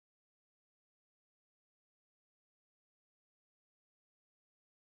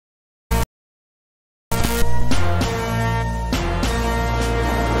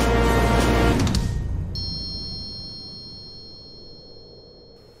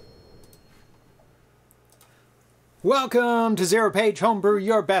Welcome to ZeroPage Homebrew,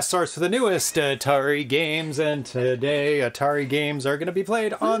 your best source for the newest Atari games, and today Atari games are going to be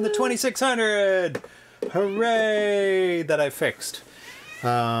played on the 2600. Hooray! That I fixed.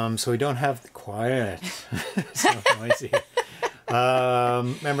 So we don't have the quiet. It's so noisy.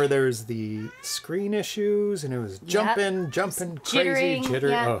 Remember there was the screen issues and it was jumping, crazy,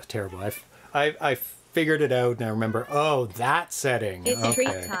 jittering. Yeah. Oh, terrible. I figured it out and I remember, oh, that setting. It's treat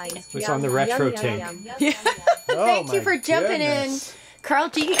time. It's on the RetroTINK. Yeah. Oh, thank you for jumping in. Carl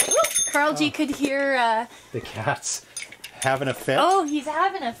G could hear the cat's having a fit. Oh, he's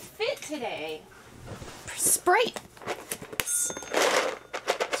having a fit today. Sprite. It's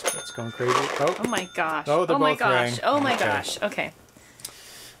going crazy. Oh my gosh. Oh, they're both rang. Oh my gosh. Okay.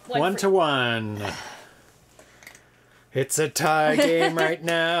 1-1. It's a tie game right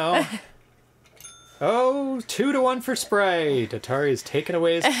now. Oh, 2-1 for Sprite. Atari is taking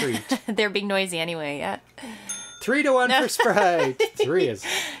away his treat. They're being noisy anyway, yeah. 3-1 for Sprite. He's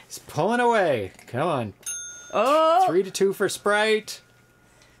pulling away. Come on. Oh. 3-2 for Sprite.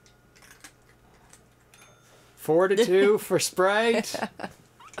 4-2 for Sprite.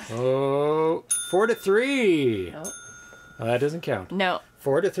 Oh, 4-3. Nope. Oh, that doesn't count. No.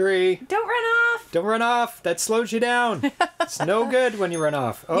 4-3. Don't run off. Don't run off. That slows you down. It's no good when you run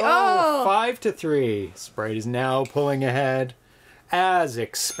off. Oh, 5-3. Sprite is now pulling ahead, as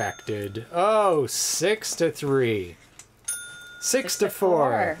expected. Oh, 6-3.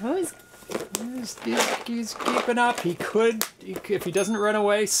 6-4. He's keeping up. He could, if he doesn't run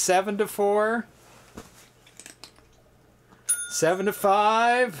away. 7-4.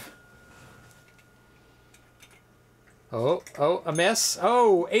 7-5. Oh, a miss.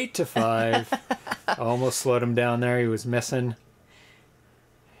 Oh, 8-5. Almost slowed him down there. He was missing.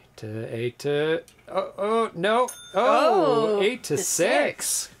 8-8. No. Oh,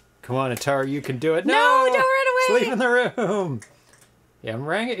 8-6. Come on, Atari, you can do it. No, don't run away. It's leaving the room. You haven't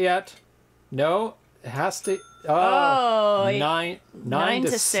rang it yet. No, it has to. Oh,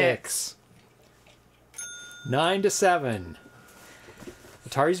 9-6. 9-7.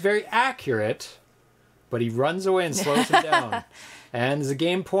 Atari's very accurate, but he runs away and slows him down. And there's a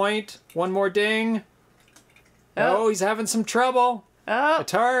game point. One more ding. Oh, he's having some trouble. Oh.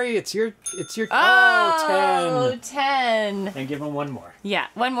 Atari, it's your oh, 10. 10. And give him one more. Yeah,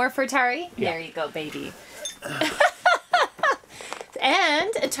 one more for Atari. Yeah. There you go, baby.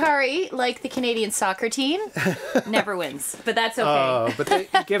 And Atari, like the Canadian soccer team, never wins. But that's okay. Oh, but he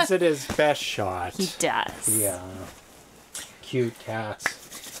gives it his best shot. He does. Yeah. Cute cats.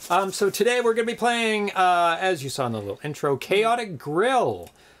 So today we're going to be playing, as you saw in the little intro, Chaotic Grill,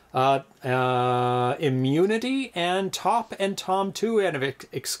 Immunity, and Top and Tom 2, and an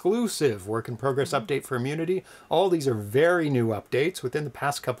exclusive work-in-progress update for Immunity. All these are very new updates within the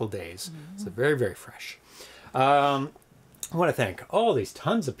past couple days. So very, very fresh. I want to thank all these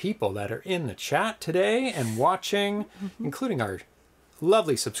tons of people that are in the chat today and watching, including our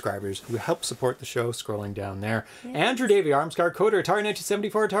lovely subscribers who help support the show, scrolling down there. Yes. Andrew Davey, Armscar, Coder, Atari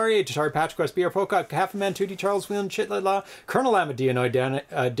 1974, Atari 8, Atari Patch Quest, BR Pocock, Half a Man, 2D, Charles Whelan, Chitlala, Colonel Amadianoid,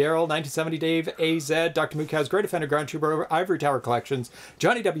 Daryl, 1970, Dave, AZ, Dr. Mukaz, Great Offender, Ground Trooper, Ivory Tower Collections,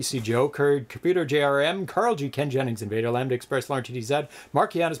 Johnny WC, Joe, Kurd, Computer, JRM, Carl G, Ken Jennings, Invader, Lambda Express, Lauren TDZ,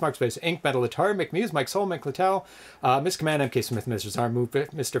 Mark Yanis, Mark Space, Inc, Metal Atari, McMuse, Mike Soul, Mike Littell, Miss Command, MK Smith, Mr. Zarm, Move,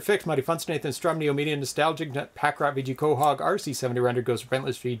 Mr. Fix, Mighty Funst, Nathan Strum, Neo Media, Nostalgic, Packrat, VG Cohog, RC70 Render, Ghost,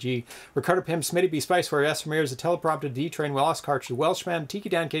 Relentless, VG, Ricardo Pim, Smitty B, Spice Warrior, S. Ramirez, a teleprompter, D Train, Wallace Karch, Welshman, Tiki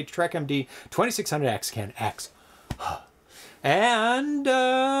Dan Cage, Trek MD, 2600X, Can X. And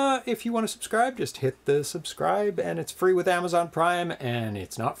if you want to subscribe, just hit the subscribe, and it's free with Amazon Prime, and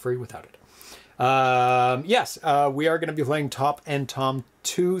it's not free without it. Yes, we are going to be playing Top and Tom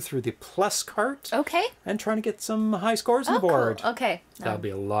 2 through the plus cart. Okay. And trying to get some high scores on the board. Cool. Okay. That'll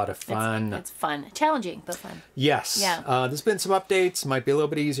be a lot of fun. It's fun. Challenging, but fun. Yes. Yeah. There's been some updates. Might be a little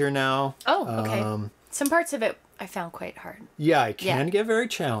bit easier now. Oh, okay. Some parts of it I found quite hard. Yeah, it can get very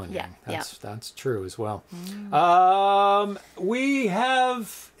challenging. Yeah. That's true as well. We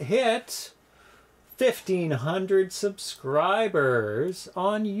have hit 1,500 subscribers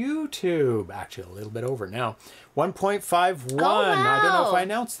on YouTube. Actually, a little bit over now. 1.51. Oh, wow. I don't know if I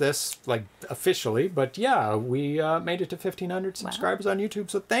announced this like officially, but yeah, we made it to 1,500 subscribers on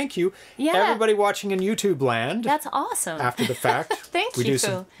YouTube. So thank you, everybody watching in YouTube land. That's awesome. After the fact, thank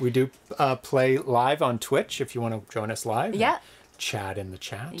you. We do play live on Twitch if you want to join us live. Yeah. Chat in the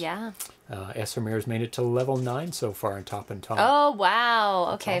chat. Yeah. S. Ramirez made it to level 9 so far in Top and Tom. Oh,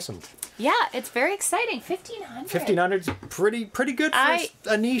 wow. Okay. That's awesome. Yeah, it's very exciting. 1,500. 1,500's pretty good for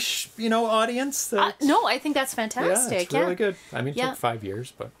a niche, audience. No, I think that's fantastic. Yeah, it's really good. I mean, it took 5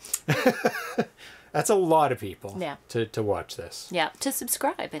 years, but That's a lot of people. Yeah. To watch this. Yeah. To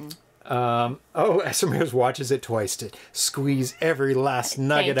subscribe and. Oh, S. Ramirez watches it twice to squeeze every last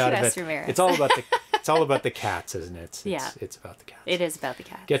nugget out of it. S. Ramirez. It's all about the. It's all about the cats, isn't it? It's about the cats. It is about the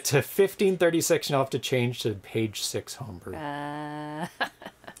cats. Get to 1536 and I'll have to change to page 6 homebrew.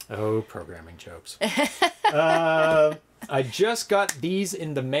 Oh, programming jokes. I just got these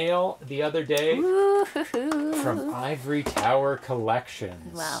in the mail the other day from Ivory Tower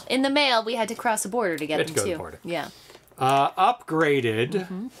Collections. Wow. In the mail, we had to cross the border to get them too. Yeah.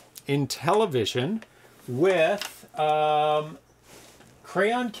 Upgraded in television with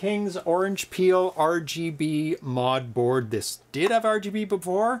Crayon King's Orange Peel RGB mod board. This did have RGB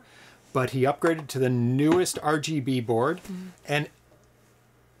before, but he upgraded to the newest RGB board. And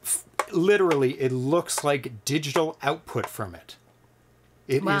literally, it looks like digital output from it.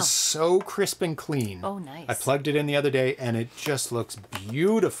 It is so crisp and clean. Oh, nice. I plugged it in the other day, and it just looks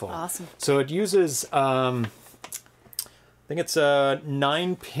beautiful. Awesome. So it uses, I think it's a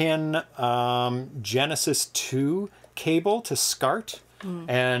 9-pin Genesis 2 cable to SCART.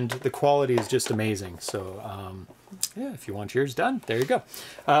 And the quality is just amazing. So, yeah, if you want yours done, there you go.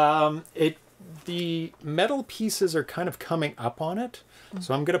 The metal pieces are kind of coming up on it.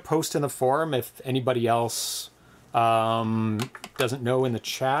 So I'm going to post in the forum if anybody else doesn't know in the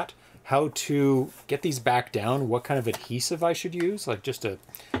chat how to get these back down, what kind of adhesive I should use, like just a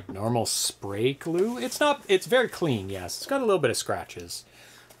normal spray glue. It's very clean, yes. It's got a little bit of scratches,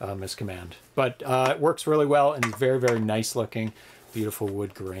 Miss Command. But it works really well and is very, very nice looking. Beautiful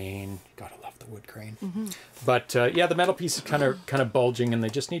wood grain. Gotta love the wood grain. But yeah, the metal piece is kind of bulging, and they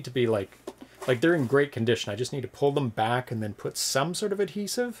just need to be like they're in great condition. I just need to pull them back and then put some sort of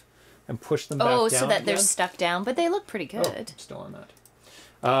adhesive and push them back down. Oh, so that they're stuck down, but they look pretty good. Oh, I'm still on that.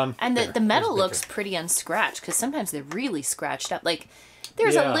 And the metal looks pretty unscratched, because sometimes they're really scratched up. Like,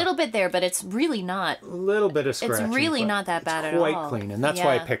 there's a little bit there, but it's really not. A little bit of scratching. It's really not that bad at all. It's quite clean, and that's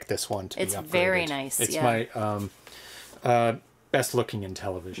why I picked this one to be upgraded. It's very nice. It's my best looking in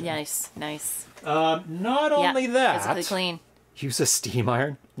television. Nice, nice. Not only that. Physically clean. Use a steam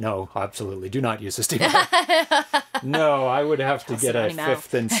iron? No, absolutely. Do not use a steam iron. No, I would have to get a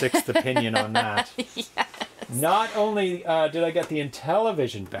 5th and 6th opinion on that. Yes. Not only did I get the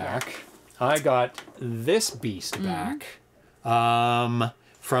Intellivision back, I got this beast back.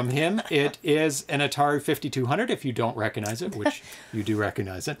 From him, it is an Atari 5200, if you don't recognize it, which you do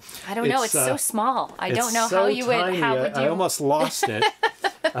recognize it. I don't know. It's so small. I don't know how you would. How would you? I almost lost it.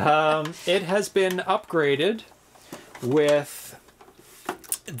 It has been upgraded with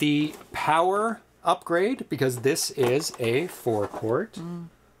the power upgrade, because this is a 4-port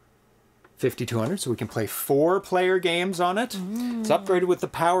 5200, so we can play 4-player games on it. It's upgraded with the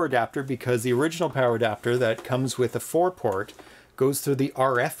power adapter, because the original power adapter that comes with a 4-port goes through the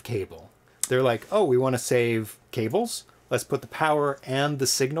RF cable. They're like, oh, we want to save cables. Let's put the power and the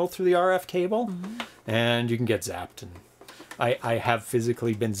signal through the RF cable, and you can get zapped. And I have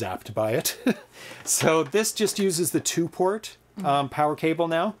physically been zapped by it. So this just uses the 2-port power cable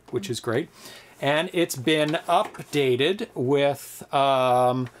now, which is great. And it's been updated with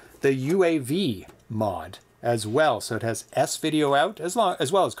the UAV mod as well. So it has S-video out as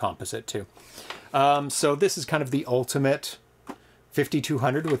well as composite too. So this is kind of the ultimate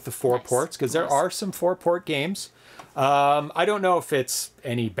 5200 with the 4 ports, because there are some 4-port games. I don't know if it's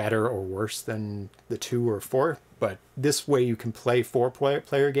any better or worse than the 2 or 4, but this way you can play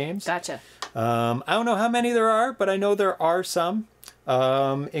 4-player games. Gotcha. I don't know how many there are, but I know there are some,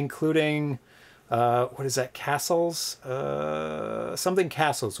 including, what is that, Castles? Something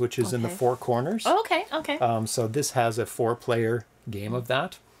Castles, which is in the 4 corners. Oh, okay, okay. So this has a 4-player game of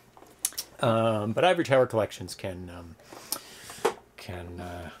that. But Ivory Tower Collections can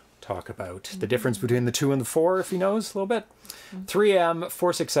talk about the difference between the 2 and the 4, if he knows a little bit. 3M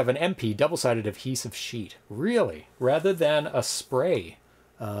 467 MP double-sided adhesive sheet. Really? Rather than a spray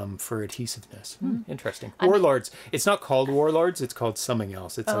for adhesiveness. Interesting. Warlords. It's not called Warlords. It's called something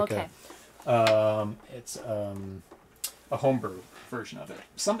else. It's it's a homebrew version of it.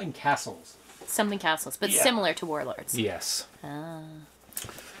 Something Castles. Something Castles, but similar to Warlords. Yes. The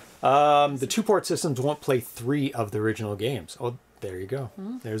 2-port systems won't play 3 of the original games. Oh, there you go.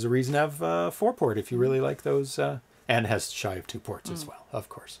 There's a reason to have 4-port if you really like those. And has shy of 2 ports as well, of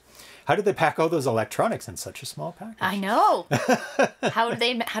course. How did they pack all those electronics in such a small package? I know. How did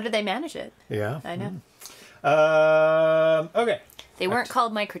they manage it? Yeah. I know. Okay. They weren't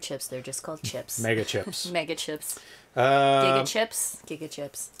called microchips. They're just called chips. Mega chips. Mega chips. Giga chips. Giga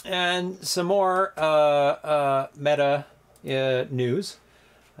chips. And some more meta news.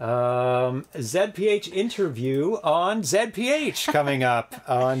 ZPH interview on ZPH coming up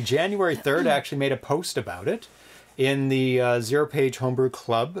on January 3rd. I actually made a post about it in the ZeroPage Homebrew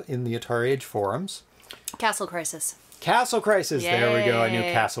Club in the Atari Age forums. Castle Crisis. Castle Crisis. Yay. There we go. I knew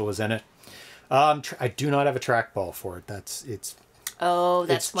Castle was in it. I do not have a trackball for it. It's one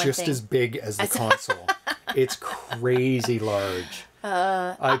just thing. as big as the console. It's crazy large.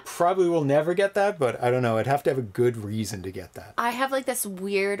 I probably will never get that, but I don't know. I'd have to have a good reason to get that. I have like this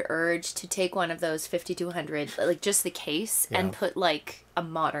weird urge to take one of those 5200, like just the case, and put like a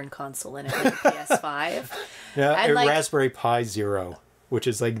modern console in it, like a PS5. Yeah, and, a like, Raspberry Pi Zero, which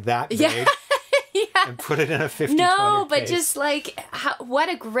is like that big. Yeah. And put it in a 5200 No, but case. just like what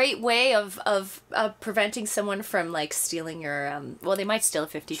a great way of preventing someone from like stealing your well, they might steal a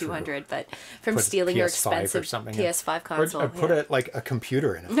 5200, but from stealing your expensive PS5 console. Or put a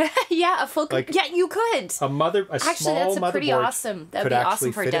computer in it. Yeah, a full yeah, you could. Actually, that's a pretty awesome. That would be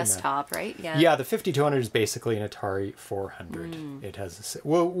awesome for a desktop, right? Yeah. Yeah, the 5200 is basically an Atari 400. It has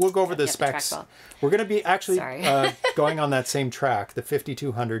we'll go over the specs. We're going to be actually going on that same track, the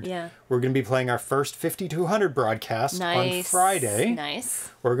 5200. Yeah. We're going to be playing our first 5200 broadcast on Friday.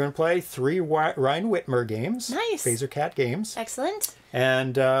 Nice. We're going to play 3 Ryan Whitmer games. Nice. Phaser Cat games. Excellent.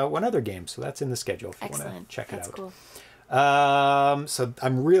 And 1 other game. So that's in the schedule if you want to check it out. Cool. So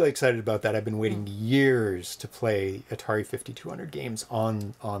I'm really excited about that. I've been waiting years to play Atari 5200 games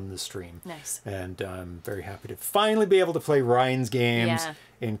on the stream. Nice. And I'm very happy to finally be able to play Ryan's games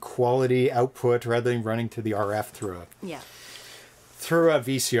in quality output rather than running through the RF through a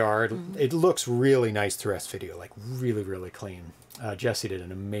VCR. It looks really nice through SVID, like really, really clean. Jesse did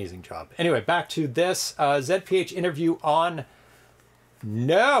an amazing job. Anyway, back to this ZPH interview on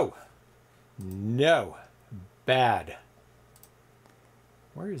bad.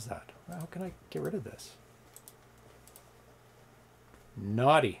 Where is that? How can I get rid of this?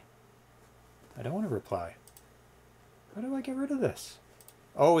 Naughty. I don't want to reply. How do I get rid of this?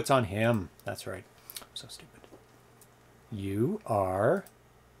 Oh, it's on him. That's right. I'm so stupid. You are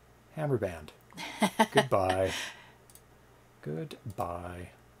Hammerband. Goodbye. Goodbye.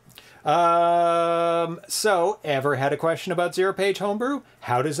 So, ever had a question about ZeroPage Homebrew?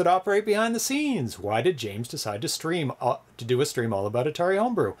 How does it operate behind the scenes? Why did James decide to do a stream all about Atari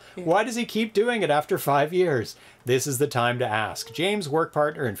Homebrew? Why does he keep doing it after 5 years? This is the time to ask. James' work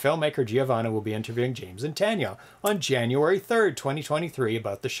partner and filmmaker Giovanna will be interviewing James and Tanya on January 3rd, 2023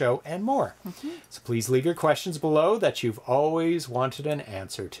 about the show and more. So please leave your questions below that you've always wanted an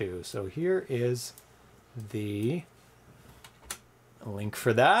answer to. So here is the link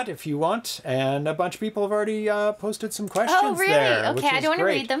for that if you want, and a bunch of people have already posted some questions. Oh, really? There, okay, I don't want to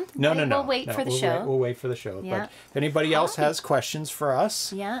read them. No. We'll wait for the show. We'll wait for the show. Yeah. But if anybody else has questions for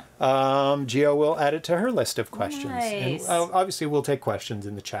us, Gio will add it to her list of questions. Nice. And obviously, we'll take questions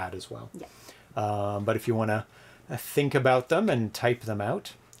in the chat as well. Yeah. But if you want to think about them and type them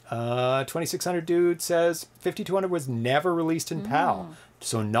out, 2600 Dude says 5200 was never released in PAL,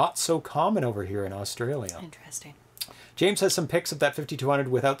 so not so common over here in Australia. Interesting. James has some pics of that 5200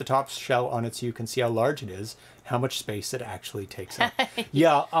 without the top shell on it so you can see how large it is, how much space it actually takes up.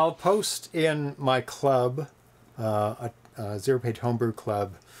 Yeah, I'll post in my club, ZeroPage Homebrew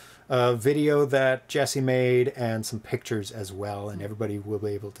Club, a video that Jesse made and some pictures as well, and everybody will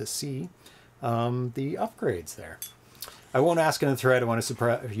be able to see the upgrades there. I won't ask in the thread. I want to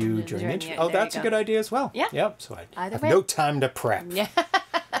surprise you during the intro. Oh, that's a good idea as well. Yeah. Yep. So I have no time to prep. Yeah.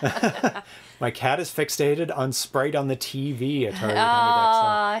 My cat is fixated on Sprite on the TV.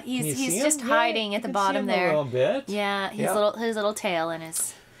 Atari he's just hiding at the bottom there. A little bit. Yeah, his little tail in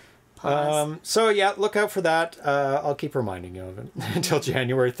his paws. So yeah, look out for that. I'll keep reminding you of it until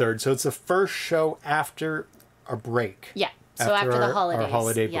January 3rd. So it's the first show after a break. Yeah. So after the holidays. Our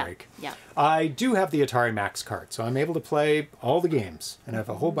holiday break. Yeah. I do have the Atari Max card, so I'm able to play all the games, and I have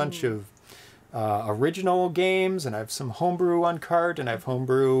a whole bunch of original games, and I have some homebrew on cart, and I have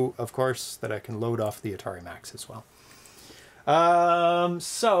homebrew, of course, that I can load off the Atari Max as well. I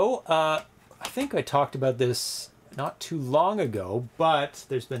think I talked about this not too long ago, but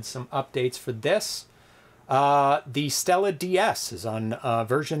there's been some updates for this. The Stella DS is on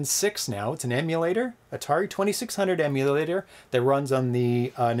version 6 now. It's an emulator, Atari 2600 emulator that runs on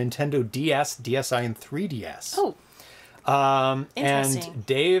the Nintendo DS, DSi, and 3DS. Oh. And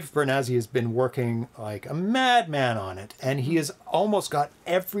Dave Bernazzi has been working like a madman on it, and he has almost got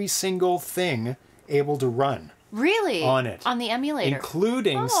every single thing able to run. Really? On it. On the emulator.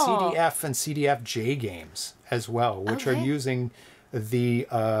 Including CDF and CDF-J games as well, which are using the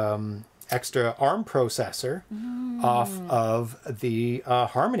extra ARM processor off of the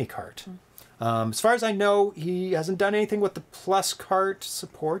Harmony cart. As far as I know, he hasn't done anything with the plus cart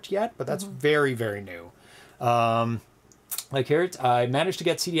support yet, but that's very, very new. Like here, I managed to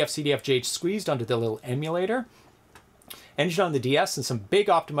get CDF-JH squeezed onto the little emulator. Engine on the DS and some big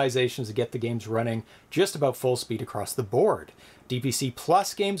optimizations to get the games running just about full speed across the board. DPC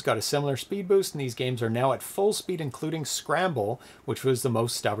Plus games got a similar speed boost, and these games are now at full speed, including Scramble, which was the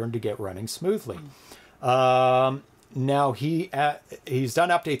most stubborn to get running smoothly. Now he's done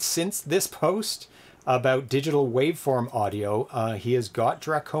updates since this post about digital waveform audio. He has got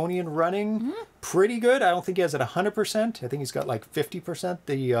Draconian running pretty good. I don't think he has it 100%. I think he's got like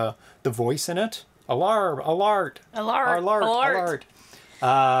 50% the voice in it. Alarm! Alert! Alert! Alert!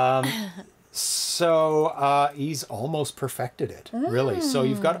 Alert! So he's almost perfected it, really. So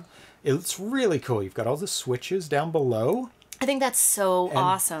you've got, it's really cool. You've got all the switches down below. I think that's so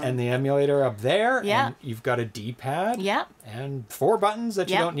awesome. And the emulator up there. Yeah. And you've got a D-pad. Yeah. And 4 buttons that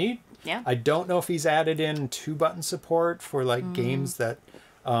you don't need. Yeah. I don't know if he's added in 2-button support for like games that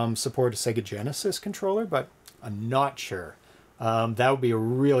support a Sega Genesis controller, but I'm not sure. That would be a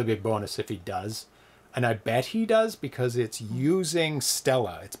really big bonus if he does. And I bet he does because it's using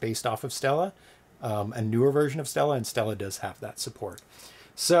Stella. It's based off of Stella, a newer version of Stella, and Stella does have that support.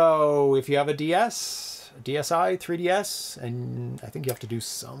 So if you have a DS, a DSi, 3DS, and I think you have to do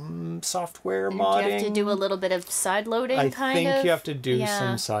some software modding. You have to do a little bit of side loading, I think you have to do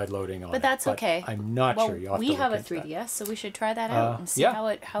some side loading on it. But that's okay. I'm not sure. You'll have we to have a look into 3DS, that. so we should try that out and see how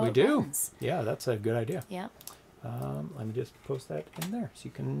it runs. We do. Yeah, that's a good idea. Yeah. Let me just post that in there so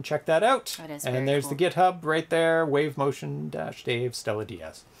you can check that out. That is and there's cool. the GitHub right there, Wavemotion-Dave Stella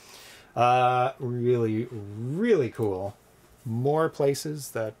DS. Really, really cool. More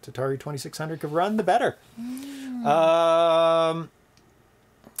places that Atari 2600 could run, the better.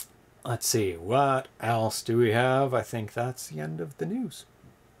 Let's see, what else do we have? I think that's the end of the news.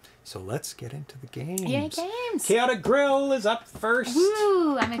 So let's get into the games. Yay, games! Chaotic Grill is up first.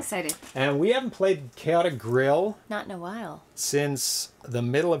 Woo! I'm excited. And we haven't played Chaotic Grill Not in a while. since the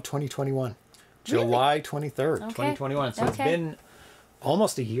middle of 2021. July 23rd, 2021. So it's been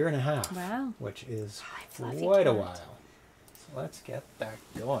almost a year and a half. Wow. Which is Fluffy quite a toad. while. So let's get that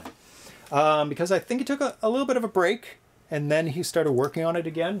going. Because I think he took a little bit of a break, and then he started working on it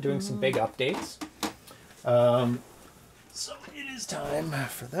again, doing some big updates. So it is time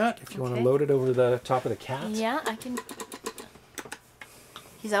for that. If you want to load it over the top of the cat. Yeah, I can.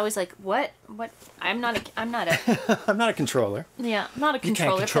 He's always like, "What? What? I'm not a. I'm not a controller. Yeah, I'm not a You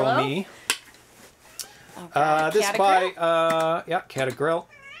controller. can't control pillow. me. Okay. This by Chaotic Grill.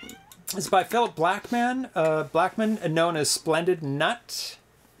 This is by Philip Blackman. Blackman, known as Splendid Nut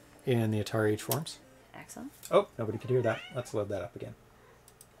in the Atari Age forums. Excellent. Oh, nobody could hear that. Let's load that up again.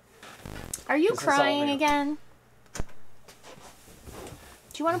 Are you This is all crying new. again?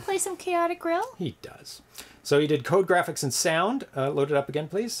 Do you want to play some Chaotic Grill? He does. So he did Code Graphics and Sound. Load it up again,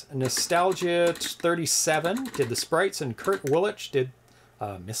 please. Nostalgia 37 did the sprites, and Kurt Woloch did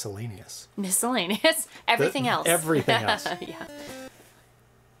Miscellaneous. Miscellaneous. Everything else. Everything else. Yeah.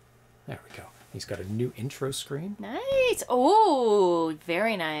 There we go. He's got a new intro screen. Nice. Oh,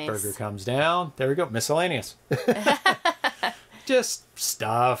 very nice. Burger comes down. There we go. Miscellaneous. Just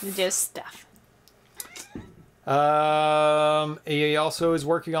stuff. Just stuff. He also is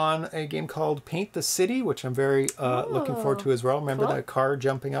working on a game called Paint the City, which I'm very looking forward to as well. Remember that car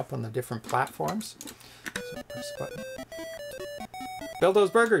jumping up on the different platforms? So press the button. Build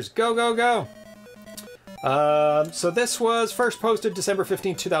those burgers. Go, go, go. So this was first posted December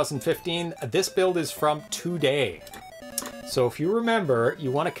 15, 2015. This build is from today. So if you remember,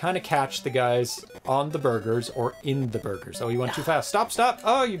 you want to kind of catch the guys on the burgers or in the burgers. Oh, you went too fast. Stop, stop.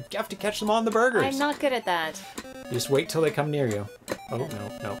 Oh, you have to catch them on the burgers. I'm not good at that. You just wait till they come near you. Oh,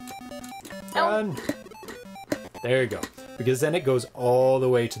 no, no. Run. There you go. Because then it goes all the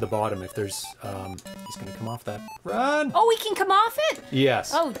way to the bottom if there's... he's going to come off that. Run! Oh, we can come off it?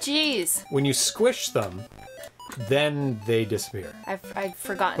 Yes. Oh, jeez. When you squish them, then they disappear. I've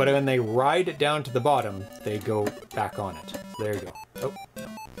forgotten. But when they ride it down to the bottom, they go back on it. So there you go. Oh, no.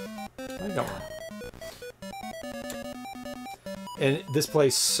 I got one. And this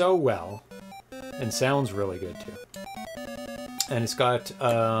plays so well and sounds really good too. And it's got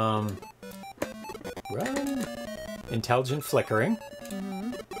intelligent flickering.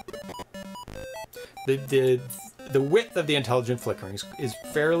 The width of the intelligent flickering is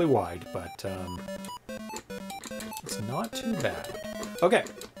fairly wide, but it's not too bad. Okay,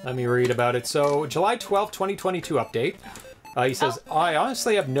 let me read about it. So, July 12th, 2022 update. He says, I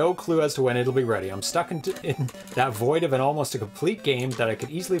honestly have no clue as to when it'll be ready. I'm stuck in that void of an almost a complete game that I could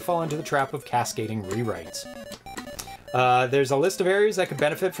easily fall into the trap of cascading rewrites. There's a list of areas that could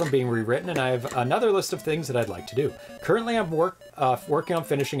benefit from being rewritten, and I have another list of things that I'd like to do. Currently, I'm working on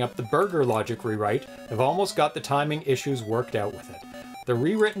finishing up the burger logic rewrite. I've almost got the timing issues worked out with it. The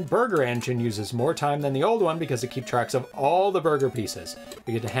rewritten burger engine uses more time than the old one because it keeps track of all the burger pieces.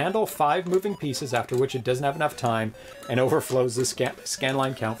 You can handle 5 moving pieces, after which it doesn't have enough time and overflows the scan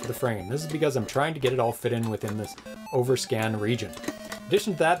line count for the frame. This is because I'm trying to get it all fit in within this overscan region. In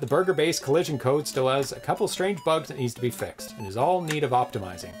addition to that, the burger-based collision code still has a couple strange bugs that needs to be fixed and is all in need of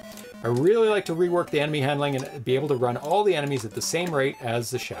optimizing. I really like to rework the enemy handling and be able to run all the enemies at the same rate as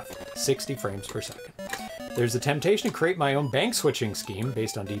the chef, 60 frames per second. There's a temptation to create my own bank switching scheme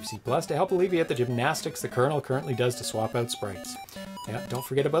based on Deep C Plus to help alleviate the gymnastics the kernel currently does to swap out sprites. Yeah, don't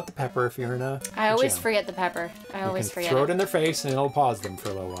forget about the pepper if you're in a I always forget the pepper. I always forget throw it in their face and it'll pause them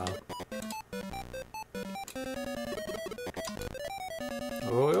for a little while.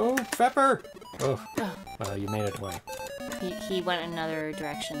 Oh, pepper! Oh, well, you made it away. He went another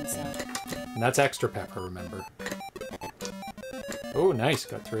direction, so... And that's extra pepper, remember. Oh, nice.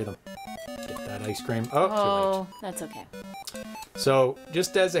 Got 3 of them. Get that ice cream. Oh, too late. That's okay. So,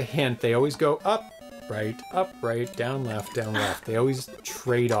 just as a hint, they always go up, right, down, left, down, left. They always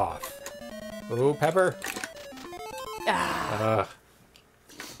trade off. Oh, pepper.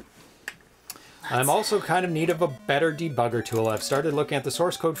 I'm also kind of in need of a better debugger tool. I've started looking at the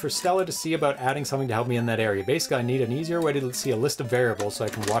source code for Stella to see about adding something to help me in that area. Basically, I need an easier way to see a list of variables so I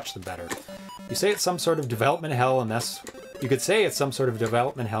can watch them better. You say it's some sort of development hell, and that's... You could say it's some sort of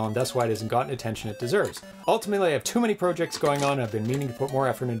development hell, and that's why it hasn't gotten attention it deserves. Ultimately, I have too many projects going on, and I've been meaning to put more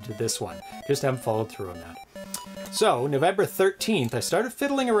effort into this one. Just haven't followed through on that. So, November 13th, I started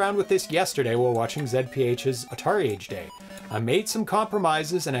fiddling around with this yesterday while watching ZPH's Atari Age Day. I made some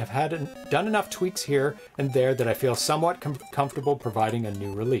compromises, and I've done enough tweaks here and there that I feel somewhat comfortable providing a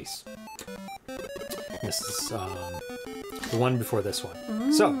new release. This is the one before this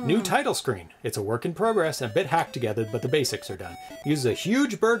one. So, new title screen. It's a work in progress and a bit hacked together, but the basics are done. It uses a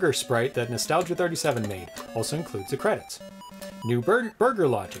huge burger sprite that Nostalgia37 made. Also includes the credits. New burger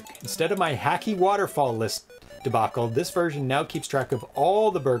logic. Instead of my hacky waterfall list debacle, this version now keeps track of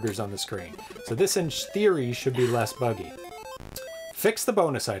all the burgers on the screen. So this in theory should be less buggy. Fix the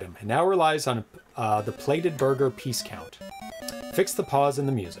bonus item. It now relies on the plated burger piece count. Fix the pause in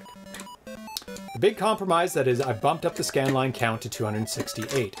the music. The big compromise that is I bumped up the scanline count to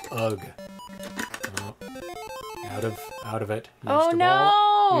 268. Ugh. Oh, out of it.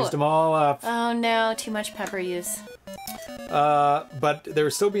 Used them all up. Oh no, too much pepper use. But there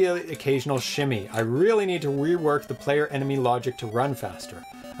will still be an occasional shimmy. I really need to rework the player-enemy logic to run faster.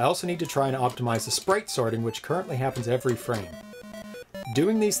 I also need to try and optimize the sprite sorting, which currently happens every frame.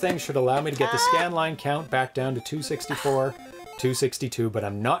 Doing these things should allow me to get the scanline count back down to 264, 262, but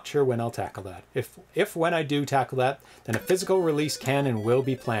I'm not sure when I'll tackle that. If when I do tackle that, then a physical release can and will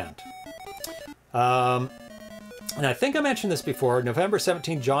be planned. And I think I mentioned this before, November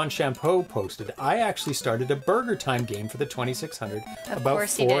 17, John Champeau posted, I actually started a Burger Time game for the 2600 about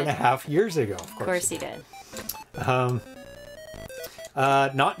 4.5 years ago. Of course he did.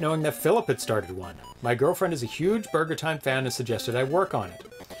 Not knowing that Philip had started one. My girlfriend is a huge Burger Time fan and suggested I work on it.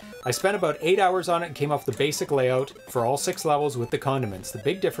 I spent about 8 hours on it and came off the basic layout for all 6 levels with the condiments. The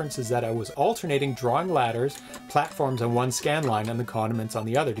big difference is that I was alternating drawing ladders, platforms on one scan line and the condiments on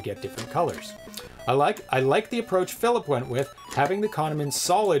the other to get different colors. I like the approach Philip went with, having the condiments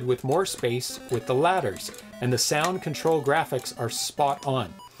solid with more space with the ladders, and the sound control graphics are spot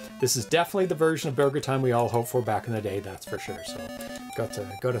on. This is definitely the version of Burger Time we all hoped for back in the day, that's for sure. So,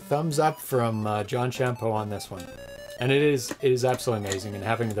 got a thumbs up from John Champeau on this one, and it is absolutely amazing. And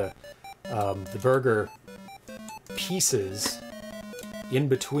having the burger pieces in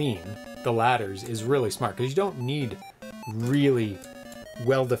between the ladders is really smart because you don't need really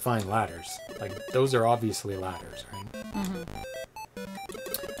well-defined ladders. Like, those are obviously ladders, right? Mm-hmm.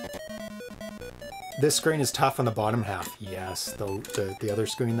 This screen is tough on the bottom half. Yes, the other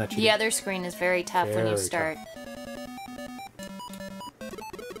screen that you... The other screen is very tough when you start.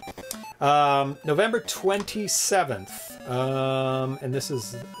 November 27th. And this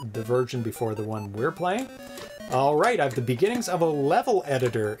is the version before the one we're playing. All right, I have the beginnings of a level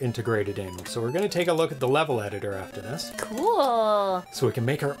editor integrated in. So we're going to take a look at the level editor after this. Cool. So we can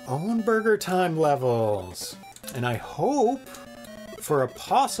make our own Burger Time levels. And I hope for a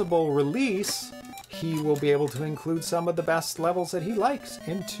possible release, he will be able to include some of the best levels that he likes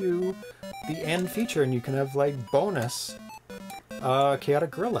into the end feature. And you can have like bonus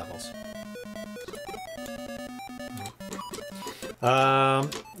chaotic grill levels.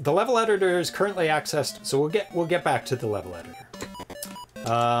 The level editor is currently accessed, so we'll get back to the level editor.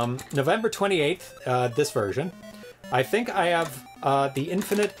 November 28th, this version. I think I have the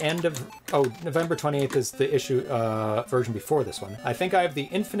infinite end of... Oh, November 28th is the issue version before this one. I think I have the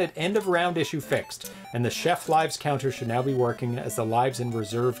infinite end of round issue fixed, and the chef lives counter should now be working as the lives in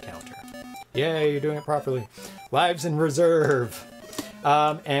reserve counter. Yay, you're doing it properly. Lives in reserve.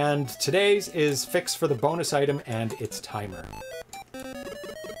 And today's is fixed for the bonus item and its timer.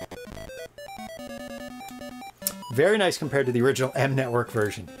 Very nice compared to the original M Network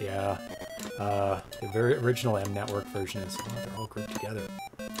version. Yeah. The very original M Network version is... Oh, they're all grouped together.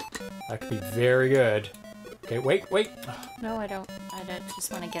 That could be very good. Okay, wait. Oh. No, I don't. I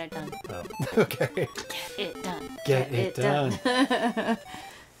just want to get it done. Oh, okay. Get it done. Get it done.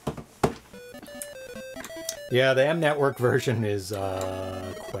 Yeah, the M Network version is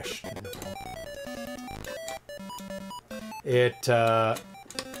questionable.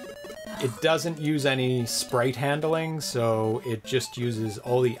 It doesn't use any sprite handling, so it just uses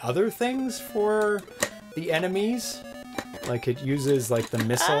all the other things for the enemies. Like it uses like the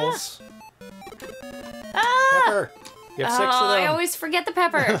missiles. Pepper! You have 6 of them. I always forget the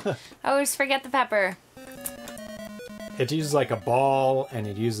pepper. It uses like a ball, and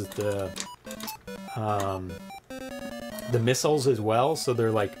it uses the missiles as well, so they're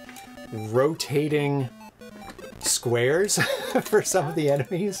like rotating squares for some of the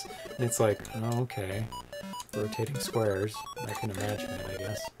enemies. And it's like, oh, okay, rotating squares. I can imagine it, I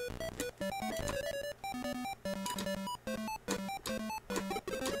guess.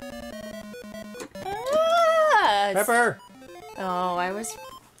 Pepper! Oh, I was...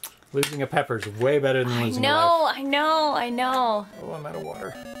 Losing a pepper's way better than losing a life. I know. Oh, I'm out of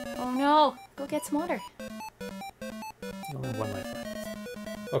water. Oh no, go get some water. I only have 1 life left.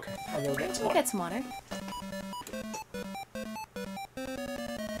 Okay, I'll go get some water. Get some water.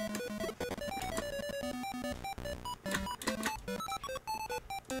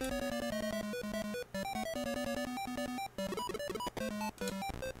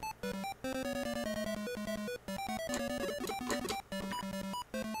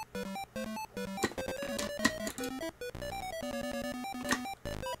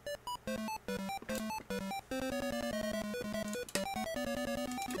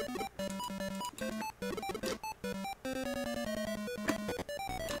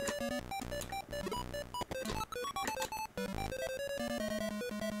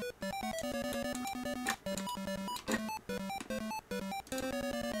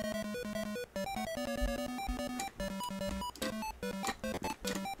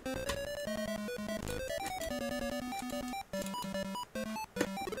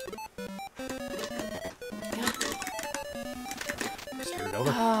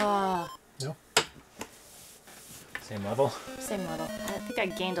 No? Same level? Same level. I think I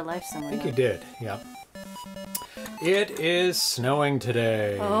gained a life somewhere. I think you did, yeah. It is snowing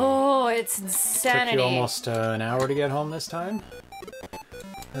today. Oh, it's insanity. Took you almost an hour to get home this time?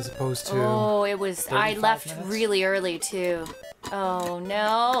 As opposed to... Oh, it was... I left minutes? really early, too. Oh,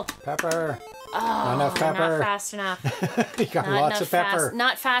 no. Pepper. Oh, not enough pepper. Not fast enough. You got lots of pepper.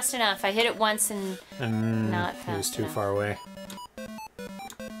 Not fast enough. I hit it once and not fast enough. It was too far away.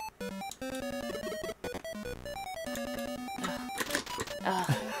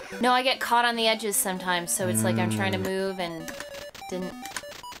 No, I get caught on the edges sometimes, so it's like I'm trying to move and didn't...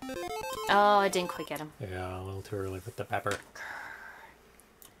 Oh, I didn't quite get him. Yeah, a little too early with the pepper.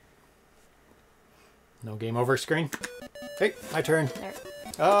 No game over screen. Hey, my turn. There.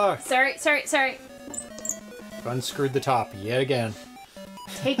 Oh. Sorry. Unscrewed the top yet again.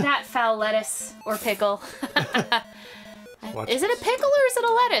 Take that, foul lettuce or pickle. Is it a pickle or is it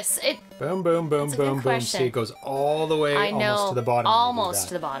a lettuce? Boom. See, it goes all the way almost to the bottom. Almost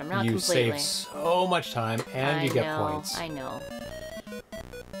to the bottom, not you completely. You save so much time, and you get points. I know.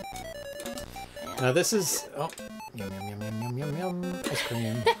 Now this is... Oh, yum. Ice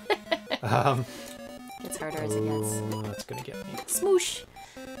cream. It's harder as it gets. Oh, that's going to get me. Smoosh,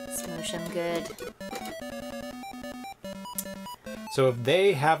 I'm good. So if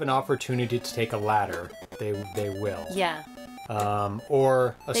they have an opportunity to take a ladder, they will. Yeah.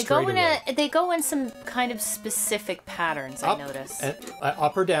 Or a straightaway. They go in some kind of specific patterns, I notice.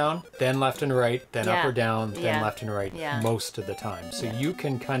 Up or down, then left and right, then up or down, then left and right, Yeah. most of the time. So you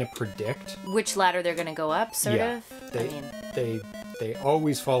can kind of predict Which ladder they're going to go up, sort of? They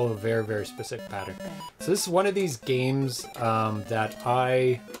always follow a very, very specific pattern. So this is one of these games that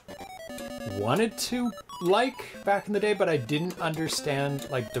I wanted to like back in the day, but I didn't understand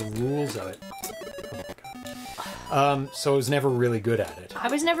like the rules of it. Oh my god. So I was never really good at it. I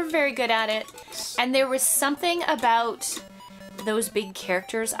was never very good at it. And there was something about those big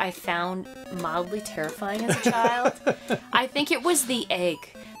characters I found mildly terrifying as a child. I think it was the egg.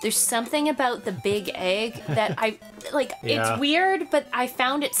 There's something about the big egg that I like. Yeah. It's weird, but I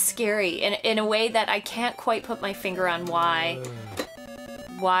found it scary in a way that I can't quite put my finger on why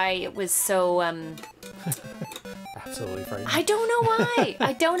it was so. Absolutely frightening. I don't know why.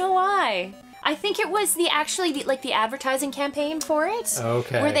 I don't know why. I think it was the advertising campaign for it.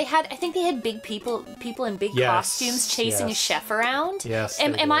 Okay. Where I think they had big people in big costumes chasing a chef around. Yes.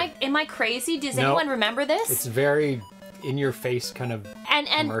 Am I crazy? Does anyone remember this? It's very in your face kind of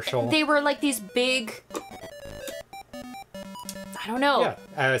commercial. They were like these big, I don't know.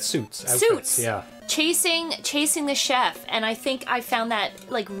 Yeah. Suits. Outfits, suits. Yeah. Chasing the chef, and I think I found that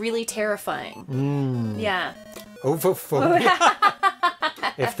like really terrifying. Yeah. Ovophobia.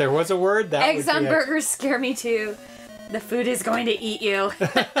 If there was a word, that eggs would on be burgers scare me too. The food is going to eat you.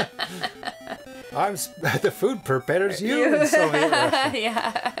 The food perpetrator's you in Soviet Russia.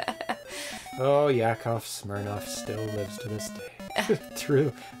 Yeah. Oh, Yakov Smirnov still lives to this day.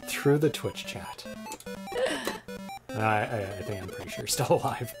 through the Twitch chat. I think I'm pretty sure he's still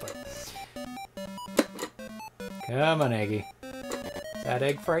alive, but... Come on, Eggy. Is that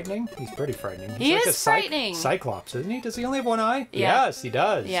egg frightening? He's pretty frightening. He's he like is frightening. Cyclops, isn't he? Does he only have one eye? Yeah. Yes, he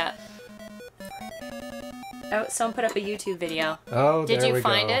does. Yeah. Oh, someone put up a YouTube video. Oh, Did there you we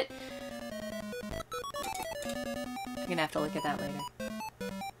find go. it? I'm gonna have to look at that later.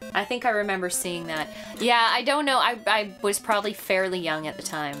 I think I remember seeing that. Yeah, I don't know. I was probably fairly young at the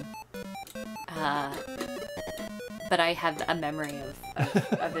time. But I have a memory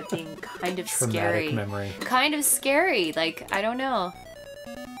of it being kind of scary. Traumatic memory. Kind of scary. Like, I don't know.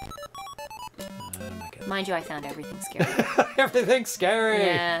 Mind you, I found everything scary. Everything's scary.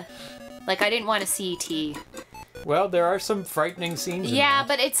 Yeah. Like, I didn't want to see E.T. Well, there are some frightening scenes in Yeah, that.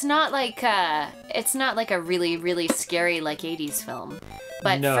 but it's not like a really, really scary, like, 80s film.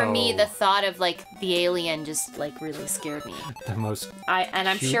 But for me, the thought of, like, the alien just, like, really scared me. The most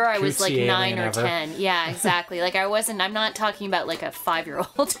I'm sure I was, like, 9 or ever. 10. Yeah, exactly. Like, I'm not talking about, like, a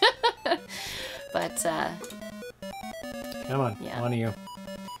 5-year-old. But, Come on, yeah. one of you.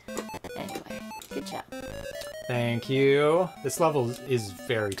 Anyway, good job. Thank you. This level is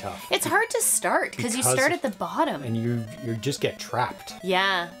very tough. It's hard to start, because you start at the bottom. And you just get trapped.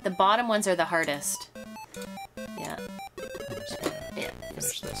 Yeah, the bottom ones are the hardest. Yeah. I'm just gonna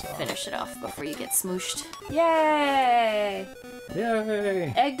finish this off. Finish it off before you get smooshed. Yay!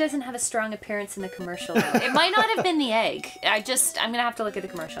 Yay! Egg doesn't have a strong appearance in the commercial, though. It might not have been the egg. I'm gonna have to look at the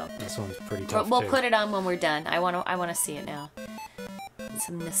commercial. This one's pretty tough, We'll too. put it on when we're done. I wanna see it now.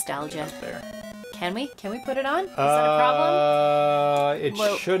 Some nostalgia. There. Can we put it on? Is that a problem?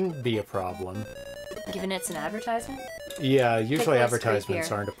 It shouldn't be a problem. Given it's an advertisement? Yeah, usually looks advertisements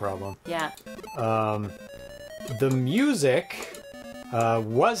creepier. aren't a problem. Yeah. The music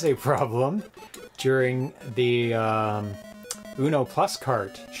was a problem during the Uno Plus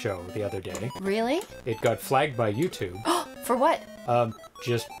Cart show the other day. Really? It got flagged by YouTube. For what?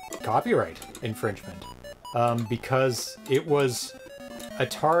 Just copyright infringement. Because it was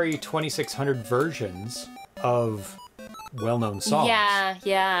Atari 2600 versions of well-known songs.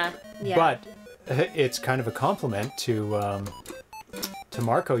 Yeah. But it's kind of a compliment to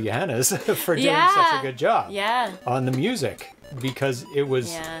Marco Johannes for doing such a good job on the music, because it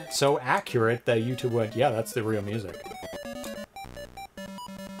was so accurate that YouTube went, yeah, that's the real music.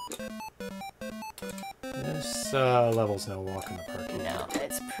 This level's no walk in the park. No,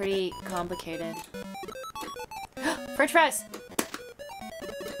 it's pretty complicated. French fries!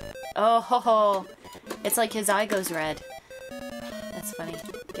 Oh ho ho! It's like his eye goes red. That's funny.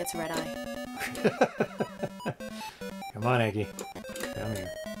 Gets a red eye. Come on, Eggy. Come here.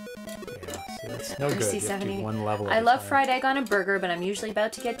 Yeah, see, that's no good. You have to do one level at I a love time. fried egg on a burger, but I'm usually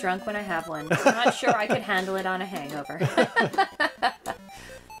about to get drunk when I have one. I'm not sure I could handle it on a hangover.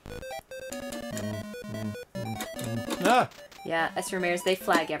 Ah! Yeah, as Ramirez, they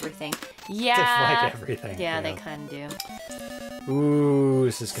flag everything. Yeah. They flag everything. Yeah, they kind of do. Ooh,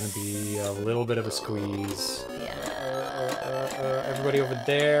 this is going to be a little bit of a squeeze. Yeah. Everybody over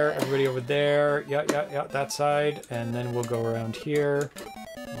there. Everybody over there. Yeah, that side. And then we'll go around here.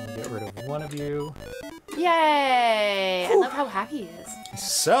 We'll get rid of one of you. Yay! Whew. I love how happy he is.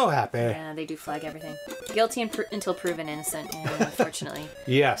 So happy. Yeah, they do flag everything. Guilty until proven innocent, unfortunately.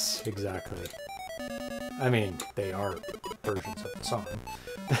 Yes, exactly. I mean, they are versions of the song.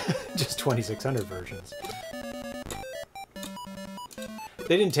 Just 2600 versions.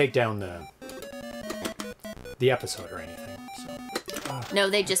 They didn't take down the episode or anything. So. No,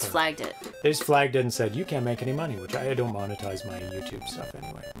 they just flagged it. They just flagged it and said, you can't make any money, which I don't monetize my YouTube stuff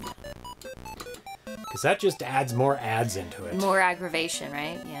anyway. Because that just adds more ads into it. More aggravation,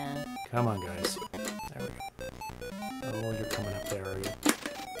 right? Yeah. Come on, guys. There we go. Oh, you're coming up there, are you?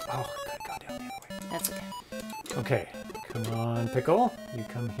 Oh, I could have gone down the other way. That's okay. Okay, come on, Pickle. You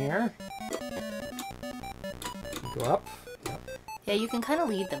come here. Go up. Yep. Yeah, you can kind of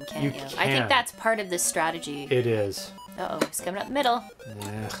lead them, can't you? Can. I think that's part of the strategy. It is. Uh-oh, he's coming up the middle.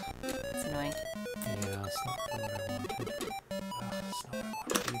 Yeah. That's annoying. Yeah, it's not really what I wanted. It's not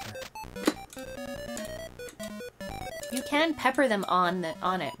what I wanted either. You can pepper them on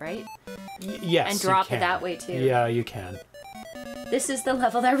it, right? Yes, and drop it that way too. Yeah, you can. This is the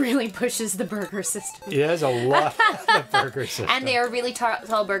level that really pushes the burger system. Yeah, there's a lot of the burger system. And they are really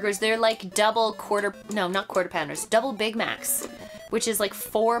tall burgers. They're like double not quarter pounders, double Big Macs, which is like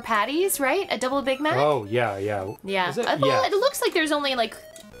 4 patties, right? A double Big Mac? Oh, yeah, yeah. Yeah. Is it? Well, Yeah. it looks like there's only like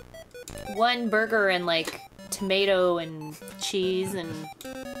 1 burger and like tomato and cheese, and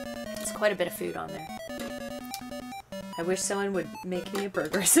it's quite a bit of food on there. I wish someone would make me a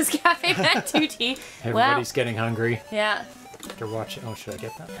burger, says Cafe Mac 2T. Everybody's getting hungry. Yeah. After watching, oh, should I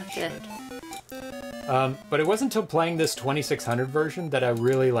get that? Okay. But it wasn't until playing this 2600 version that I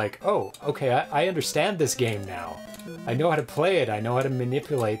really like, oh, okay, I understand this game now. I know how to play it. I know how to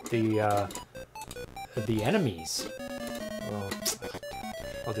manipulate the enemies. Oh,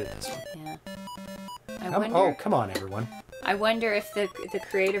 I'll do this one. Yeah. Come on, everyone. I wonder if the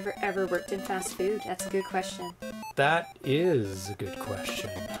creator ever worked in fast food. That's a good question. That is a good question.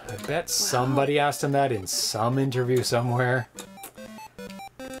 I bet somebody asked him that in some interview somewhere.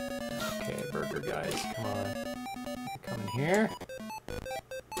 Okay, burger guys, come on. Come in here.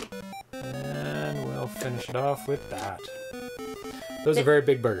 And we'll finish it off with that. Those are very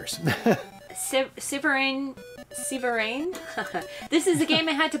big burgers. Sovereign? This is a game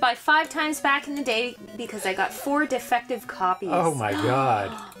I had to buy 5 times back in the day because I got 4 defective copies. Oh my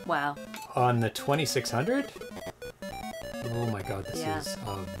god. Wow. On the 2600? Oh my god, this is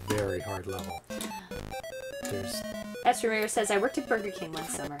a very hard level. There's... S. Ramiro says, I worked at Burger King one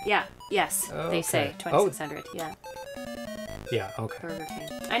summer. Yeah, yes, they say 2600. Yeah. Yeah, okay. Burger King.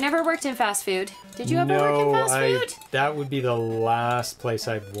 I never worked in fast food. Did you ever work in fast food? That would be the last place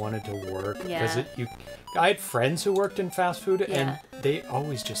I wanted to work. Yeah. I had friends who worked in fast food, and they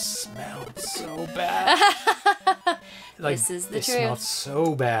always just smelled so bad. Like, this is the truth. They smelled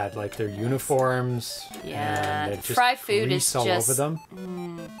so bad, like their uniforms. Yeah, and just fried food is all just over them.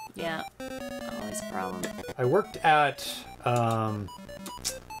 Yeah, always a problem. I worked at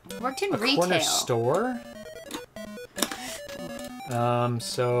worked in a retail. corner store.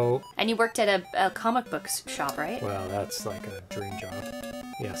 And you worked at a comic book shop, right? Well, that's like a dream job.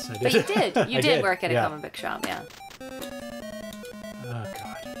 Yes, I did. But you did. You did work at a yeah. comic book shop, yeah. Oh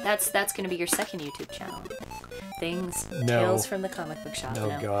god. That's going to be your second YouTube channel. No. Tales from the comic book shop. No,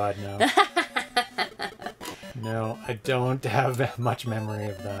 god, no. No, I don't have much memory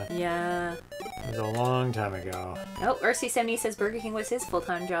of that. Yeah. It was a long time ago. Oh, RC70 says Burger King was his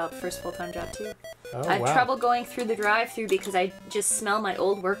full-time job, first full-time job too. Oh, I have wow. trouble going through the drive-through because I just smell my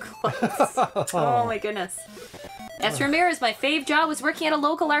old work clothes. Oh my goodness. S. Ramirez, my fave job was working at a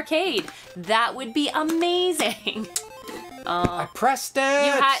local arcade. That would be amazing. I pressed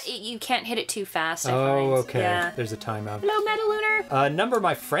it! You can't hit it too fast, I Oh, find. okay. Yeah. There's a timeout. Hello, Metalunar. A number of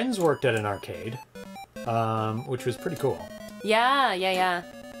my friends worked at an arcade, which was pretty cool. Yeah.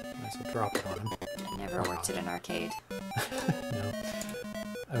 Might as well drop it on him. I never worked at an arcade. No.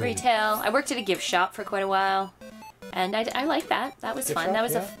 I mean, Retail. I worked at a gift shop for quite a while. And I like that. That was Gift fun. shop, That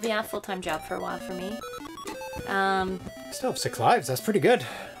was yeah. a full-time job for a while for me. I still have 6 lives. That's pretty good.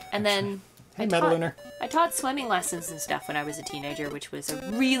 And then Hey, Metalunar. I taught swimming lessons and stuff when I was a teenager, which was a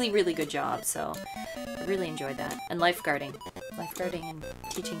really, really good job. So I really enjoyed that. And lifeguarding and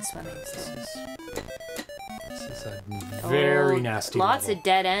teaching swimming. So. This is a very nasty Lots level. of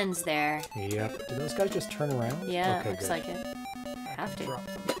dead ends there. Yep. Do those guys just turn around? Yeah, okay, looks good. like it. Have to. Drop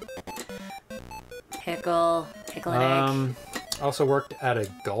them. Pickle and egg. Also worked at a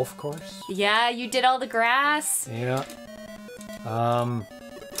golf course. Yeah, you did all the grass. Yeah.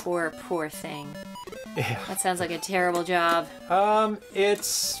 Poor thing. Yeah. That sounds like a terrible job.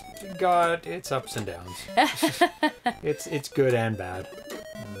 It's got its ups and downs. it's good and bad.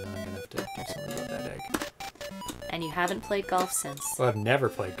 I'm gonna have to do something about that egg. And you haven't played golf since. Well, I've never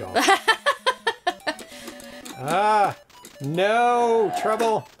played golf. No!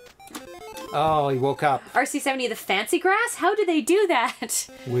 Trouble! Oh, he woke up. RC70, the fancy grass? How do they do that?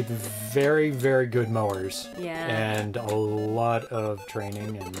 With very, very good mowers. Yeah. And a lot of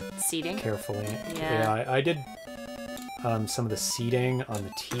training and Seeding? carefully. Yeah. I did some of the seeding on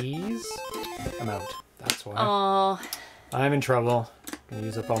the tees. I'm out. That's why. Oh. I'm in trouble. Gonna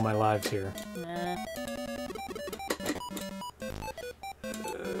use up all my lives here. Nah.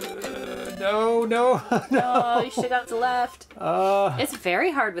 No, no, Oh, no. you should have got to the left. It's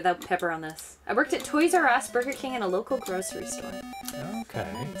very hard without pepper on this. I worked at Toys R Us, Burger King, and a local grocery store.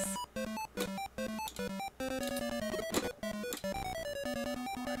 Okay. Nice.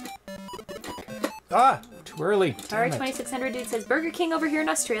 Ah, too early. Atari 2600 dude says Burger King over here in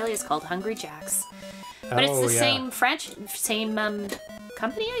Australia is called Hungry Jack's. But it's the same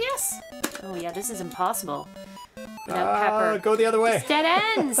company, I guess? Oh yeah, this is impossible. Without pepper. Go the other way. It's dead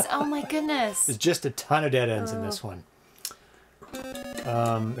ends! Oh my goodness. There's just a ton of dead ends in this one.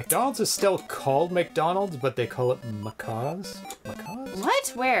 McDonald's is still called McDonald's, but they call it Macca's. Macca's?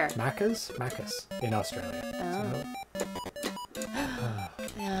 What? Where? Macca's? Macca's in Australia. Oh.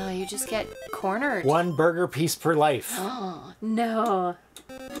 Oh, you just get cornered. One burger piece per life. Oh, no.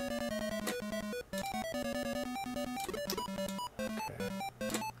 Okay.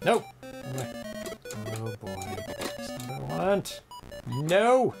 Nope. Oh boy. That's not what I want.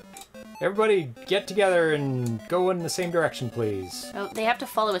 No! Everybody get together and go in the same direction, please. Oh, they have to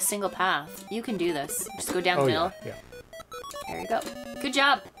follow a single path. You can do this. Just go down the middle. Yeah. There you go. Good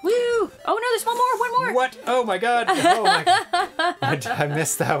job. Woo! Oh no, there's one more, one more. What? Oh my god. Oh my god. I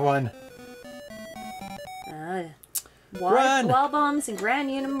missed that one. Run! Wall bombs and grand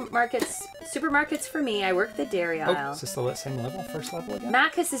supermarkets for me. I work the dairy aisle. Oh, is this the same level? First level again?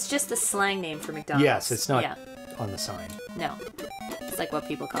 Macca's is just the slang name for McDonald's. Yes, it's not on the sign. No. It's like what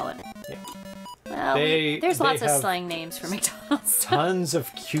people call it. Yeah. Well, there's lots of slang names for McDonald's. Tons of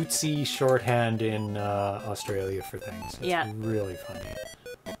cutesy shorthand in Australia for things. It's really funny.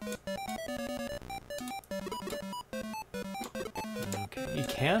 Okay, you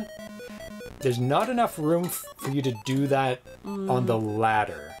can't... There's not enough room for you to do that on the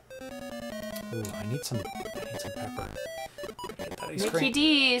ladder. Ooh, I need some pepper. Mickey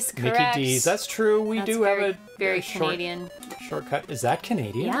D's, correct. Mickey D's, that's true. We do have a very Canadian shortcut. Is that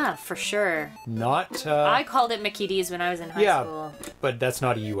Canadian? Yeah, for sure. Not. I called it Mickey D's when I was in high school. Yeah, but that's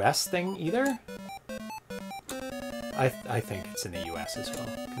not a U.S. thing either. I think it's in the U.S. as well.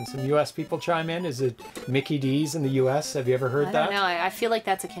 Can some U.S. people chime in? Is it Mickey D's in the U.S.? Have you ever heard that? I don't know. I feel like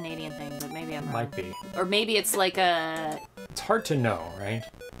that's a Canadian thing, but maybe I'm wrong. Might be. Or maybe it's like a... It's hard to know, right?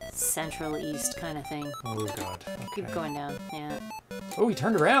 Central East kind of thing. Oh, God. Okay. Keep going down. Yeah. Oh, he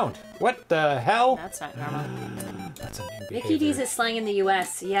turned around. What the hell? That's not normal. That's a new behavior. Mickey D's is slang in the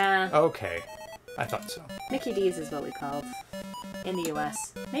U.S. Yeah. Okay. I thought so. Mickey D's is what we called in the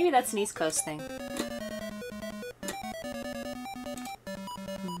U.S. Maybe that's an East Coast thing.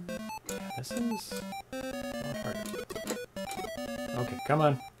 This is a lot harder. Okay, come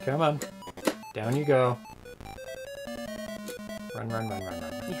on. Come on. Down you go. Run, run, run, run,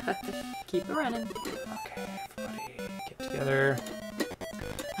 run. Yeah, keep it running. Okay, everybody get together.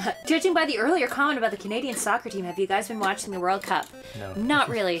 Judging by the earlier comment about the Canadian soccer team, have you guys been watching the World Cup? No. Not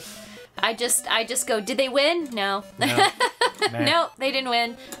really. I just go, did they win? No. No. No, they didn't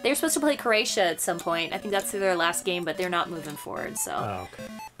win. They were supposed to play Croatia at some point. I think that's their last game, but they're not moving forward, so. Oh,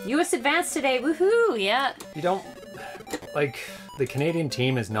 okay. U.S. advanced today. Woohoo, yeah. You don't... Like, the Canadian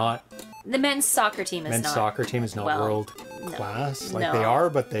team is not... The men's soccer team is not. Men's soccer team is not world class. Like, they are,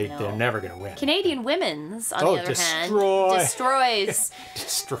 but they're never going to win. Canadian women's, on the other hand, destroys.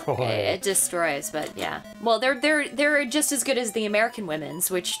 Destroy. It destroys, but yeah. Well, they're just as good as the American women's,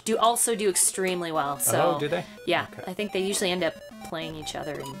 which also do extremely well. So, oh, do they? Yeah, okay. I think they usually end up playing each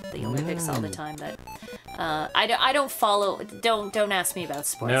other in the Olympics all the time, but I don't follow. Don't ask me about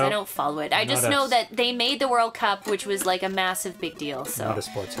sports. No, I don't follow it. I just know that they made the World Cup, which was like a massive big deal. So not a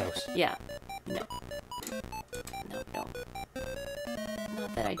sports house. Yeah, no.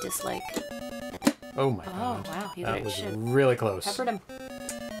 Not that I dislike. Oh my god! Oh wow, that was really close. Peppered him.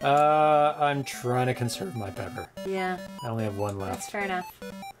 I'm trying to conserve my pepper. Yeah. I only have one left. That's fair enough.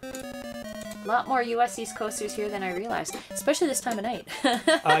 A lot more U.S. East Coasters here than I realized, especially this time of night.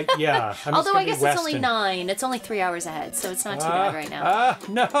 Yeah. Although I guess it's only 9. It's only 3 hours ahead, so it's not too bad right now.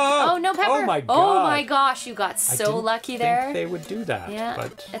 No! Oh, no pepper! Oh my god! Oh my gosh, you got so lucky there. I didn't think they would do that. Yeah.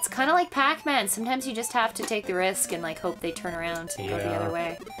 But... It's kind of like Pac-Man. Sometimes you just have to take the risk and like hope they turn around and go the other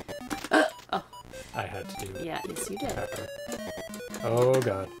way. Oh. I had to do yes, you did. Pepper. Oh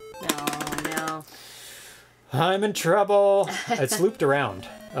god. No. I'm in trouble. It's looped around.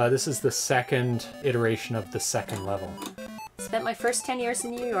 This is the second iteration of the second level. Spent my first 10 years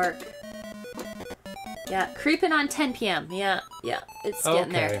in New York. Yeah, creeping on 10 p.m. Yeah, it's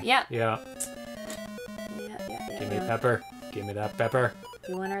getting there. Yeah. Yeah. Give me pepper. Give me that pepper.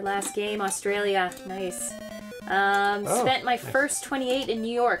 We won our last game, Australia. Nice. Spent my first 28 in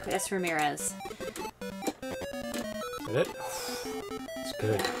New York, S. Ramirez. Is that it? It's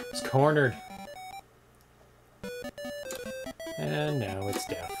good. It's cornered. And now it's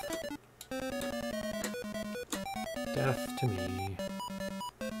death. Death to me.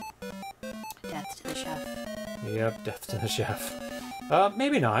 Death to the chef. Yep, death to the chef.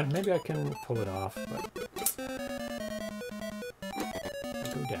 Maybe not. Maybe I can pull it off, but...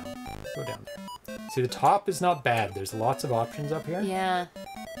 Go down. Go down there. See, the top is not bad. There's lots of options up here. Yeah.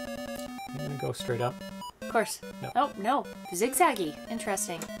 I'm gonna go straight up. Of course. No. Oh, no. Zigzaggy.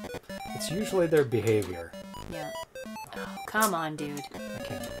 Interesting. It's usually their behavior. Yeah. Oh, come on, dude. I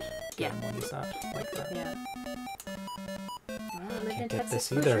can't Yeah. get him when he's not like that. Yeah. Well, I lived in Can't get Texas this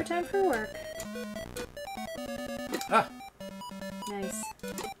for a either. short time for work. Ah! Nice.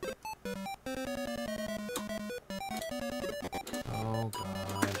 Oh,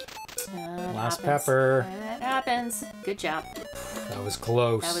 God. Last pepper. It happens. Good job. That was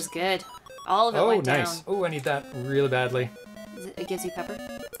close. That was good. All of it Oh, went nice. down. Oh, I need that really badly. It gives you pepper?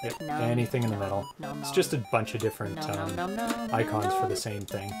 Yep. No. Anything in the middle. No, no. It's just a bunch of different icons for the same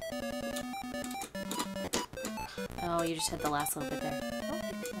thing. Oh, you just had the last little bit there.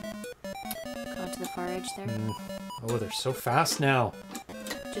 Oh, go to the far edge there. Oh, they're so fast now.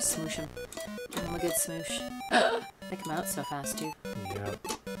 Just smoosh them. Give them a good smoosh. They come out so fast, too. Yep.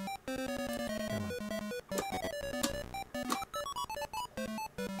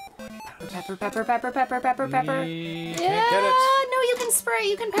 Pepper, pepper, pepper, pepper, pepper, pepper. Can't get it. No, you can spray.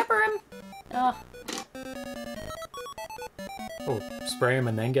 You can pepper him. Oh. Oh, spray him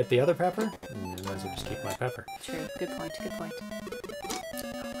and then get the other pepper? Might as well just keep my pepper. True. Good point. Good point.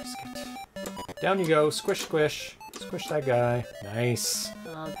 I'll risk it. Down you go. Squish, squish. Squish that guy. Nice.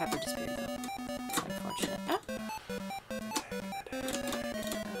 Oh, the pepper disappeared, though. It's unfortunate. Ah. Oh,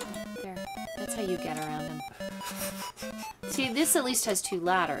 there. That's how you get around him. See, this at least has 2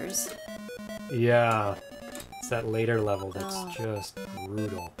 ladders. Yeah. It's that later level that's Oh. just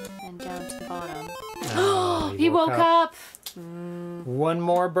brutal. And down to the bottom. Oh, He woke up! One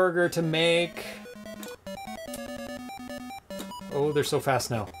more burger to make. Oh, they're so fast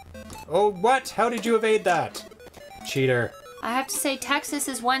now. Oh, what? How did you evade that? Cheater. I have to say, Texas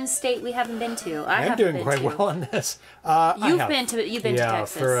is one state we haven't been to. I'm doing quite well on this. You've been to Texas. Yeah,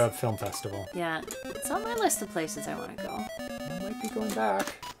 for a film festival. Yeah, it's on my list of places I want to go. I might be going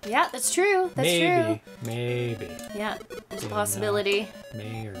back. Yeah, that's true. That's true. Maybe. Yeah, there's a possibility.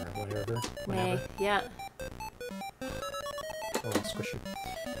 May or whatever. May. Yeah. Oh, I'll squish you.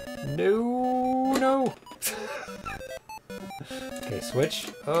 No. Okay, switch.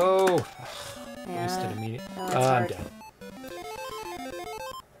 Oh. Yeah. Wasted immediately. Oh, it's I'm hard. down.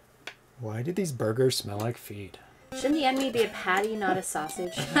 Why did these burgers smell like feed? Shouldn't the enemy be a patty, not a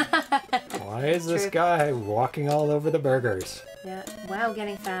sausage? Why is this True. guy walking all over the burgers? Yeah. Wow,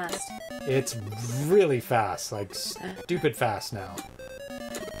 getting fast. It's really fast, like stupid fast now.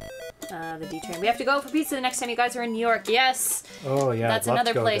 The D train. We have to go for pizza the next time you guys are in New York. Yes. Oh yeah, That's I'd love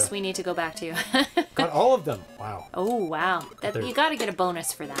another to go place to. we need to go back to. Got all of them. Wow. Oh wow. They're- You got to get a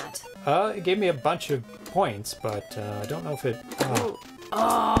bonus for that. It gave me a bunch of points, but I don't know if it.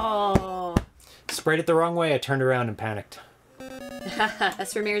 Oh. Sprayed it the wrong way. I turned around and panicked.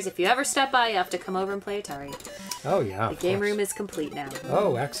 As for Mears, if you ever stop by, you have to come over and play Atari. Oh yeah. The game room is complete now.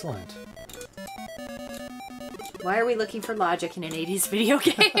 Oh, excellent. Why are we looking for logic in an 80s video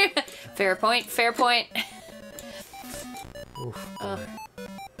game? Fair point, fair point. Oof, oh.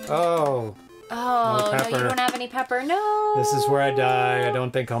 Oh, no, pepper. you don't have any pepper. No. This is where I die. I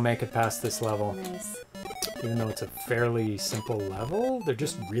don't think I'll make it past this level. Nice. Even though it's a fairly simple level, they're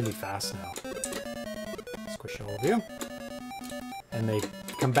just really fast now. Squish all of you. And they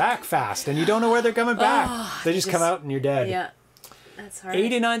come back fast, and you don't know where they're coming back. Oh, they just come out and you're dead. Yeah. That's hard.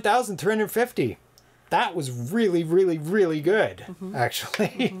 89,350. That was really, really, really good,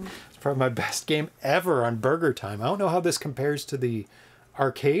 actually. It's probably my best game ever on Burger Time. I don't know how this compares to the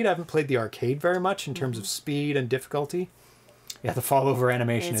arcade. I haven't played the arcade very much in terms of speed and difficulty. Yeah, the fall over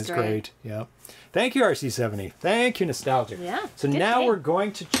animation It's is great. great. Yeah. Thank you, RC70. Thank you, Nostalgic. Yeah, So good now game. we're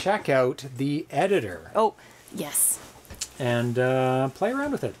going to check out the editor Oh, yes. and play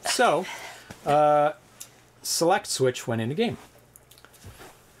around with it. So, select switch when in a game.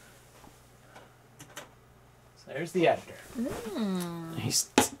 So there's the editor. He's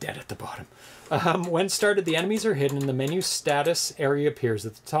dead at the bottom. When started, the enemies are hidden and the menu status area appears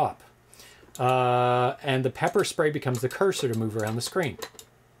at the top. And the pepper spray becomes the cursor to move around the screen.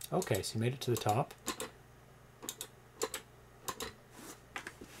 Okay, so you made it to the top.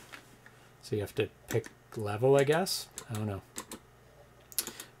 So you have to pick level, I guess. I don't know.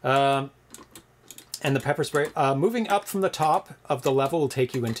 And the pepper spray. Moving up from the top of the level will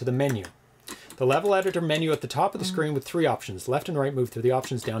take you into the menu. The level editor menu at the top of the screen with 3 options. Left and right, move through the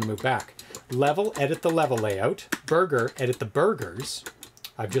options, down, move back. Level, edit the level layout. Burger, edit the burgers.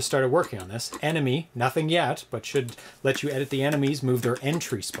 I've just started working on this. Enemy, nothing yet, but should let you edit the enemies, move their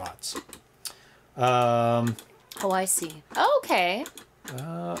entry spots. Oh, I see. Oh, okay.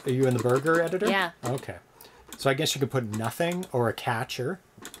 Are you in the burger editor? Yeah. Okay. So I guess you could put nothing or a catcher,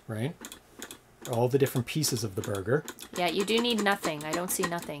 right? All the different pieces of the burger. Yeah, you do need nothing. I don't see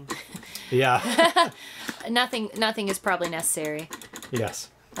nothing. Yeah. Nothing is probably necessary. Yes.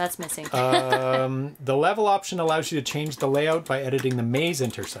 That's missing. The level option allows you to change the layout by editing the maze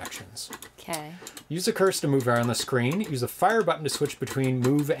intersections. Okay. Use the cursor to move around the screen. Use the fire button to switch between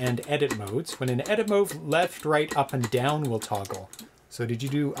move and edit modes. When in edit mode, left, right, up, and down will toggle. So did you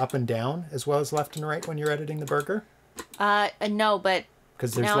do up and down as well as left and right when you're editing the burger? No, but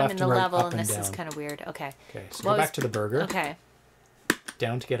Because there's now left I'm in the and right, level up and and this is down. kind of weird. Okay. Okay, so go back to the burger. Okay.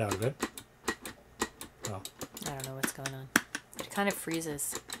 Down to get out of it. Oh. I don't know what's going on. It kind of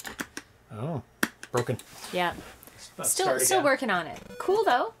freezes. Oh, broken. Yeah. Let's Still start again. working on it. Cool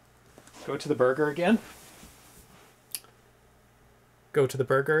though. Go to the burger again. Go to the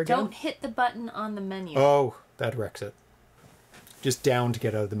burger again. Don't hit the button on the menu. Oh, that wrecks it. Just down to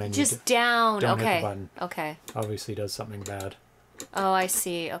get out of the menu. Just down. Don't hit Okay. the button. Okay. Obviously does something bad. Oh, I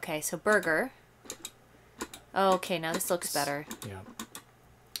see. Okay, so burger. Oh, okay, now this looks better. Yeah.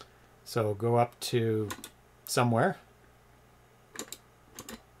 So go up to somewhere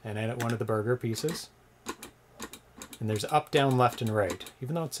and edit one of the burger pieces. And there's up, down, left, and right.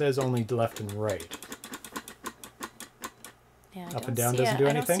 Even though it says only left and right. Yeah, Up and down doesn't do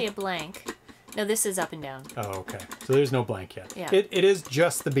I anything? don't see a blank. No, this is up and down. Oh, okay. So there's no blank yet. Yeah. It is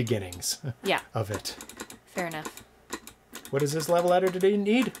just the beginnings Yeah, of it. fair enough. What does this level editor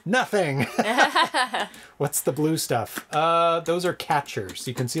need? Nothing! What's the blue stuff? Those are catchers.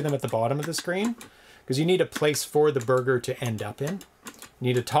 You can see them at the bottom of the screen. Because you need a place for the burger to end up in. You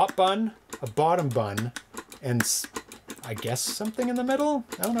need a top bun, a bottom bun, and I guess something in the middle?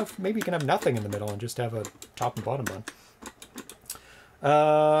 I don't know if maybe you can have nothing in the middle and just have a top and bottom bun.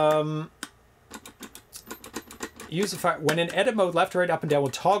 Use the fire. When in edit mode, left, right, up, and down will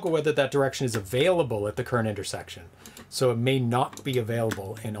toggle whether that direction is available at the current intersection. So it may not be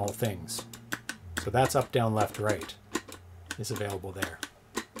available in all things. So that's up, down, left, right is available there.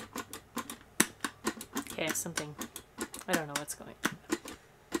 Okay, something. I don't know what's going on.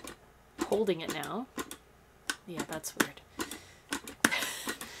 Holding it now. Yeah, that's weird.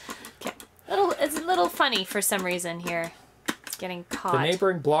 Okay. It's a little funny for some reason here. Getting caught. The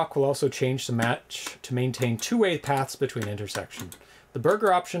neighboring block will also change to match to maintain two-way paths between intersections. The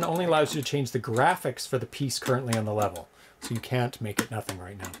burger option only allows you to change the graphics for the piece currently on the level, so you can't make it nothing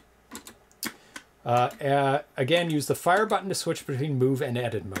right now. Again, use the fire button to switch between move and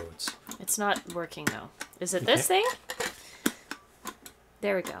edit modes. It's not working though. Is it this thing?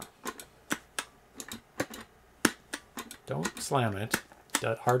 There we go. Don't slam it.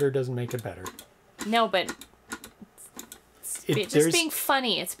 Harder doesn't make it better. No, but it's just being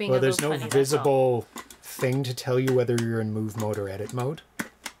funny. It's being a little funny. There's no visible thing to tell you whether you're in move mode or edit mode.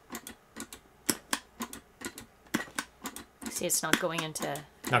 See, it's not going into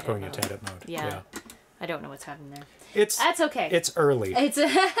Not going into edit mode. Yeah. I don't know what's happening there. That's okay. It's early. It's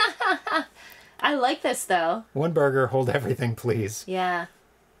I like this though. One burger, hold everything, please. Yeah.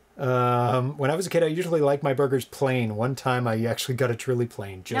 When I was a kid, I usually liked my burgers plain. One time, I actually got it truly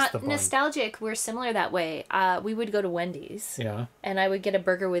plain, just the bun. Nostalgic. We're similar that way. We would go to Wendy's. Yeah. And I would get a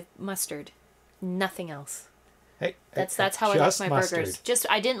burger with mustard, nothing else. Hey, That's how I liked my burgers. Just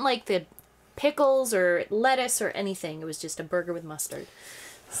I didn't like the pickles or lettuce or anything. It was just a burger with mustard.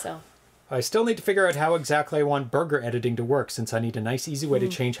 So. I still need to figure out how exactly I want burger editing to work, since I need a nice, easy way to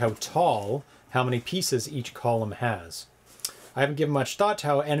change how tall, how many pieces each column has. I haven't given much thought to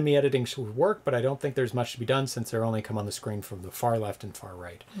how enemy editing should work, but I don't think there's much to be done since they only come on the screen from the far left and far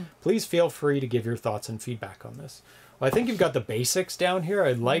right. Please feel free to give your thoughts and feedback on this. Well, I think you've got the basics down here.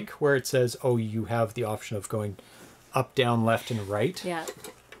 I like where it says, oh, you have the option of going up, down, left, and right. Yeah.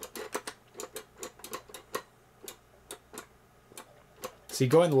 See,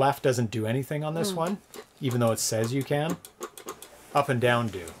 going left doesn't do anything on this one, even though it says you can. Up and down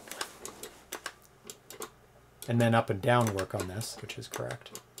do. And then up and down work on this, which is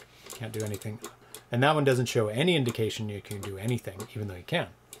correct. Can't do anything. And that one doesn't show any indication you can do anything, even though you can.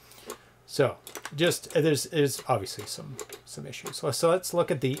 So, just, there's obviously some issues. So let's look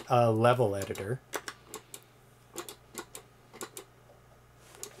at the level editor.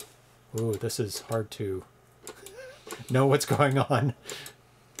 Ooh, this is hard to know what's going on.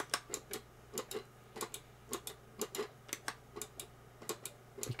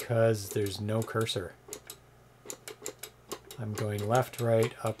 Because there's no cursor. I'm going left,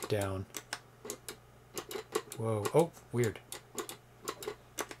 right, up, down. Whoa. Oh, weird.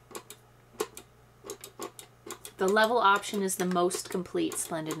 The level option is the most complete,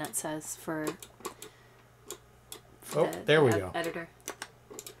 Splendid Nut says, for there we go. Editor.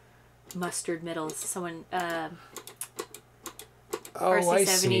 Mustard middles. Someone, Oh, RC70 I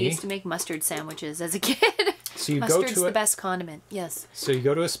see. used to make mustard sandwiches as a kid. So you Mustard's go to the best condiment, yes. So you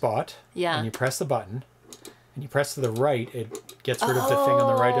go to a spot, Yeah. and you press the button, and you press to the right, it gets rid of the thing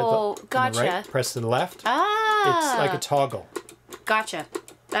on the right. Gotcha. On the right. Press to the left. Ah! It's like a toggle. Gotcha.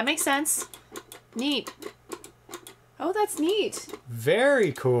 That makes sense. Neat. Oh, that's neat.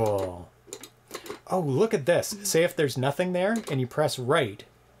 Very cool. Oh, look at this. Say if there's nothing there, and you press right,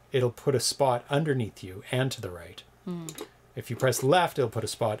 it'll put a spot underneath you and to the right. If you press left, it'll put a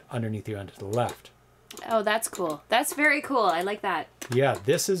spot underneath you and to the left. Oh, that's cool. That's very cool. I like that. Yeah,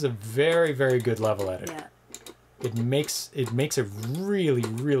 this is a very, very good level editor. Yeah. It makes it really,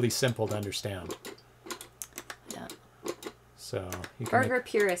 really simple to understand. Yeah. So you can Burger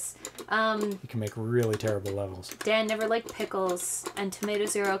purists. you can make really terrible levels. Dan never liked pickles, and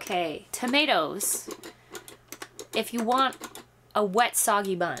tomatoes are okay. Tomatoes. If you want a wet,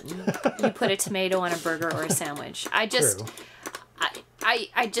 soggy bun, you put a tomato on a burger or a sandwich. True.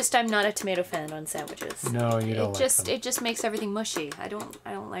 I'm not a tomato fan on sandwiches. No, you don't like them. It just makes everything mushy. I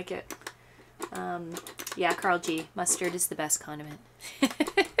don't like it. Yeah, Carl G. Mustard is the best condiment.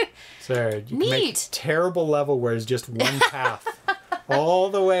 So you can make Neat. a terrible level where it's just one path all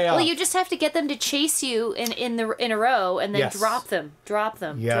the way up. Well, you just have to get them to chase you in a row and then Yes. drop them.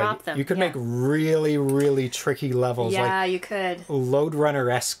 Yeah, drop them. you could make really, really tricky levels, Yeah, like you could. Lode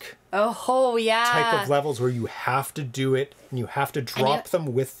Runner-esque Oh, yeah. type of levels where you have to do it and you have to drop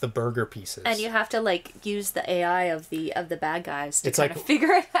them with the burger pieces. And you have to like use the AI of the bad guys to It's kind like- of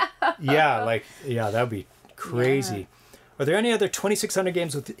figure it out. Yeah, that would be crazy. Are there any other 2600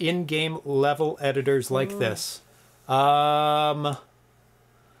 games with in-game level editors like this?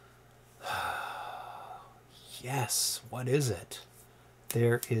 Yes, what is it?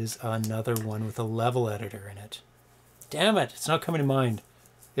 There is another one with a level editor in it. Damn it, it's not coming to mind.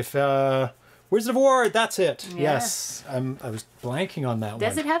 If Wizard of War, that's it. Yeah. Yes, I was blanking on that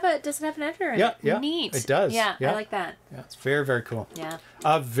Does one. it have an editor in it? Yeah, Neat. it does. Yeah, Yeah. I like that. Yeah, it's very, very cool. Yeah.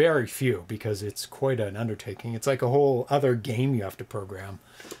 Very few, because it's quite an undertaking. It's like a whole other game you have to program.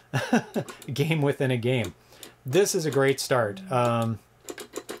 A game within a game. This is a great start.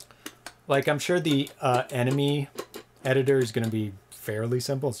 Like, I'm sure the enemy editor is going to be fairly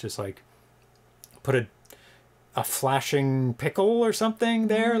simple. It's just like put a flashing pickle or something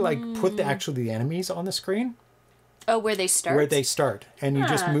there. Like, put actually the enemies on the screen. Oh, where they start? Where they start. And you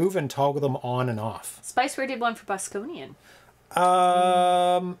just move and toggle them on and off. Spiceware did one for Bosconian.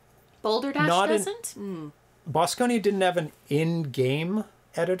 Boulder Dash not doesn't? Bosconia didn't have an in-game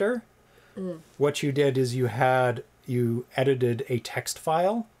editor. What you did is you edited a text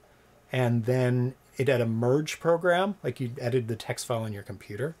file, and then it had a merge program, like you edited the text file on your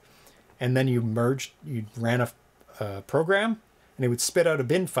computer, and then you ran a program, and it would spit out a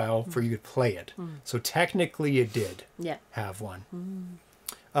bin file for you to play it. So technically it did have one.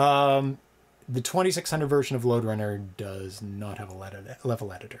 The 2600 version of Lode Runner does not have a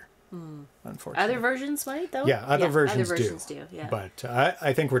level editor, unfortunately. Other versions might, though? Yeah, other versions do. Yeah. But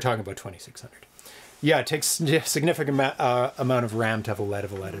I think we're talking about 2600. Yeah, it takes a significant amount of RAM to have a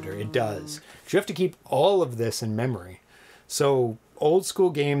level editor. It does. You have to keep all of this in memory. So old school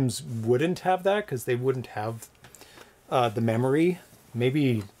games wouldn't have that because they wouldn't have the memory.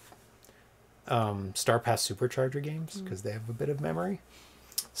 Maybe Star Pass Supercharger games because they have a bit of memory.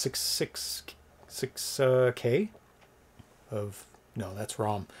 6K of... No, that's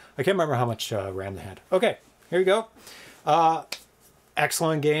ROM. I can't remember how much RAM they had. Okay, here we go.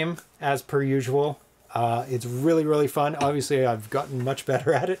 Excellent game, as per usual. It's really, really fun. Obviously, I've gotten much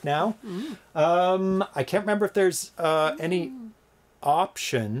better at it now. I can't remember if there's any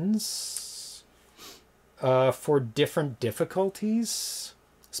options for different difficulties.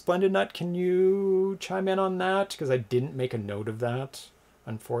 Splendid Nut, can you chime in on that? Because I didn't make a note of that,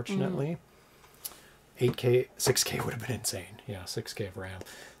 unfortunately. 8K, 6K would have been insane. Yeah, 6K of RAM.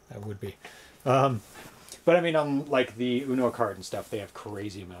 That would be. But I mean, on like the Uno card and stuff, they have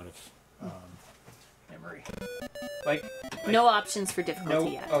crazy amount of memory. Like no options for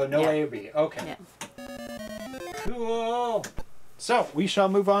difficulty yet. Oh, no A or B. Okay. Yeah. Cool. So we shall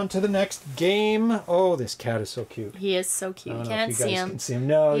move on to the next game. Oh, this cat is so cute. He is so cute. I don't know Can't if you see guys him. can see him.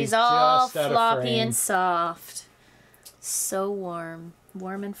 No, He's all just out of floppy frame. and soft. So warm.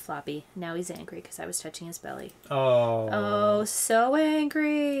 Warm and floppy. Now he's angry because I was touching his belly. Oh. Oh, so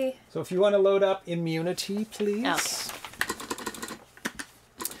angry. So if you want to load up Immunity, please. Okay.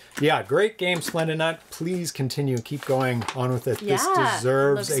 Yeah, great game, Splendid Nut. Please continue. Keep going on with it. Yeah, This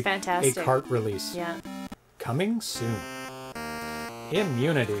deserves looks a fantastic. cart release. Yeah. coming soon.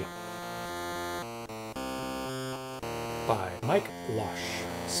 Immunity by Mike Losh.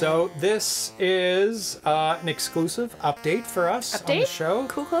 So this is an exclusive update for us on the show.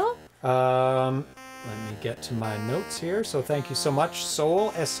 Cool. Let me get to my notes here. So thank you so much,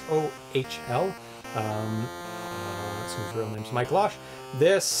 Soul, S-O-H-L. His real name's Mike Losh.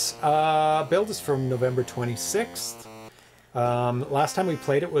 This build is from November 26th. Last time we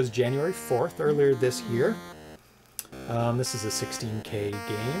played it was January 4th, earlier this year. This is a 16K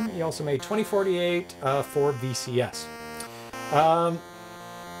game. He also made 2048 for VCS.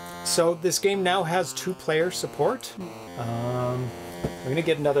 So this game now has 2-player support. I'm going to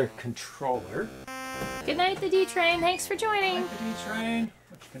get another controller. Good night, the D-Train. Thanks for joining. Good night, the D-Train.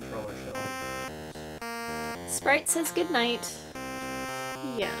 Which controller shall I use? Sprite says good night.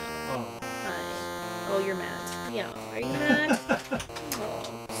 Yeah. Oh. Hi. Oh, you're mad. Yeah. Are you mad?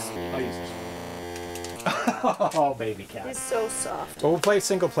 I'll use this one. Oh, baby cat. He's so soft. But we'll play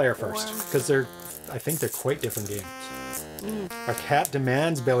single player first, because I think they're quite different games. Our cat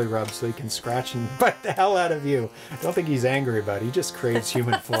demands belly rubs so he can scratch and bite the hell out of you. I don't think he's angry, but he just craves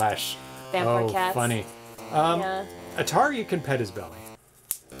human flesh. Vampire cats. Funny. Yeah. Atari, you can pet his belly.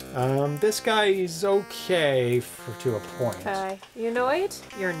 This guy is okay to a point. Hi. You annoyed?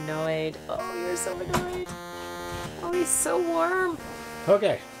 You're annoyed. Oh, you're so annoyed. Oh, he's so warm.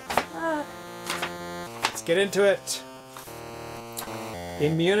 Okay. Let's get into it.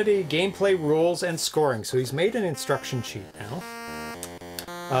 Immunity, gameplay rules, and scoring. So he's made an instruction sheet now.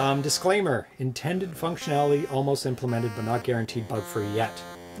 Disclaimer, intended functionality almost implemented but not guaranteed bug-free yet.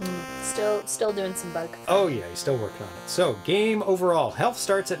 Still doing some bug. Oh yeah, he's still working on it. So, game overall. Health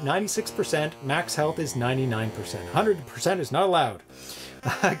starts at 96%, max health is 99%. 100% is not allowed.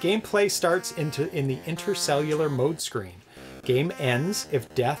 Gameplay starts in the intercellular mode screen. Game ends in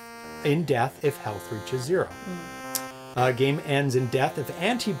death if health reaches 0. Game ends in death if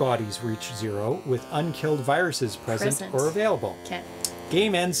antibodies reach 0 with unkilled viruses present or available. Okay.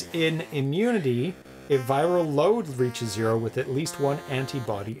 Game ends in immunity if viral load reaches 0 with at least 1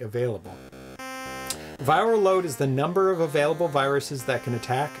 antibody available. Viral load is the number of available viruses that can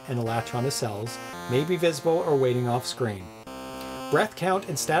attack and latch onto cells, may be visible or waiting off screen. Breath count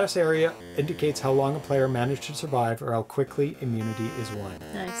and status area indicates how long a player managed to survive or how quickly immunity is won.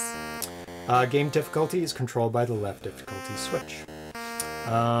 Nice. Game difficulty is controlled by the left difficulty switch. It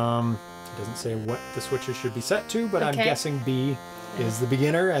doesn't say what the switches should be set to, but I'm guessing B is the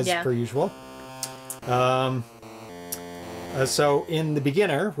beginner, as per usual. So in the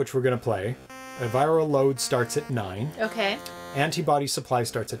beginner, which we're going to play, a viral load starts at 9. Okay. Antibody supply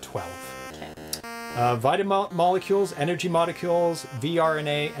starts at 12. Okay. Vitamin molecules, energy molecules,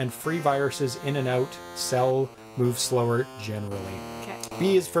 vRNA, and free viruses in and out. Cell move slower generally. Okay.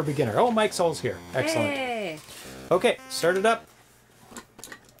 B is for beginner. Oh, Mike's all's here. Excellent. Hey. Okay, start it up.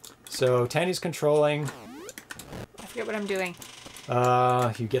 So Tanya's controlling. I forget what I'm doing.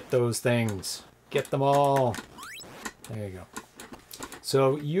 You get those things. Get them all. There you go.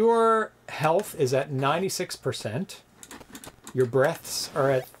 So your health is at 96%. Your breaths are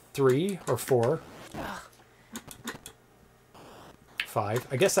at 3 or 4. 5.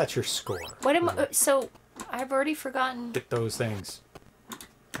 I guess that's your score. What am I? So I've already forgotten. Get those things.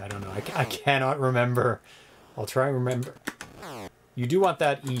 I don't know. I cannot remember. I'll try and remember. You do want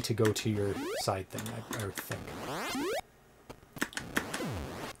that E to go to your side thing, I would think.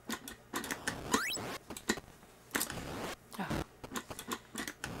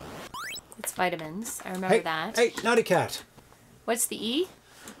 It's vitamins. I remember that. Hey, naughty cat. What's the E?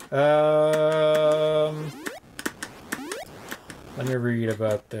 Let me read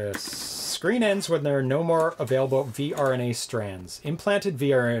about this. Screen ends when there are no more available vRNA strands. Implanted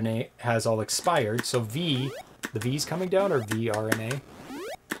vRNA has all expired, so V, the V's coming down, or vRNA?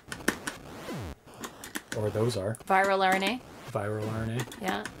 Or those are. Viral RNA. Viral RNA.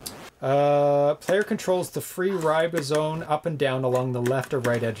 Yeah. Player controls the free ribosome up and down along the left or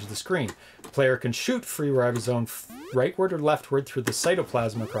right edge of the screen. Player can shoot free ribosome rightward or leftward through the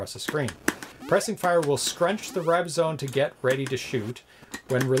cytoplasm across the screen. Pressing fire will scrunch the ribosome to get ready to shoot.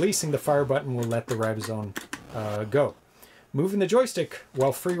 When releasing, the fire button will let the ribosome go. Moving the joystick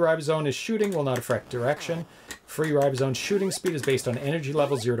while free ribosome is shooting will not affect direction. Free ribosome shooting speed is based on energy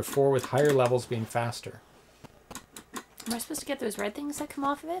level 0 to 4, with higher levels being faster. Am I supposed to get those red things that come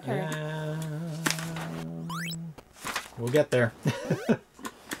off of it? Or? We'll get there.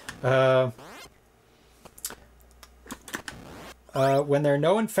 When there are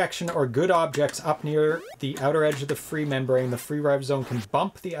no infection or good objects up near the outer edge of the free membrane, the free ribosome can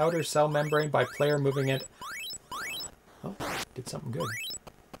bump the outer cell membrane by player moving it. Oh, did something good.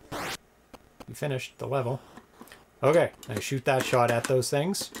 you finished the level. Okay, now shoot that shot at those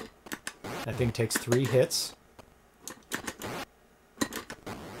things. That thing takes 3 hits.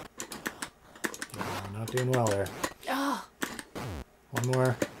 Oh, not doing well there. Oh. One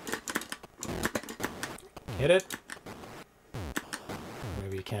more. Hit it.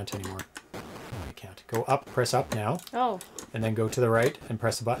 Maybe you can't anymore. No, you can't. Go up, press up now. Oh. And then go to the right and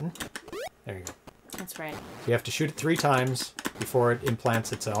press the button. There you go. That's right. So you have to shoot it 3 times before it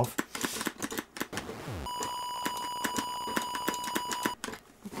implants itself.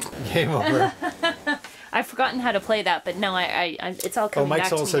 Game over. I've forgotten how to play that, but no, I it's all coming Mike back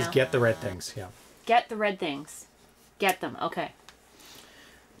to Soul me says now. get the red things. Yeah. Get the red things. Get them. Okay.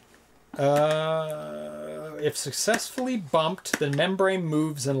 If successfully bumped, the membrane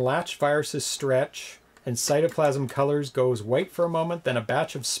moves and latch viruses stretch, and cytoplasm colors goes white for a moment. Then a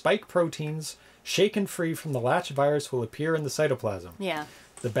batch of spike proteins shaken free from the latch virus will appear in the cytoplasm. Yeah.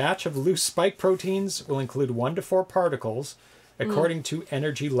 The batch of loose spike proteins will include 1 to 4 particles, according to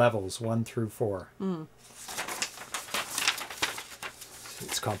energy levels 1 through 4.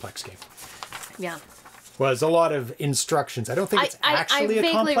 It's a complex game. Yeah. Well, there's a lot of instructions. I don't think it's actually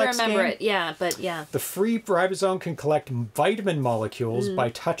a complex game. I vaguely remember it, yeah, but yeah. The free ribosome can collect vitamin molecules by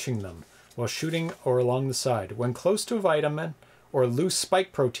touching them while shooting or along the side. When close to a vitamin or loose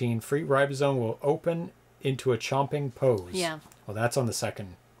spike protein, free ribosome will open into a chomping pose. Yeah. Well, that's on the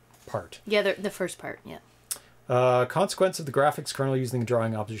second part. Yeah, the first part, yeah. Consequence of the graphics kernel using the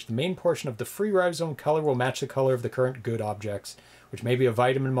drawing object. The main portion of the free ribosome color will match the color of the current good objects, which may be a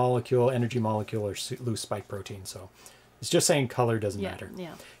vitamin molecule, energy molecule, or loose spike protein. So it's just saying color doesn't matter.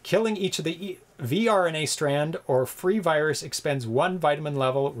 Yeah. Killing each of the vRNA strand or free virus expends 1 vitamin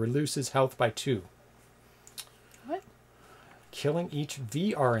level, reduces health by 2. What? Killing each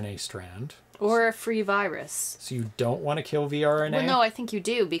vRNA strand. Or a free virus. So you don't want to kill vRNA? Well, no, I think you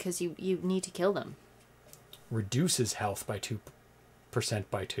do, because you need to kill them. Reduces health by 2%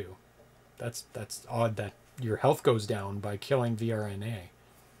 by 2. That's odd that your health goes down by killing vRNA.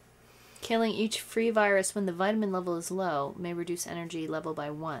 Killing each free virus when the vitamin level is low may reduce energy level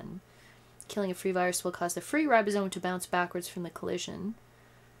by 1. Killing a free virus will cause the free ribosome to bounce backwards from the collision.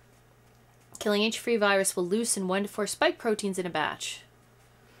 Killing each free virus will loosen 1 to 4 spike proteins in a batch.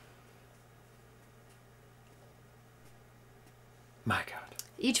 My God.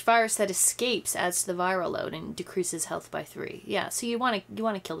 Each virus that escapes adds to the viral load and decreases health by 3. Yeah, so you want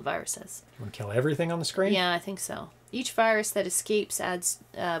to kill the viruses. You want to kill everything on the screen? Yeah, I think so. Each virus that escapes adds,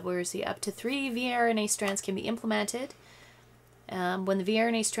 up to 3 vRNA strands can be implemented. When the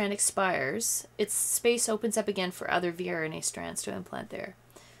vRNA strand expires, its space opens up again for other vRNA strands to implant there.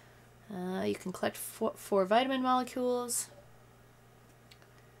 You can collect 4 vitamin molecules.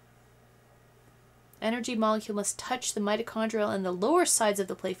 Energy molecule must touch the mitochondrial and the lower sides of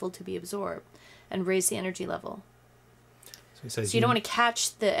the playfield to be absorbed and raise the energy level. So, he says So you don't want to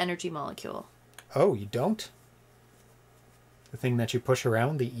catch the energy molecule. Oh, you don't? The thing that you push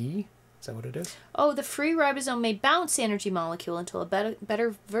around, the E? Is that what it is? Oh, the free ribosome may bounce the energy molecule until a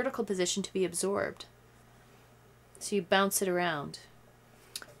better vertical position to be absorbed. So you bounce it around.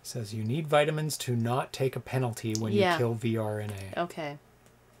 It says you need vitamins to not take a penalty when you kill vRNA. Okay.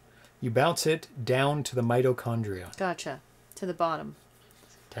 You bounce it down to the mitochondria. Gotcha. To the bottom.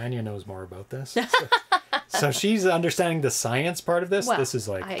 Tanya knows more about this. So she's understanding the science part of this. Well, this is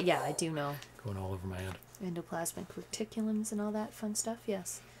like... I do know. Going all over my head. Endoplasmic reticulums and all that fun stuff,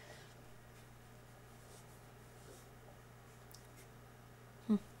 yes.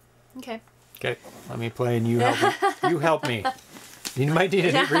 Okay. Okay, let me play and you help me. You help me. You might need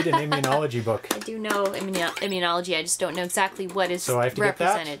to read an immunology book. I do know immunology, I just don't know exactly what is so I have to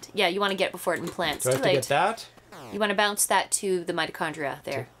represented. Get that? Yeah, you want to get it before it implants. So I have to get that? You want to bounce that to the mitochondria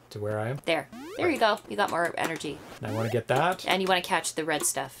there. To where I am? There. There you go. You got more energy. And I want to get that. And you want to catch the red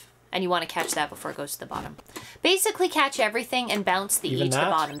stuff. And you want to catch that before it goes to the bottom. Basically catch everything and bounce the E to the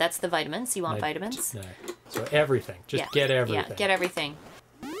bottom. That's the vitamins. You want vitamins? No. So everything. Just get everything. Yeah, get everything.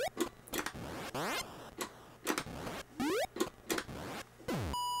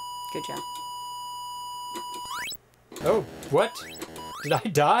 Good job. Oh, what? Did I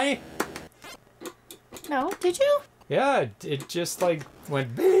die? No, did you? Yeah, it just like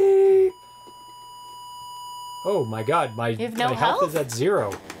went beep. Oh my God, my health is at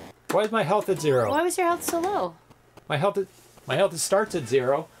 0. Why is my health at 0? Why was your health so low? My health starts at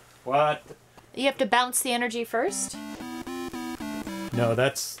 0. What? You have to bounce the energy first? No,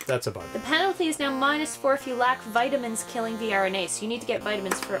 that's a bug. The penalty is now -4 if you lack vitamins killing vRNA, so you need to get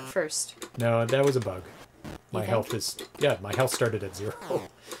vitamins first. No, that was a bug. My health started at 0.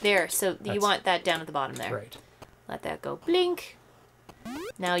 There, so you want that down at the bottom there. Right. Let that go blink.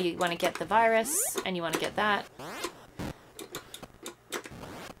 Now you want to get the virus, and you want to get that.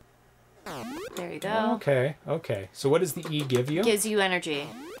 There you go. Okay, okay. So what does the E give you? Gives you energy,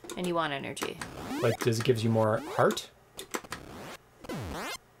 and you want energy. Like, does it gives you more heart?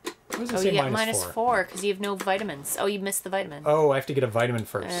 What does it Oh, say you get minus -4 because you have no vitamins. Oh, you missed the vitamin. Oh, I have to get a vitamin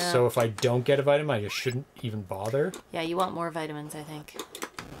first. Yeah. So if I don't get a vitamin, I just shouldn't even bother? Yeah, you want more vitamins, I think.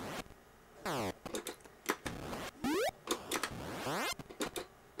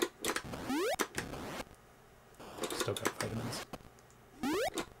 Still got vitamins.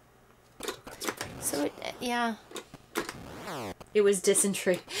 Still got some vitamins. So, yeah. It was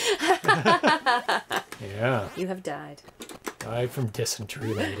dysentery. Yeah. You have died. Died from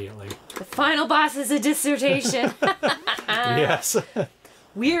dysentery immediately. The final boss is a dissertation. Yes.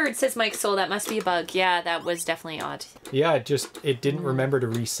 Weird, says Mike Soul. That must be a bug. Yeah, that was definitely odd. Yeah, it didn't remember to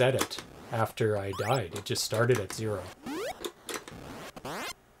reset it after I died. It just started at 0.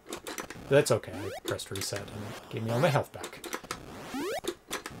 But that's okay. I pressed reset and it gave me all my health back.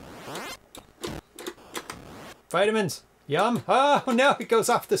 Vitamins! Yum! Oh no, it goes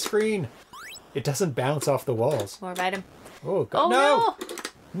off the screen. It doesn't bounce off the walls. More vitamin. Oh, God. Oh,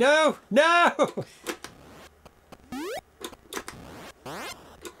 No! No! No!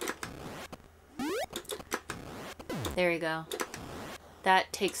 There you go.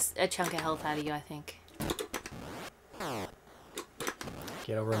 That takes a chunk of health out of you, I think.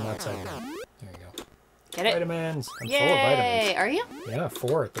 Get over on that side now. There you go. Get it? Vitamins. I'm Yay! full of vitamins. Are you? Yeah,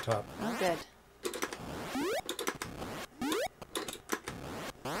 4 at the top. Oh, good.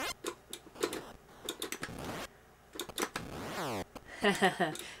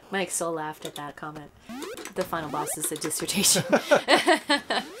 Mike Soul laughed at that comment. The final boss is a dissertation.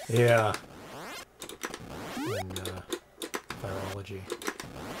 Yeah. And virology.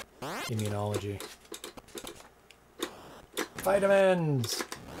 Immunology. Vitamins!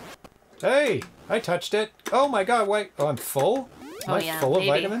 Hey! I touched it! Oh my god, wait. Oh, I'm full? Am I full of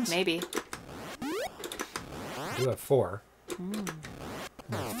vitamins? Maybe. I do have 4.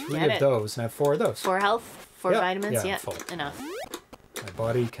 I have 3 Get of it. those, and I have 4 of those. 4 health, 4 Yeah, vitamins. yeah, Yeah, I'm full. enough. My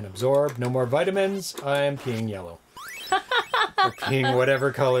body can absorb no more vitamins. I am peeing yellow. Or peeing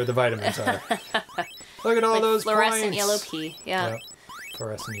whatever color the vitamins are. Look at all Like those fluorescent points. yellow pea. Yeah. Yep.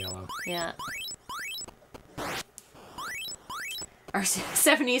 Fluorescent yellow. Yeah. Our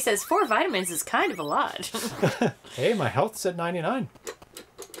 70 says 4 vitamins is kind of a lot. Hey, my health's at 99.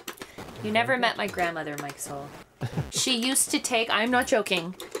 You never met my grandmother, Mike Soul. She used to take, I'm not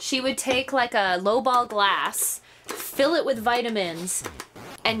joking, she would take like a lowball glass, fill it with vitamins,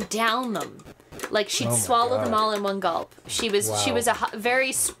 and down them. Like she'd Oh my swallow them God. all in one gulp. She was Wow. a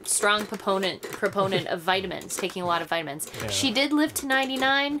very strong proponent of vitamins, taking a lot of vitamins. Yeah. She did live to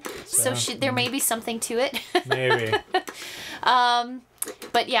 99, so So, there may be something to it. Maybe.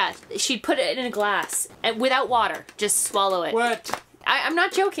 But yeah, she'd put it in a glass and without water, just swallow it. What? I'm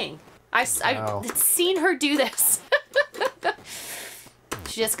not joking. I've Wow. seen her do this.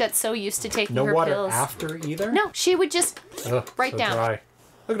 She just got so used to taking No her water pills. after either? No, she would just Ugh, right so down. Dry.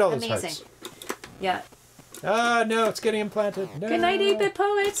 Look at all those Amazing. hearts. Yeah. Ah, no, it's getting implanted. No. Good night, 8-Bit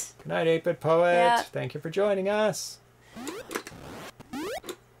Poet. Good night, 8-Bit Poet. Yeah. Thank you for joining us.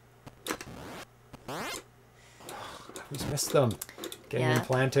 Who's missed them? Getting Yeah.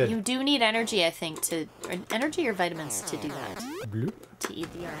 implanted. You do need energy, I think, energy or vitamins to do that. Bloop. To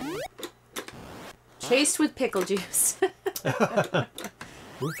eat the RNA. Chased with pickle juice.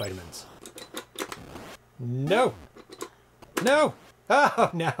 Ooh, vitamins. No! No! Oh,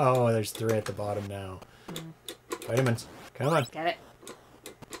 no! There's 3 at the bottom now. Vitamins. Come on. Get it?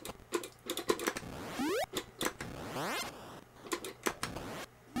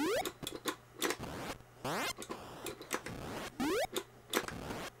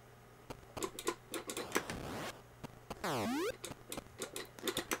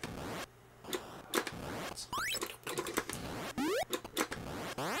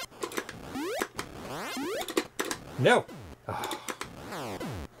 No! Oh.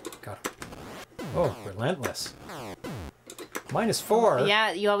 Got him. Oh, relentless. -4.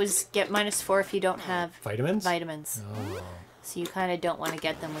 Yeah, you always get -4 if you don't have Vitamins? vitamins. Oh. So you kind of don't want to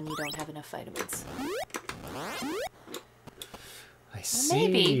get them when you don't have enough vitamins. I see.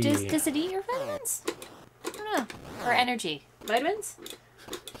 Maybe. Does it eat your vitamins? I don't know. Or energy. Vitamins?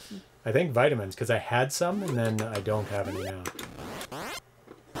 I think vitamins, because I had some, and then I don't have any now.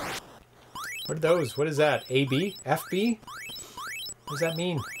 What are those? What is that? AB? FB? What does that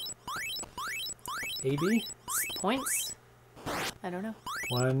mean? AB? Points? I don't know.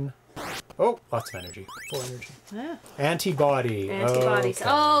 1, Oh, lots of energy. Full energy. Yeah. Antibody. Antibodies. Okay.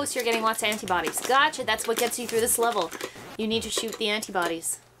 Oh, so you're getting lots of antibodies. Gotcha. That's what gets you through this level. You need to shoot the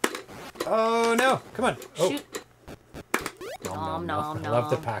antibodies. Oh, no. Come on. Oh. Shoot. Nom, Nom, I nom, love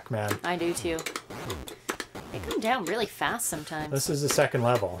the nom. Pac-Man. I do too. They come down really fast sometimes. This is the second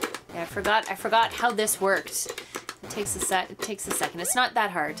level. Yeah, I forgot how this worked. It takes a second. It's not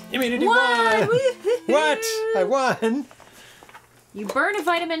that hard. Immunity What? won! What? I won! You burn a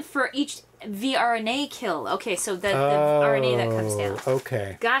vitamin for each VRNA kill. Okay, so the RNA that comes down.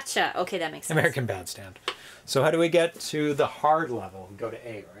 Okay. Gotcha. Okay, that makes sense. American Bandstand. So how do we get to the hard level? We go to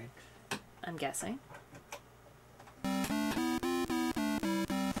A, right? I'm guessing.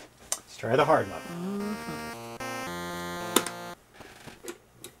 Let's try the hard level.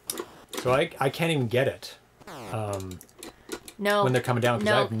 So I can't even get it. No. When they're coming down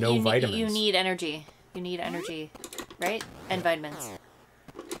because I have no vitamins. You need energy. You need energy, right? And vitamins.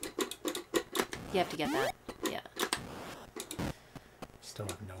 You have to get that. Yeah. Still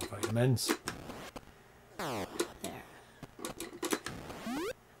have no vitamins. There.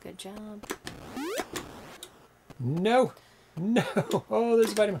 Good job. No. No. Oh,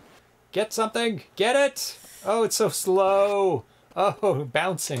 there's a vitamin. Get something. Get it. Oh, it's so slow. Oh,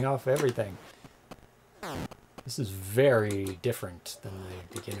 bouncing off everything. This is very different than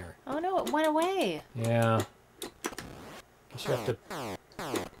the beginner. Oh no, it went away. Yeah. Guess you have to...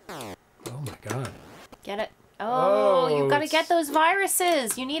 Oh my god. Get it. Oh, you've got to it's- get those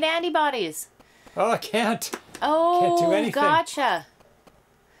viruses. You need antibodies. Oh, I can't. Oh, Can't do anything. gotcha.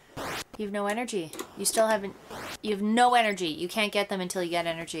 You have no energy. You still haven't... You have no energy. You can't get them until you get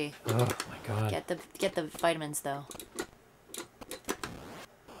energy. Oh my god. Get the vitamins, though.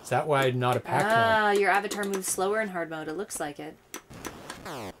 Is that why I'm not a Pac-Man? Ah, your avatar moves slower in hard mode. It looks like it.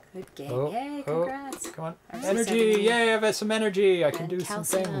 Good game. Oh, Yay, oh, congrats. come on. RC7. Energy! Yay, I've got some energy. I can And do some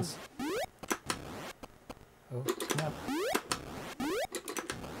calcium. things. Oh, come on.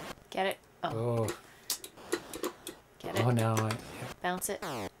 Get it. Oh, Oh, get it. oh now I... Bounce it.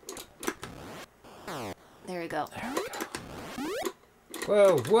 There you go. There we go.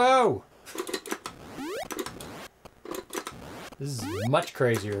 Whoa, whoa! This is much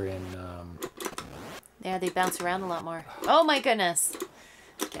crazier in... Yeah, they bounce around a lot more. Oh my goodness.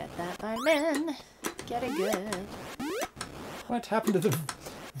 Get that vitamin. Get it good. What happened to the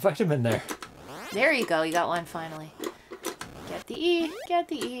vitamin there? There you go. You got one finally. Get the E. Get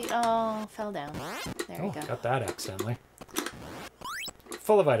the E. Oh, fell down. There you go. Got that accidentally.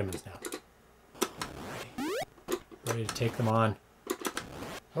 Full of vitamins now. Ready to take them on.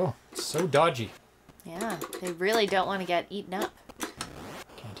 Oh, it's so dodgy. Yeah, they really don't want to get eaten up.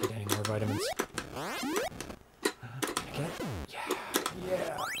 Can't eat any more vitamins. Can I get it? Yeah,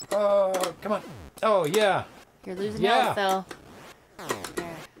 yeah. Oh, come on. Oh, yeah. You're losing Yeah. health, though.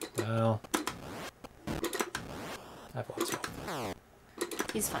 There. Well, I have lots of health.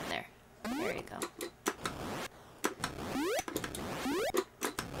 He's fine there. There you go.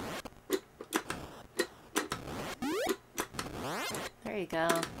 There you go.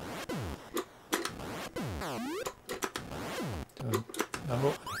 Oh, I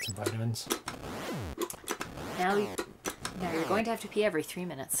need some vitamins. Now you're going to have to pee every 3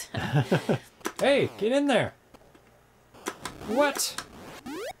 minutes. Hey, get in there. What?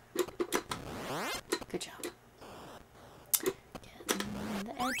 Good job. Getting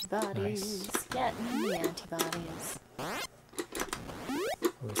the antibodies. Nice. Getting the antibodies.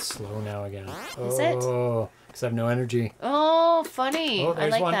 Oh, it's slow now again. Is it? Oh, because I have no energy. Oh, funny. Oh, I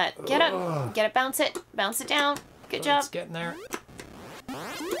there's like one. that. Get up. Ugh. Get it. Bounce it. Bounce it down. Good job. It's getting there.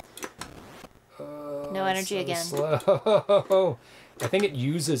 No energy so again. Slow. I think it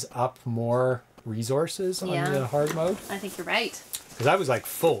uses up more resources on Yeah. the hard mode. I think you're right. Because I was like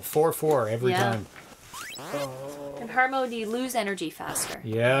full, 4-4 every Yeah. time. In hard mode, you lose energy faster.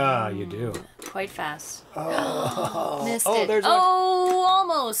 Yeah, you do. Quite fast. Oh, Missed oh it. there's one. Oh,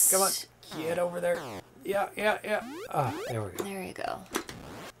 almost. Come on, get over there. Yeah, yeah, yeah. Ah, there we go. There you go.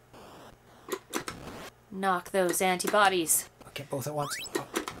 Knock those antibodies. I'll get both at once. Oh,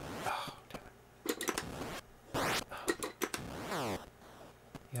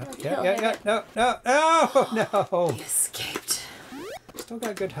 oh damn it. Yeah. No. No. You escaped. Still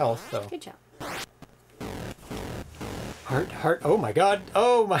got good health though. Good job. Heart. Oh my God.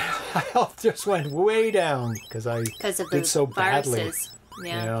 Oh my health just went way down because I Because of did the so badly. viruses.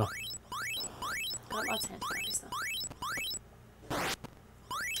 Yeah. Yeah. Got lots of antibodies though.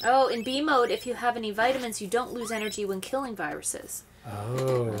 Oh, in B mode, if you have any vitamins, you don't lose energy when killing viruses.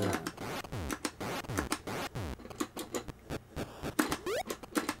 Oh.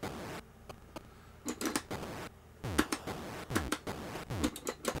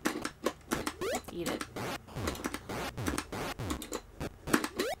 eat it.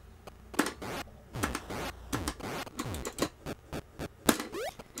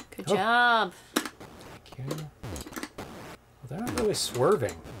 Good job. Thank you. Well, they're not really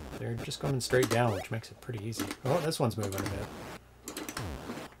swerving. They're just going straight down, which makes it pretty easy. Oh, this one's moving a bit.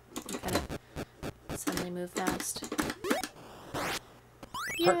 Kind of suddenly move fast.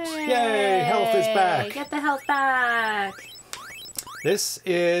 Hearts. Yay! Health is back. Get the health back. This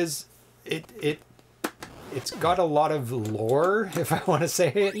is it's got a lot of lore, if I want to say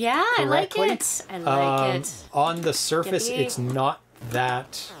it. Yeah, correctly. I like it. I like it. On the surface, Yippee. it's not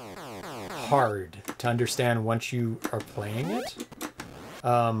that hard to understand once you are playing it.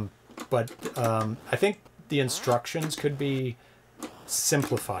 But I think the instructions could be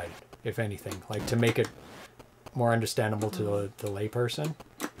simplified, if anything, like to make it more understandable to the layperson.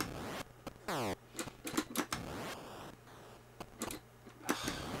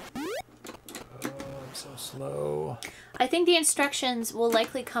 Oh, I'm so slow. I think the instructions will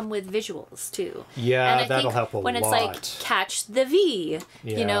likely come with visuals too. Yeah, and I that'll think help a lot. when it's like catch the V,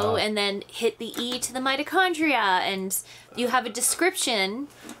 you know, Yeah. and then hit the E to the mitochondria, and you have a description,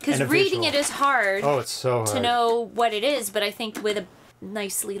 because And a reading visual. it is hard Oh, it's so hard. to know what it is, but I think with a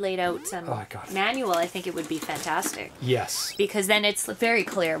nicely laid out I got it. manual, I think it would be fantastic, Yes. because then it's very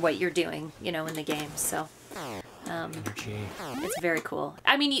clear what you're doing, you know, in the game. So Energy. it's very cool.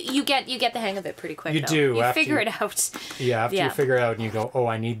 I mean, you get the hang of it pretty quick. You though. do, You after figure you- it out. Yeah, after Yeah. you figure it out and you go, oh,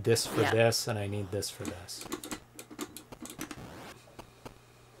 I need this for Yeah. this, and I need this for this.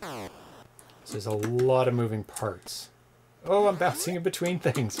 So there's a lot of moving parts. Oh, I'm bouncing in between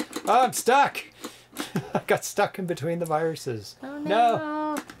things. Oh, I'm stuck! I got stuck in between the viruses. Oh No!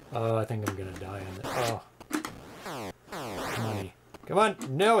 no! Oh, I think I'm gonna die on this. Oh. Come on. Come on!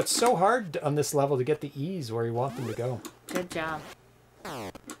 No, it's so hard on this level to get the E's where you want them to go. Good job.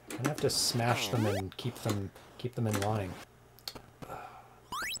 I have to smash them and keep them in line. Oh,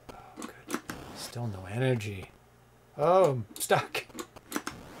 good. Still no energy. Oh, I'm stuck.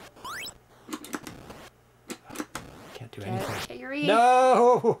 Can't do anything. Get your E.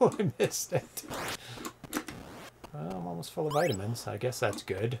 No, I missed it. Well, I'm almost full of vitamins. I guess that's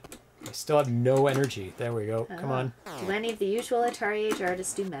good. I still have no energy. There we go. Come on. Do any of the usual Atari Age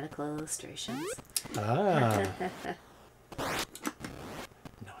artists do medical illustrations? Ah.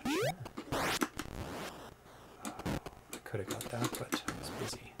 Not sure. Oh, I could have got that, but I was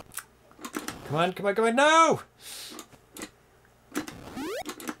busy. Come on, come on, come on. No!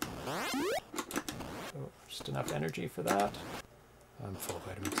 Oh, just enough energy for that. I'm full of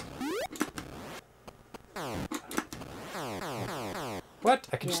vitamins. What?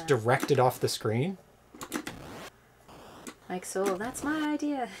 I can just Yeah. direct it off the screen? Mike Soul, that's my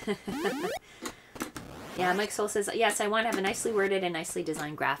idea. Yeah, Mike Soul says, yes, I want to have a nicely worded and nicely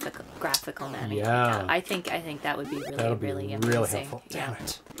designed graphical mannequin. Yeah. I think that would be really, That'll be really really amazing. helpful. Damn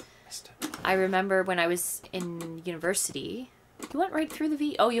it. Missed it. I remember when I was in university. You went right through the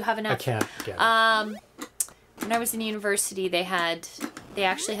V. Oh, you have enough. I can't get it. When I was in university, they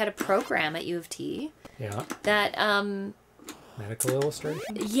actually had a program at U of T Yeah. that Medical illustration?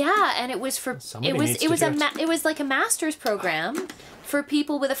 yeah, and it was for Somebody it was needs it to was do a it. it was like a master's program for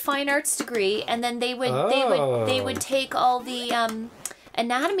people with a fine arts degree, and then they would Oh. take all the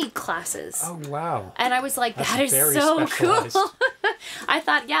anatomy classes. Oh, wow. And I was like, That's that is very so specialized. cool. I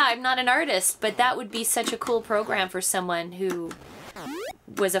thought, yeah, I'm not an artist, but that would be such a cool program for someone who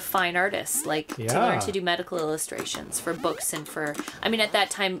was a fine artist, like to Yeah. learn to do medical illustrations for books and for, I mean, at that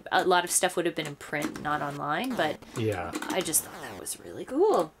time, a lot of stuff would have been in print, not online, but Yeah. I just thought that was really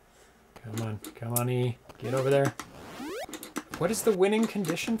cool. Come on, E. Get over there. What is the winning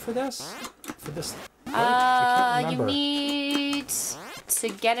condition for this? For this? What? I can't You remember. need to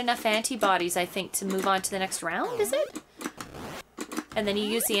get enough antibodies, I think, to move on to the next round, is it? And then you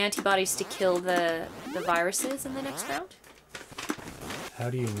use the antibodies to kill the viruses in the next round? How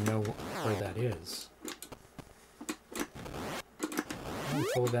do you know where that is? I'm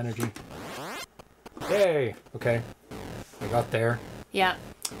full of energy. Yay! Okay. I got there. Yeah.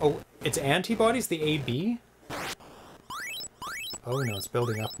 Oh, it's antibodies? The AB? Oh no, it's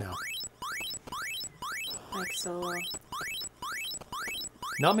building up now. Like so.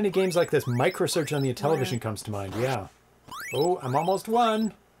 Not many games like this. Microsearch on the television comes to mind, yeah. Oh, I'm almost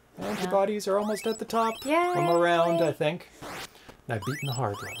won. Antibodies are almost at the top. Yay! I'm around, I think. And I've beaten the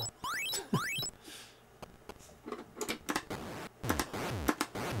hard level.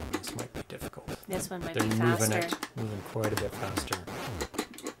 This might be difficult. This one might They're be moving faster. it. Moving quite a bit faster.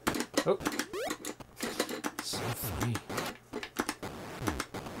 Oh. So funny.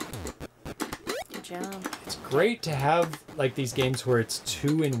 Good job. It's great to have like these games where it's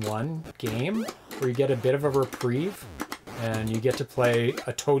 2-in-1 game. where you get a bit of a reprieve and you get to play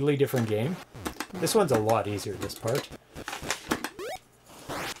a totally different game. This one's a lot easier, this part.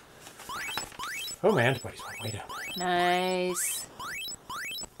 Oh, my antibodies went way down. Nice.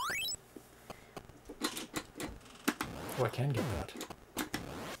 Oh, I can get that.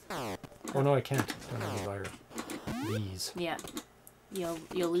 Oh, no, I can't. Don't have any virus. These. Yeah. You'll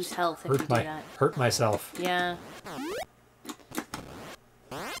lose health if you do that. Hurt myself. Yeah.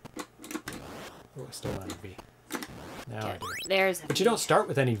 Oh, I still want a V. Now I do. There's a But you don't start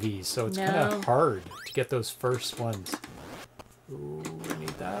with any Vs, so it's kind of hard to get those first ones. Ooh, I need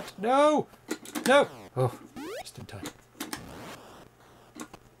that. No! No! Oh, just in time.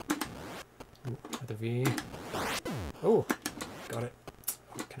 Ooh, another V. Oh, got it.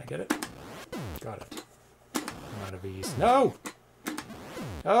 Oh, can I get it? Got it. I'm out of Vs. No!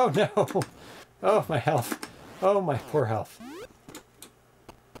 Oh, no! Oh, my health. Oh, my poor health.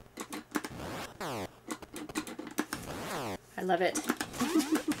 I love it.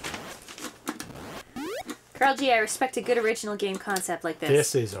 Carl G, I respect a good original game concept like this.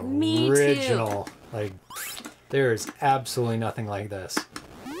 This is original. Like, there is absolutely nothing like this.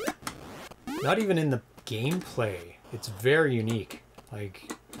 Not even in the gameplay. It's very unique.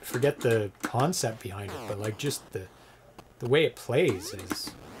 Like, forget the concept behind it, but like just the way it plays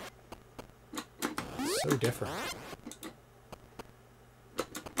is so different.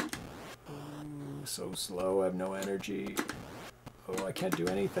 Ooh, so slow. I have no energy. Oh, I can't do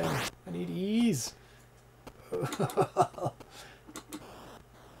anything. I need ease. I'll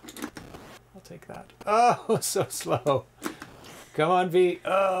take that. Oh, so slow. Come on, V.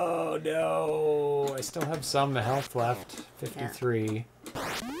 Oh, no. I still have some health left. 53.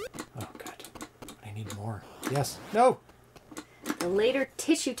 Yeah. Oh, good. I need more. Yes. No. The later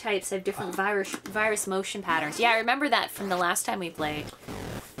tissue types have different virus motion patterns. Yeah, I remember that from the last time we played.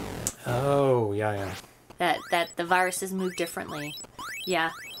 Oh, yeah. That the viruses move differently.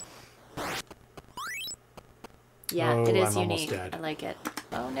 Yeah. Yeah, oh, it is I'm unique. Almost dead. I like it.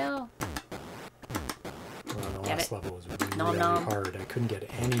 Oh no. Well, the last level was really nom. hard. I couldn't get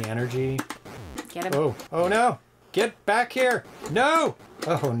any energy. Get him. Oh, oh no! Get back here! No!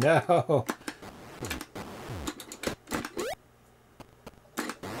 Oh no! Oh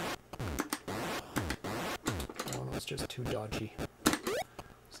no, it's just too dodgy.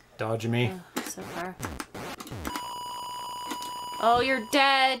 It's dodging me. Oh, so far. Oh, you're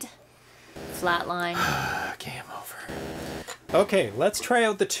dead. Flatline. Game over. Okay, let's try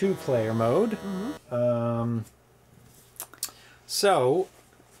out the 2-player mode. So,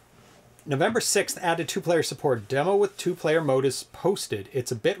 November 6th added 2-player support. Demo with 2-player mode is posted.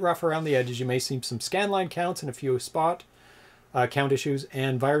 It's a bit rough around the edges. You may see some scanline counts and a few spot count issues,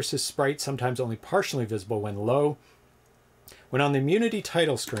 and viruses sprites sometimes only partially visible when low. When on the immunity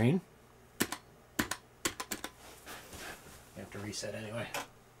title screen... You have to reset anyway.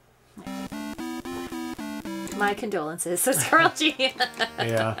 My condolences, says Carl G.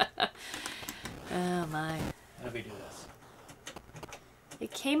 Yeah. Oh my. How do we do this?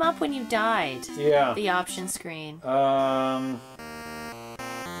 It came up when you died. Yeah. The option screen. There we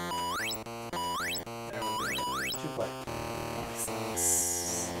go. 2-player.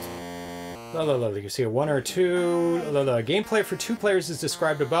 You see a 1 or 2. Gameplay for 2 players is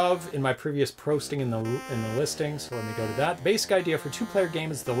described above in my previous posting in the listing, so let me go to that. Basic idea for 2-player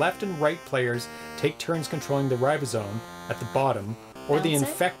game is the left and right players take turns controlling the ribosome at the bottom, or the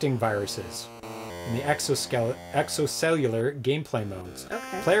infecting viruses in the exocellular gameplay modes.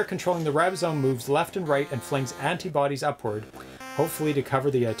 Okay. Player controlling the ribosome moves left and right and flings antibodies upward, hopefully to cover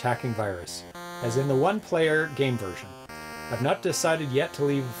the attacking virus, as in the 1-player game version. I've not decided yet to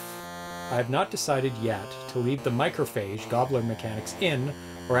leave the microphage gobbler mechanics in,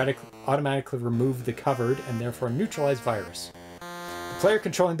 or automatically remove the covered and therefore neutralized virus. The player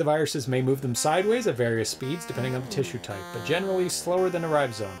controlling the viruses may move them sideways at various speeds depending on the tissue type, but generally slower than a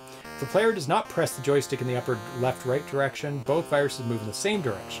ribosome. If the player does not press the joystick in the upper left-right direction, both viruses move in the same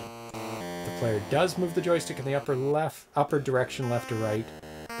direction. If the player does move the joystick in the upper direction, left or right,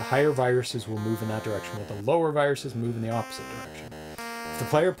 the higher viruses will move in that direction, while the lower viruses move in the opposite direction. If the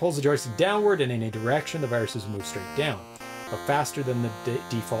player pulls the joystick downward in any direction, the viruses move straight down, but faster than the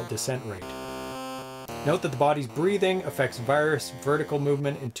default descent rate. Note that the body's breathing affects virus vertical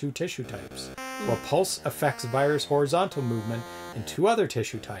movement in 2 tissue types, while pulse affects virus horizontal movement in 2 other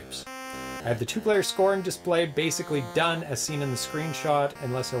tissue types. I have the 2-player scoring display basically done as seen in the screenshot,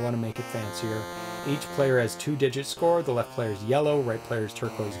 unless I want to make it fancier. Each player has 2-digit score. The left player is yellow, right player is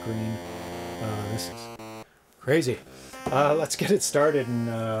turquoise green. This is crazy. Let's get it started and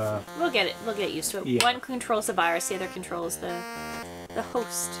We'll get used to it. Yeah. One controls the virus, the other controls the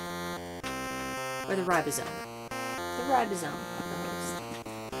host. Or the ribosome. The ribosome.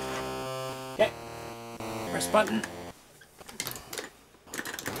 Okay. Press button.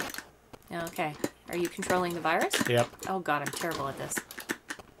 Okay. Are you controlling the virus? Yep. Oh god, I'm terrible at this.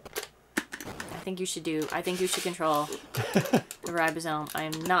 I think you should control the ribosome. I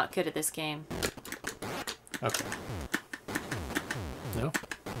am not good at this game. Okay. No?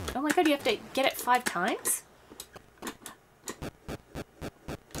 Oh my god, you have to get it 5 times?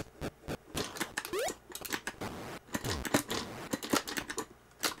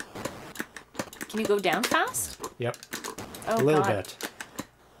 Can you go down fast? Yep. Oh, a little god. bit.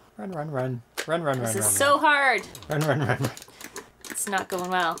 Run, run, run. Run, run, run, This run. is so hard. Run, run, run, run. It's not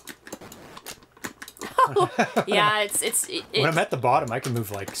going well. Oh, yeah, it When I'm at the bottom, I can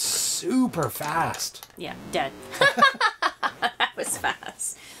move like super fast. Yeah, dead. That was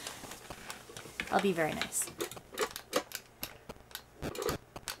fast. I'll be very nice.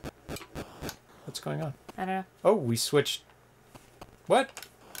 What's going on? I don't know. Oh, we switched. What?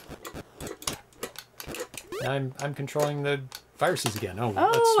 Now I'm controlling the viruses again. Oh,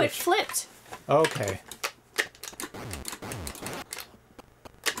 let's Oh, it switch. flipped. Okay.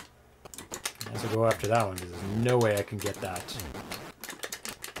 As I go after that one, because there's no way I can get that.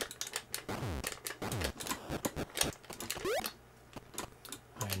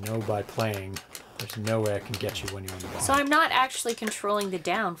 I know by playing, there's no way I can get you when you're on the bottom. So I'm not actually controlling the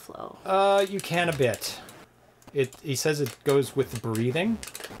downflow. You can a bit. He says it goes with the breathing.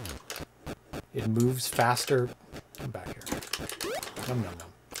 It moves faster. Come back here. Num num num.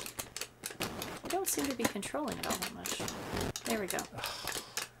 I don't seem to be controlling it all that much. There we go.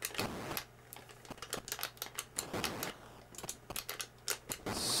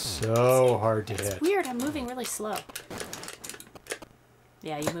 So hard to hit. Weird, I'm moving really slow.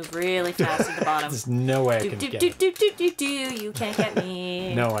 Yeah, you move really fast at the bottom. There's no way I can get it. You can't get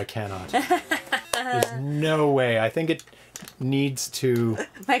me. No, I cannot. There's no way. I think it needs to...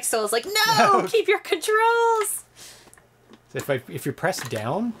 Mike Soul's like, no! Keep your controls! If you press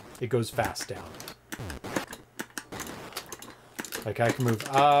down, it goes fast down. Like I can move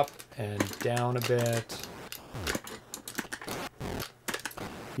up and down a bit.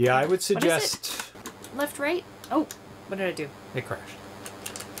 Yeah, I would suggest... Left, right? Oh, what did I do? It crashed.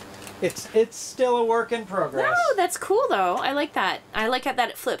 It's still a work in progress. No, that's cool though. I like that. I like how that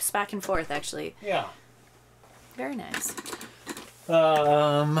it flips back and forth actually. Yeah. Very nice.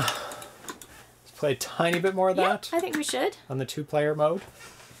 Let's play a tiny bit more of Yeah, that I think we should. on the 2-player mode.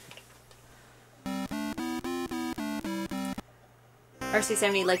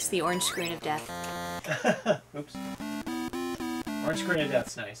 RC70 likes the orange screen of death. Oops. Orange screen of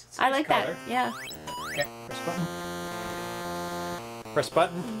death's nice. It's a I nice like color. that. Yeah. Okay, press button. Press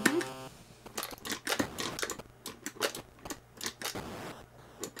button.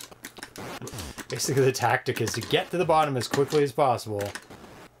 Basically the tactic is to get to the bottom as quickly as possible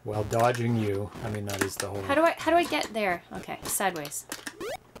while dodging you. I mean, that is the whole... How do I get there? Okay, sideways.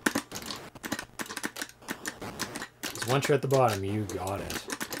 'Cause once you're at the bottom, you got it.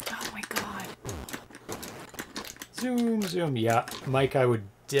 Oh my god. Zoom, zoom. Yeah, Mike, I would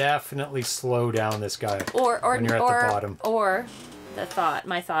definitely slow down this guy Or when you're at the bottom. Or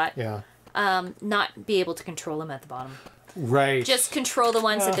my thought. Yeah. Not be able to control him at the bottom. Right. Just control the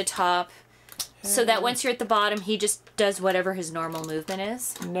ones at the top. So that once you're at the bottom, he just does whatever his normal movement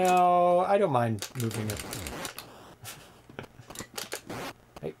is. No, I don't mind moving it.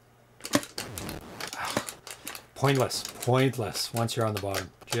 Hey. Pointless. Pointless. Once you're on the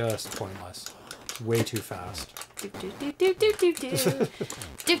bottom. Just pointless. It's way too fast. Do do do do do do do.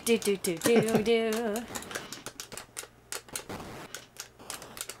 Do do do do do do.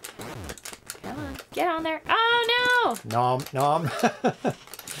 Come on, get on there. Oh Nom, nom. no!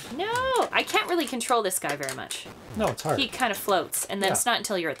 No! I can't really control this guy very much. No, it's hard. He kind of floats, and then Yeah. it's not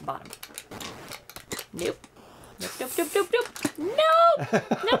until you're at the bottom. Nope. Nope, nope, nope, nope, nope. Nope!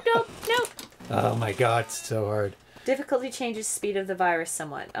 Nope, nope, nope. Oh my god, it's so hard. Difficulty changes speed of the virus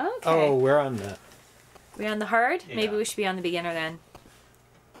somewhat. Okay. Oh, we're on the... We on the hard? Yeah. Maybe we should be on the beginner then.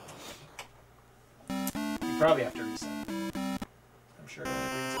 You probably have to reset. I'm sure it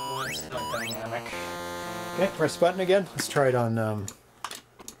only reads it once. Not dynamic. Okay, press the button again. Let's try it on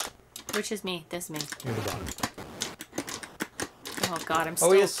Which is me. This is me. near the bottom. Oh god, I'm still...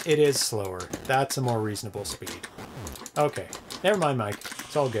 Oh yes, it is slower. That's a more reasonable speed. Okay, never mind, Mike.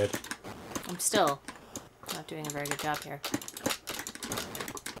 It's all good. I'm still not doing a very good job here.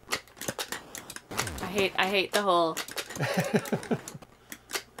 I hate the whole...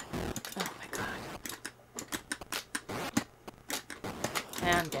 Oh my god.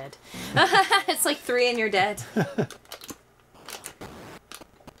 I'm dead. It's like 3 and you're dead.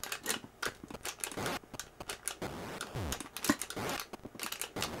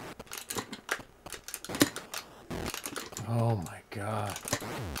 Oh my god.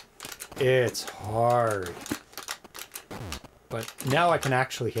 It's hard. But now I can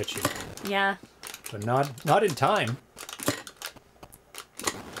actually hit you. Yeah. But not in time.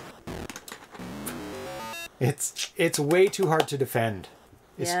 It's way too hard to defend.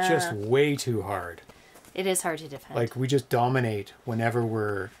 It's just way too hard. It is hard to defend. Like, we just dominate whenever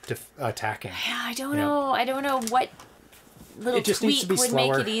we're attacking. Yeah, I don't know. I don't know what little tweak would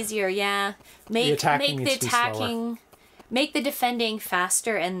slower. make it easier. Yeah. Make the defending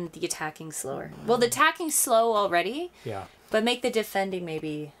faster and the attacking slower. Well, the attacking's slow already. Yeah. But make the defending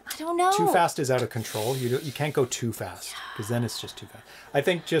maybe, I don't know. Too fast is out of control. You can't go too fast because then it's just too fast. I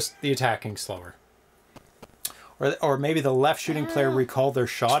think just the attacking slower. Or maybe the left shooting player recall their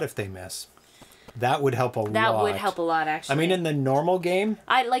shot if they miss. That would help a lot. That would help a lot, actually. I mean, in the normal game,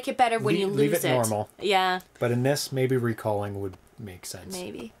 I like it better when you lose leave it normal. Yeah. But in this, maybe recalling would make sense.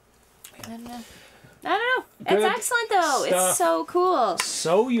 Maybe. I don't know. I don't know. Good It's excellent, though. stuff. It's so cool.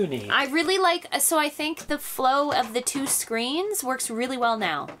 So unique. I really like... So I think the flow of the two screens works really well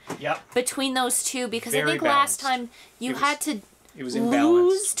now. Yep. Between those two, because Very I think last time you had to It was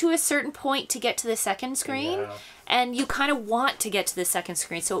lose to a certain point to get to the second screen. Yeah. And you kind of want to get to the second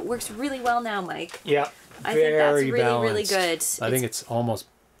screen. So it works really well now, Mike. Yeah. I think that's really, balanced. really good. I think it's almost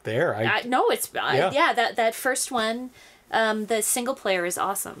there. No, it's... yeah, that first one... the single player is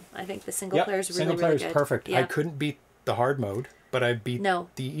awesome. I think the single player is really, single player really is good. perfect. Yeah. I couldn't beat the hard mode, but I beat the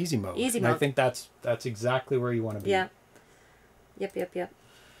easy mode. And I think that's exactly where you want to be. Yeah. Yep.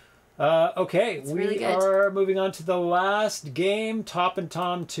 Okay, It's we really good. are moving on to the last game, Top and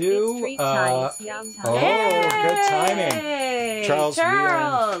Tom 2. Good timing.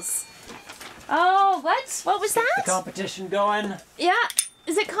 Charles. Oh, what was that? The competition going. Yeah.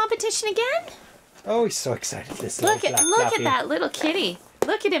 Is it competition again? Oh, he's so excited. This Look at that little kitty.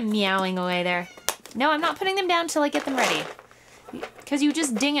 Look at him meowing away there. No, I'm not putting them down till I get them ready. Because you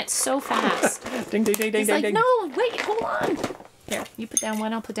just ding it so fast. Ding, ding, ding, ding, He's ding, like, ding. no, wait, hold on. Here, you put down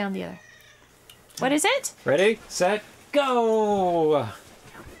one, I'll put down the other. What is it? Ready, set, go!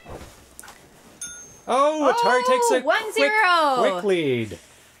 Oh, Atari takes a 1-0. quick lead.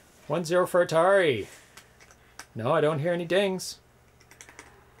 1-0 for Atari. No, I don't hear any dings.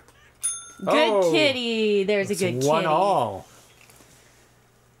 Good kitty. There's a good kitty. 1-1.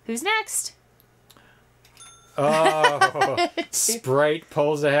 Who's next? Oh, Sprite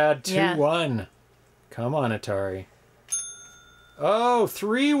pulls ahead 2-1. Yeah. Come on, Atari. Oh,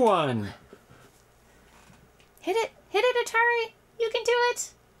 3-1. Hit it, Atari. You can do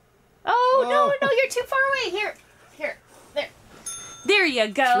it. Oh, no, you're too far away. Here, there. There you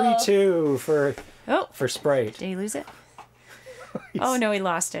go. 3-2 for Sprite. Did he lose it? Oh, no, he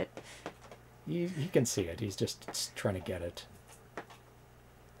lost it. He can see it. He's just trying to get it.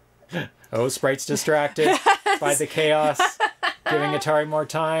 Oh, Sprite's distracted by the chaos, giving Atari more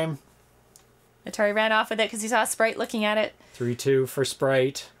time. Atari ran off with it because he saw Sprite looking at it. 3-2 for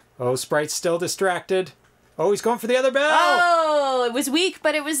Sprite. Oh, Sprite's still distracted. Oh, he's going for the other bell. Oh, it was weak,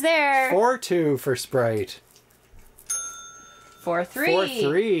 but it was there. 4-2 for Sprite. 4-3.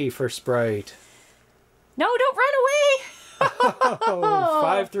 4-3 for Sprite. No, don't run away. Oh,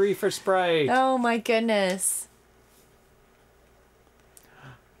 5-3 for Sprite. Oh, my goodness.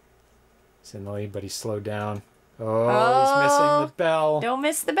 He's in the lead, but he's slowed down. Oh, he's missing the bell. Don't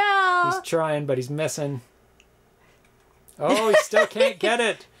miss the bell. He's trying, but he's missing. Oh, he still can't get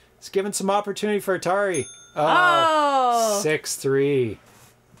it. He's giving some opportunity for Atari. Oh. 6-3.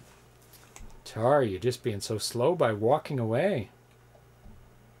 Atari, you're just being so slow by walking away.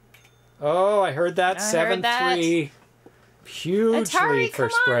 Oh, I heard that. 7-3. Huge Atari, lead for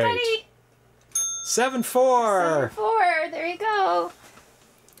come on, Sprite. buddy. 7-4. 7-4. There you go.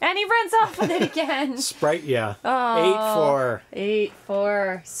 And he runs off with it again. Sprite, yeah. Oh, 8-4.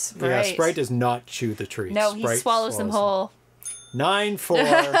 8-4. Sprite. Yeah, Sprite does not chew the treats. No, he Sprite swallows them whole.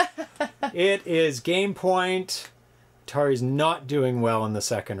 9-4. It is game point. Atari's not doing well in the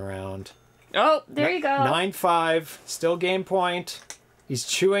second round. Oh, there you go. 9-5. Still game point. He's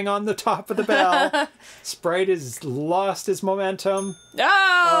chewing on the top of the bell. Sprite has lost his momentum.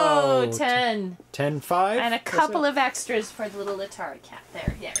 Oh, 10. 10-5. And a couple of extras for the little Atari cat.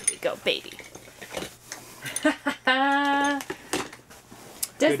 There we go, baby.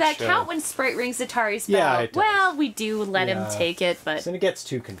 Does that count when Sprite rings Atari's bell? Yeah, it does. Well, we do let him take it, but... Then it gets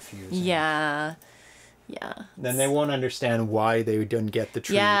too confusing. Yeah. Then they won't understand why they didn't get the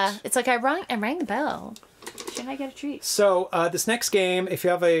treat. Yeah, it's like I rang the bell. Shouldn't I get a treat? So this next game, if you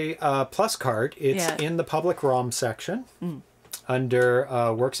have a plus card, it's in the public ROM section under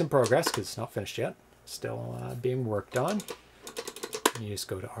Works in Progress, because it's not finished yet. Still being worked on. You just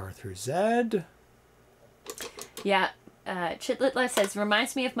go to R through Z. Yeah. Chitletla says,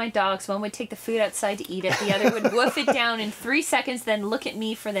 reminds me of my dogs. One would take the food outside to eat it. The other would woof it down in 3 seconds, then look at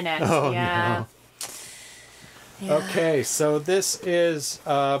me for the next. Oh, yeah. No. Yeah. Okay, so this is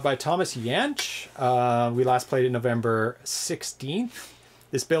by Thomas Jentzsch. We last played it November 16th.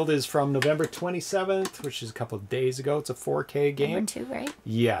 This build is from November 27th, which is a couple of days ago. It's a 4K game. Number 2, right?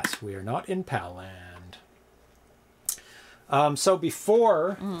 Yes, we are not in Pal Land. So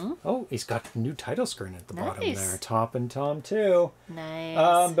before... Oh, he's got a new title screen at the bottom there. Top and Tom 2.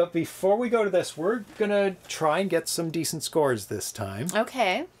 Nice. But before we go to this, we're going to try and get some decent scores this time.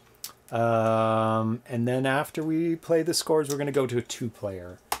 Okay. And then after we play the scores, we're going to go to a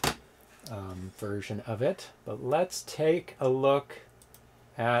 2-player version of it. But let's take a look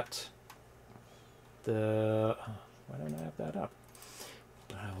at the... why don't I have that up?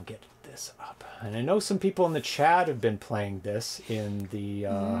 I will get this up. And I know some people in the chat have been playing this in the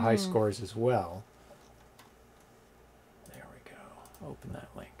high scores as well. There we go. Open that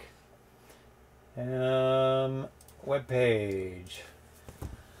link. Web page.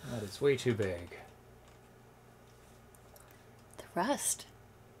 That is way too big. The Rust.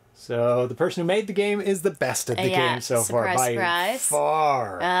 So the person who made the game is the best at the game so far by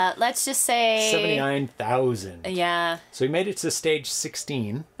far. Let's just say 79,000. Yeah. So he made it to stage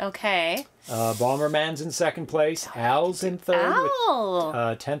 16. Okay. Bomberman's in second place. Al's in third with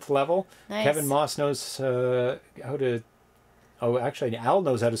 10th level. Nice. Kevin Moss knows how to... Oh, actually, Al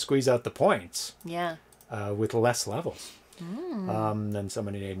knows how to squeeze out the points. Yeah. With less levels. Then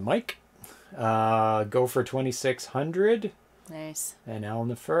somebody named Mike. Go for 2,600. Nice. And Al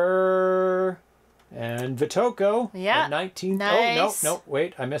Nefer. And Vitoko. Yeah. At 19th. Nice. Oh, no,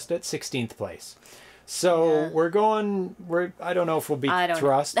 wait. I missed it. 16th place. So we're going... I don't know if we'll beat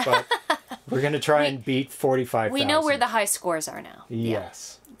Thrust, but we're going to try and beat 45,000. We know where the high scores are now.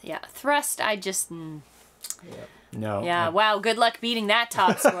 Yes. Yeah. Thrust, I just... No. Yeah, wow, good luck beating that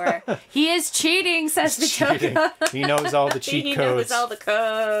top score. He is cheating, says Vitoko. He knows all the cheat codes. He knows all the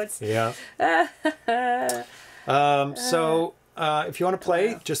codes. Yeah. So, if you want to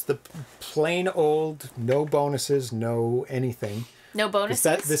play, just the plain old, no bonuses, no anything. No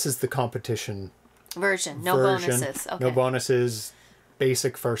bonuses? This is the competition version. No bonuses. Okay. No bonuses.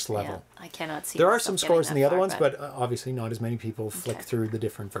 Basic first level. Yeah, I cannot see. There are some scores in the other ones, but obviously not as many people flick through the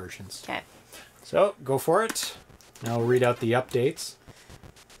different versions. Okay. So, go for it. Now I'll read out the updates.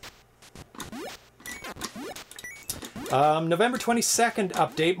 November 22nd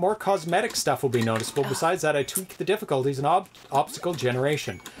update. More cosmetic stuff will be noticeable. Besides that, I tweaked the difficulties and obstacle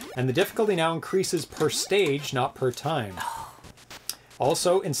generation. And the difficulty now increases per stage, not per time.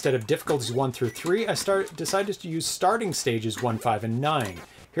 Also, instead of difficulties 1 through 3, I decided to use starting stages 1, 5, and 9.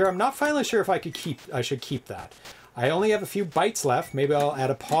 Here, I'm not finally sure if I should keep that. I only have a few bytes left. Maybe I'll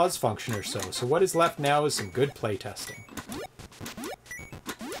add a pause function or so. So what is left now is some good play testing.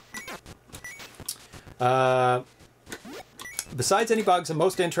 Besides any bugs, I'm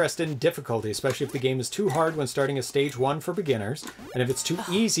most interested in difficulty, especially if the game is too hard when starting at stage 1 for beginners, and if it's too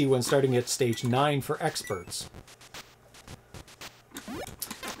easy when starting at stage 9 for experts.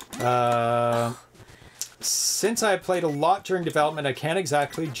 Since I have played a lot during development, I can't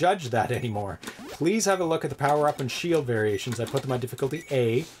exactly judge that anymore. Please have a look at the power-up and shield variations. I put them on difficulty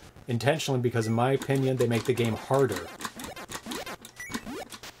A, intentionally because in my opinion they make the game harder.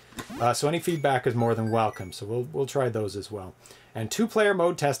 So any feedback is more than welcome, so we'll try those as well. And 2-player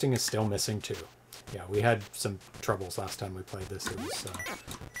mode testing is still missing too. Yeah, we had some troubles last time we played this. It was,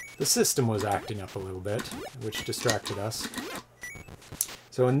 the system was acting up a little bit, which distracted us.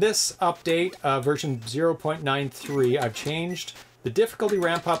 So in this update, version 0.93, I've changed the difficulty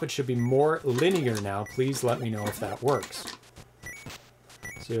ramp up. It should be more linear now. Please let me know if that works.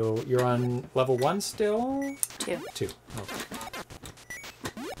 So you're on level 1 still? 2. 2. Okay.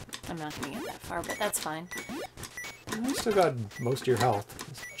 I'm not going to get that far, but that's fine. You still got most of your health.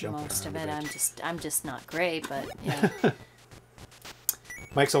 Most of it. I'm just not great, but yeah.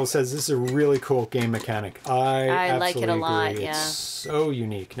 Mike Soul says this is a really cool game mechanic. I like it a lot. Agree. Yeah. It's so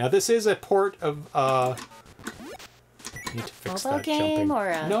unique. Now this is a port of I need to fix mobile that game jumping. or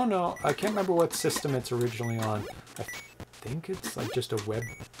a... No, I can't remember what system it's originally on. I think it's like just a web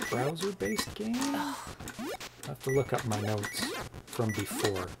browser based game. I have to look up my notes from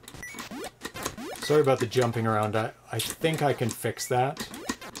before. Sorry about the jumping around. I think I can fix that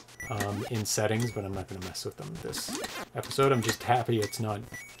in settings, but I'm not going to mess with them this episode. I'm just happy it's not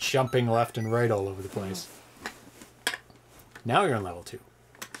jumping left and right all over the place. Now you're on level 2.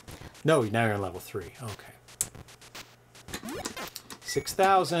 No, now you're on level 3. Okay.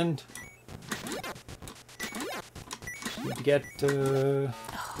 6,000. Need to get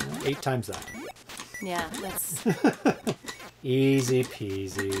 8 times that. Yeah, that's... Easy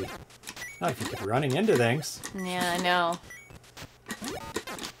peasy. Not if you keep running into things. Yeah, I know.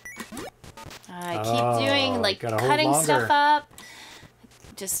 I keep doing, like, cutting stuff up.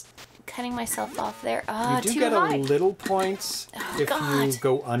 Just cutting myself off there. Ah, you do too get high. a little points if you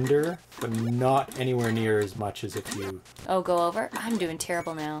go under, but not anywhere near as much as if you... Oh, go over? I'm doing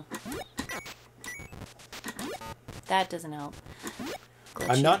terrible now. That doesn't help. Glitchy.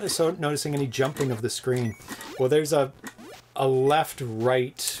 I'm not noticing any jumping of the screen. Well, there's a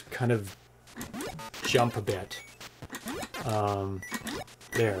left-right kind of jump a bit.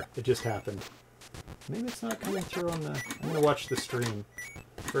 There, it just happened. Maybe it's not coming through on the... I'm going to watch the stream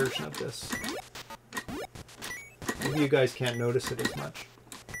version of this. Maybe you guys can't notice it as much.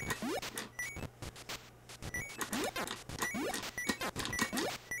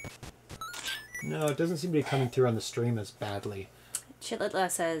 No, it doesn't seem to be coming through on the stream as badly.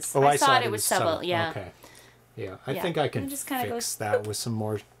 Chitlet says, Oh, I thought it was subtle. Yeah. Okay. Yeah, I think I can fix that with some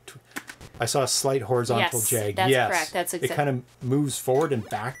more... I saw a slight horizontal jag. That's yes, correct. That's exactly. It kind of moves forward and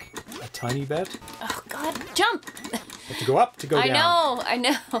back a tiny bit. Oh, God. Jump! You have to go up to go down. I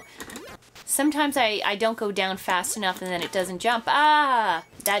know. Sometimes I don't go down fast enough and then it doesn't jump. Ah!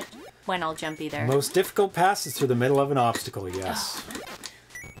 That when I'll jump either. Most difficult pass is through the middle of an obstacle, yes. Oh.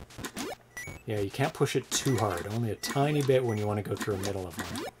 Yeah, you can't push it too hard. Only a tiny bit when you want to go through a middle of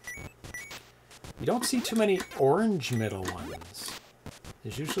one. You don't see too many orange middle ones.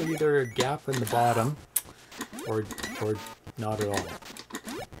 There's usually either a gap in the bottom or not at all.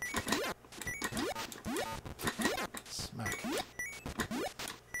 Smack.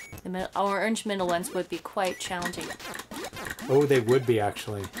 The orange middle ones would be quite challenging. Oh, they would be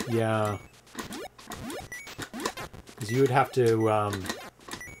actually. Yeah. Because you would have to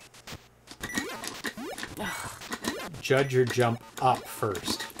judge your jump up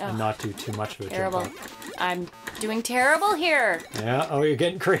first and not do too much of a terrible. jump up. I'm doing terrible here. Yeah, oh, you're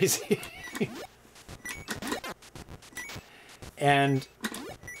getting crazy. And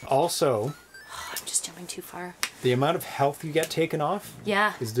also... I'm just jumping too far. The amount of health you get taken off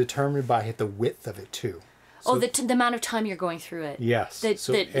is determined by the width of it, too. So, the amount of time you're going through it. Yes.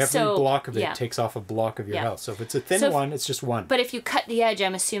 So every block of it takes off a block of your health. So if it's a thin one, it's just one. But if you cut the edge,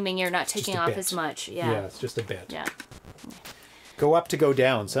 I'm assuming you're not taking off as much. Yeah. Yeah, it's just a bit. Yeah. Go up to go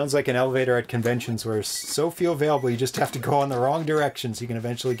down. Sounds like an elevator at conventions where so few available, you just have to go in the wrong direction so you can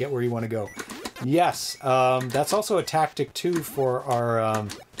eventually get where you want to go. Yes, that's also a tactic, too, for our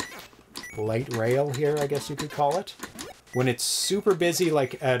light rail here, I guess you could call it. When it's super busy,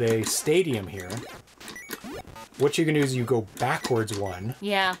 like at a stadium here, what you can do is you go backwards one.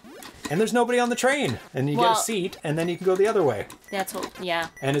 Yeah. And there's nobody on the train. And you get a seat, and then you can go the other way. That's what, yeah.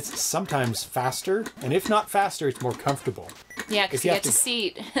 And it's sometimes faster, and if not faster, it's more comfortable. Yeah, because you get to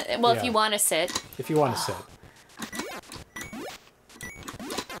seat. Well, if you want to sit. If you want to sit.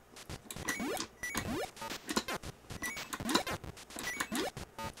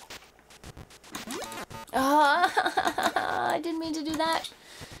 Oh, I didn't mean to do that.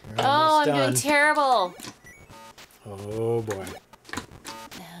 I'm doing terrible. Oh, boy.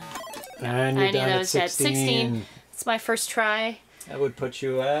 And you're done at 16. It's my first try. That would put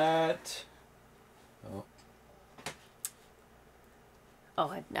you at...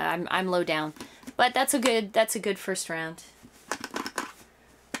 Oh, I'm low down, but that's a good first round.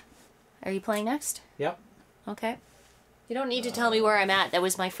 Are you playing next? Yep. Okay. You don't need to tell me where I'm at. That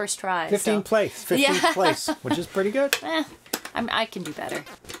was my first try. 15th place. 15th place, which is pretty good. I can do better.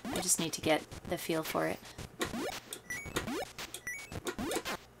 I just need to get the feel for it.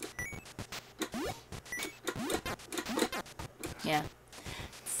 Yeah.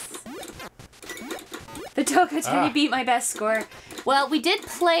 The Tokotari beat my best score. Well, we did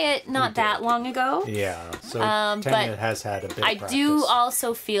play it not that long ago. Yeah, so Tanya has had a bit of practice. I do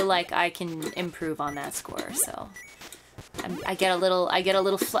also feel like I can improve on that score, so I get a little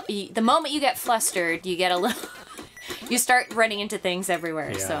the moment you get flustered, you get a little you start running into things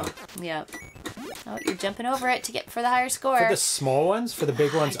everywhere. Yeah. So, yeah. Oh, you're jumping over it for the higher score. For the small ones, for the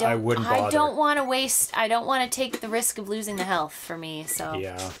big ones, I wouldn't bother. I don't want to take the risk of losing the health for me, so.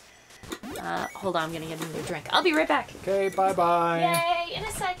 Yeah. Hold on, I'm gonna get another drink. I'll be right back. Okay, bye-bye. Yay, in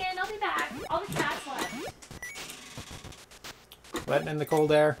a second, I'll be back. All the cats left. Letting in the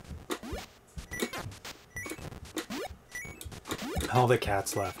cold air. All the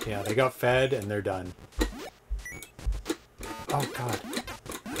cats left, yeah. They got fed and they're done. Oh, God.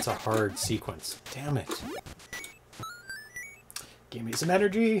 That's a hard sequence. Damn it. Give me some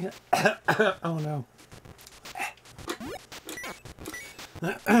energy. Oh, no.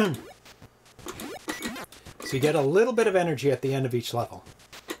 So you get a little bit of energy at the end of each level.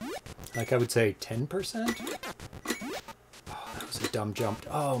 Like I would say 10%? Oh, just dumb jumped.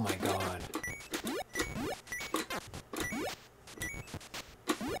 Oh my god.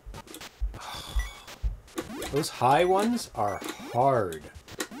 Those high ones are hard.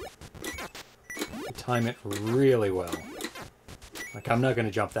 You time it really well. Like, I'm not going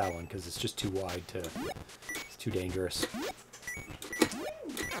to jump that one because it's just too wide to... It's too dangerous.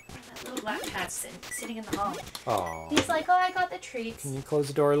 That little black cat's sitting in the hall. Oh. He's like, oh, I got the treats. Can you close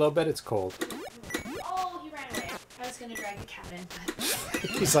the door a little bit? It's cold. Oh, he ran away. I was going to drag the cat in,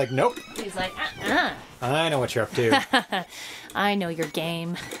 but... He's like, nope. He's like, I know what you're up to. I know your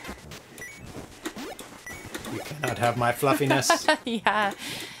game. You cannot have my fluffiness. Yeah.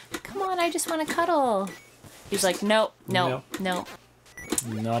 Come on, I just want to cuddle. He's like, nope, nope, nope.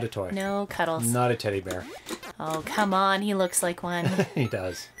 Not a toy. No cuddles. Not a teddy bear. Oh, come on. He looks like one. He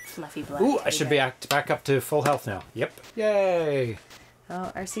does. Fluffy black. Ooh, I should be back up to full health now. Yep. Yay.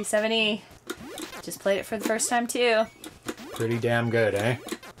 Oh, RC70. Just played it for the first time, too. Pretty damn good, eh?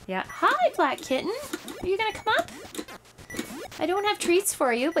 Yeah. Hi, Black Kitten. Are you going to come up? I don't have treats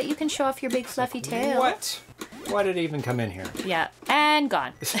for you, but you can show off your big fluffy tail. What? Why did it even come in here? Yeah, and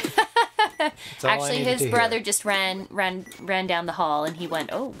gone. Actually, his brother just ran down the hall, and he went,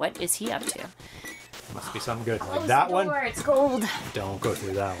 oh, what is he up to? Must be something good. Close Like that the door, one? It's gold. Don't go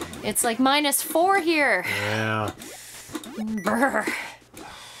through that one. It's like -4 here. Yeah. Brr.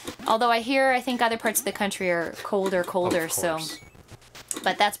 Although I think other parts of the country are colder, so.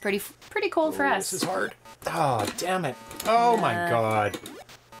 But that's pretty cold for us. This is hard. Oh, damn it. Oh my god.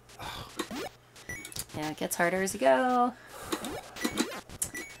 Yeah, it gets harder as you go.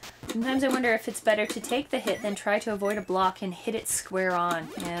 Sometimes I wonder if it's better to take the hit than try to avoid a block and hit it square on.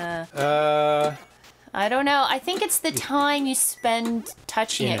 Yeah. I don't know. I think it's the time you spend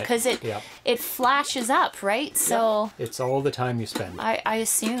touching it, because it flashes up, right? So it's all the time you spend. I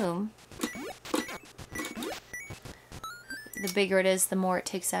assume. The bigger it is, the more it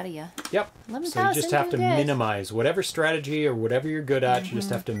takes out of you. Yep. So you just have to minimize whatever strategy or whatever you're good at. You just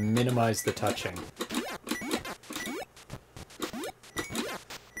have to minimize the touching.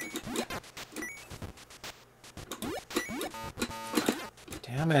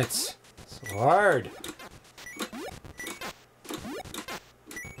 Damn it. So hard.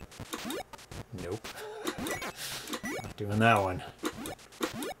 Nope. Not doing that one.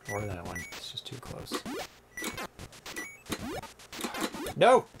 Or that one. It's just too close.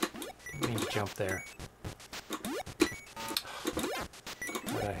 No! Didn't mean to jump there.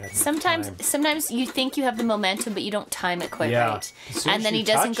 Sometimes you think you have the momentum, but you don't time it quite right. And then he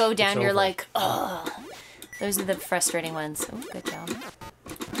doesn't go down, you're like, oh. Those are the frustrating ones. Oh, good job.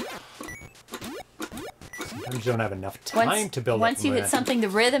 Sometimes you don't have enough time to build up Once you hit something, the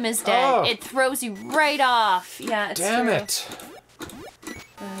rhythm is dead. Oh. It throws you right off. Yeah, it's Damn true. it.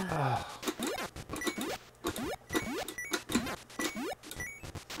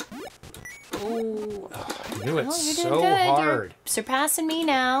 I knew it so hard. You're surpassing me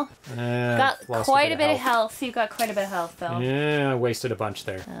now. Got quite a bit of health. You got quite a bit of health, though. Yeah, I wasted a bunch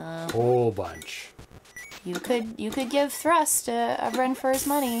there. Whole bunch. You could give Thrust a run for his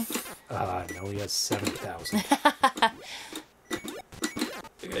money. No, he has 70,000.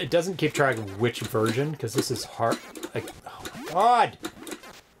 It doesn't keep track of which version, because this is hard. Like, oh my god!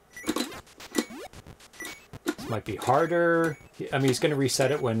 This might be harder. I mean, he's going to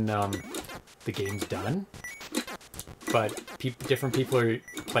reset it when the game's done. But different people are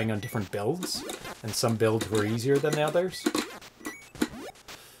playing on different builds, and some builds were easier than the others.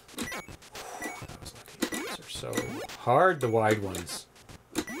 Those are so hard, the wide ones.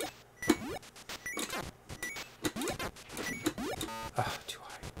 Oh, too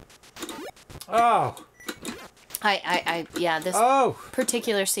high. Oh! Yeah, this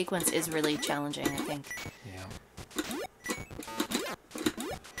particular sequence is really challenging, I think. Yeah.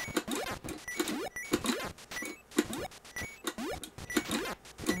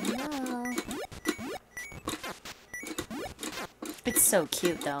 It's so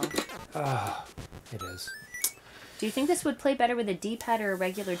cute, though. It is. Do you think this would play better with a D-pad or a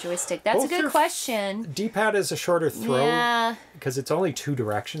regular joystick? That's a good question. D-pad is a shorter throw. Yeah. Because it's only 2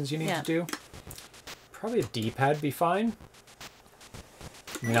 directions you need to do. Probably a D-pad be fine.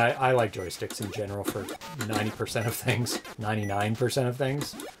 I mean, I like joysticks in general for 90% of things. 99% of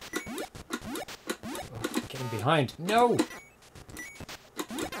things. Oh, getting behind. No!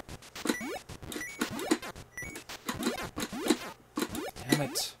 Damn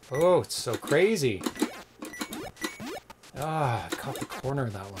it. Oh, it's so crazy. I caught the corner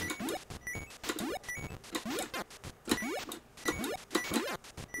of that one.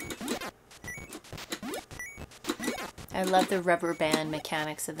 I love the rubber band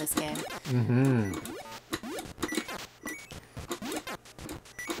mechanics of this game.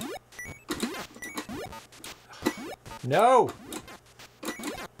 No! Oh,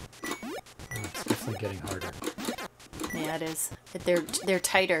 it's definitely getting harder. Yeah, it is. They're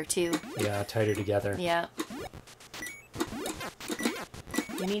tighter too. Yeah, tighter together. Yeah.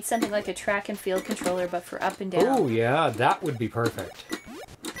 You need something like a track and field controller, but for up and down. Oh, yeah, that would be perfect.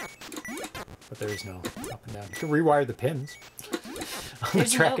 But there is no up and down. You can rewire the pins. The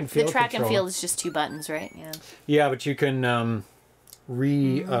track and field is just 2 buttons, right? Yeah. Yeah, but you can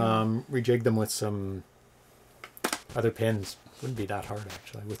rejig them with some other pins. Wouldn't be that hard,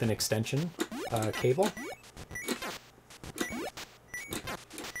 actually. With an extension cable.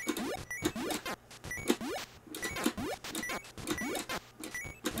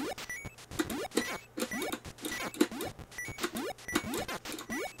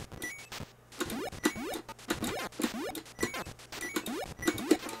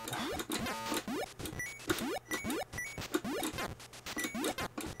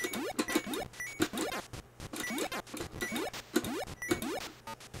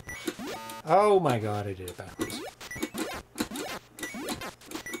 Oh my god, I did it backwards.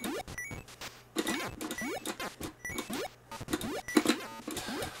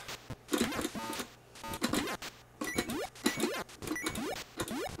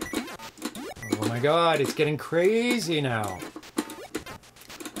 Oh my god, it's getting crazy now.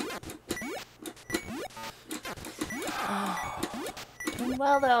 Doing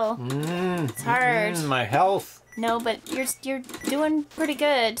well though. It's hard. My health. No, but you're doing pretty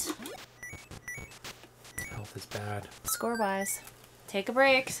good. Health is bad. Score-wise. Take a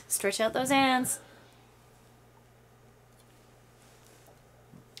break. Stretch out those hands.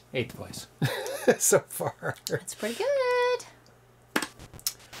 8th place so far. That's pretty good.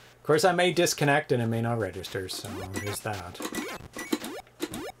 Of course, I may disconnect and it may not register, so there's that.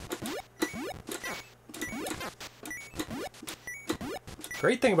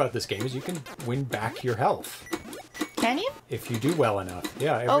 Great thing about this game is you can win back your health. Can you? If you do well enough.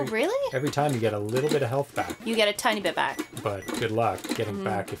 Yeah. Oh, really? Every time you get a little bit of health back. You get a tiny bit back. But good luck getting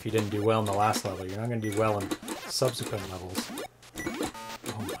back if you didn't do well in the last level. You're not going to do well in subsequent levels.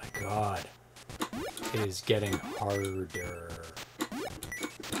 Oh my god. It is getting harder.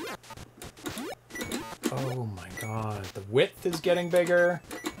 Oh my god. The width is getting bigger.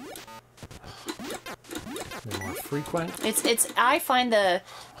 They're more frequent. It's. I find the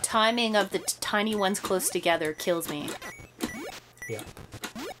timing of the tiny ones close together kills me. Yeah.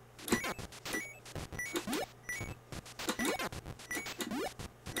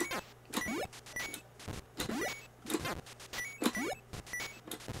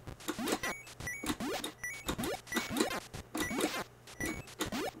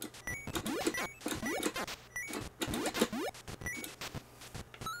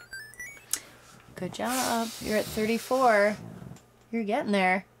 Good job. You're at 34. You're getting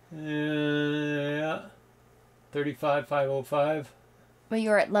there. Yeah. 35,505. Well,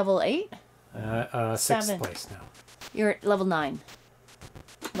 you're at level 8? 6th place now. You're at level 9.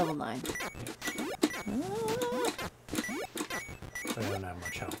 Level 9. Yeah. I don't have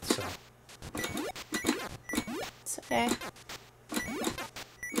much health, so. It's okay.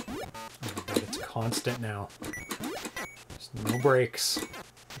 Oh, but it's constant now. There's no breaks,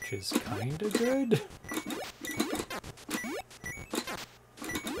 which is kind of good.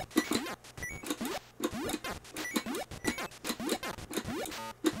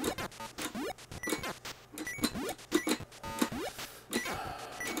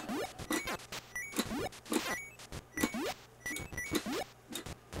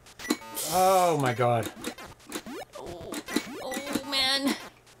 Oh my god. Oh man.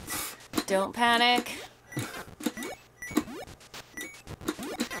 Don't panic.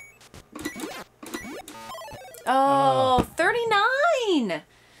 Oh, 39! That's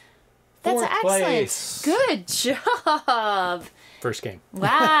Fourth excellent. place. Good job. First game.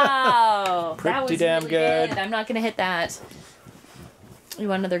 Wow. Pretty that was damn really good. I'm not going to hit that. You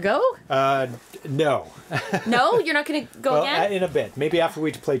want another go? No. No? You're not going to go Well, again? in a bit. Maybe after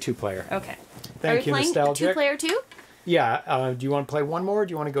we play 2-player. Okay. Thank you, Are we playing Nostalgic. 2-player too? Yeah. Do you want to play one more, or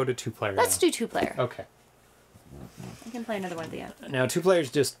do you want to go to 2-player Let's do 2-player. Okay. I can play another one at the end. Now, 2-player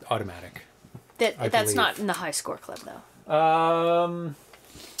is just automatic. That's believe. not in the high score club, though. I No.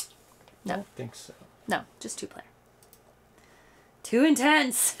 don't think so. No, just 2-player. Too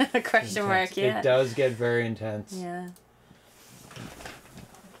intense! Question mark, yeah. It does get very intense. Yeah.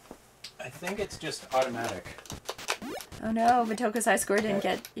 I think it's just automatic. Oh no, Vitoka's high score didn't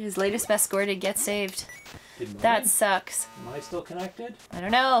get... His latest best score didn't get saved. That sucks. Am I still connected? I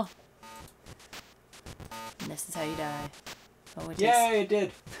don't know. And this is how you die. Oh, it Yay, it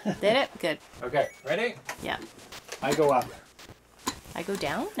did. Did it? Good. Okay, ready? Yeah. I go up. I go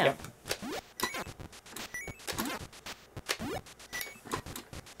down? No. Yep.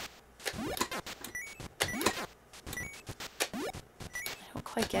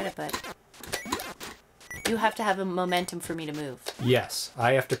 quite get it, but you have to have a momentum for me to move. Yes,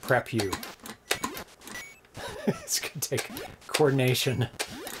 I have to prep you. It's going to take coordination.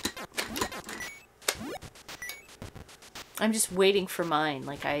 I'm just waiting for mine.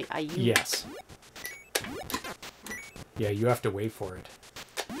 Like, Yes. Yeah, you have to wait for it.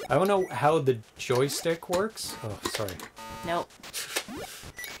 I don't know how the joystick works. Oh, sorry. Nope.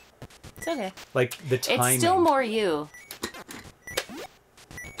 It's okay. Like, the timing. It's still more you.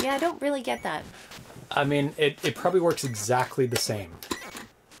 Yeah, I don't really get that. I mean, it probably works exactly the same.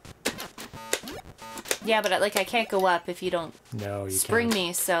 Yeah, but like I can't go up if you don't spring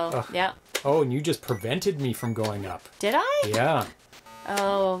me, so Ugh. yeah. Oh, and you just prevented me from going up. Did I? Yeah.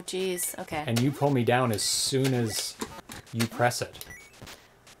 Oh, jeez. Okay. And you pull me down as soon as you press it.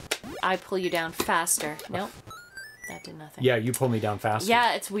 I pull you down faster. Nope. That did nothing. Yeah, you pull me down faster.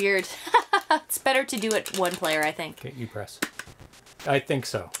 Yeah, it's weird. It's better to do it one player, I think. Okay, you press. I think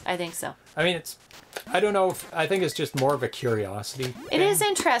so. I think so. I mean, I don't know if... I think it's just more of a curiosity It thing. is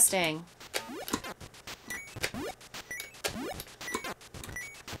interesting.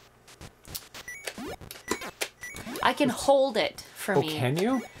 I can hold it for me. Oh, can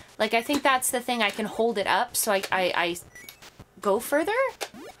you? Like, I think that's the thing. I can hold it up so I go further?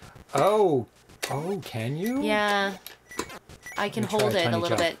 Oh. Oh, can you? Yeah. I can Let me try hold a it a tiny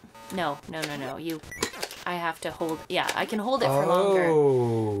little jump. bit. No. I have to hold... Yeah, I can hold it for longer.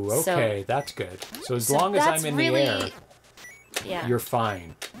 Oh, okay. So, that's good. So as long as I'm in the air, yeah. you're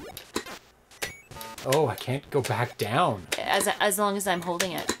fine. Oh, I can't go back down. As long as I'm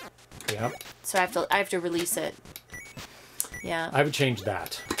holding it. Yep. So I have to release it. Yeah. I would change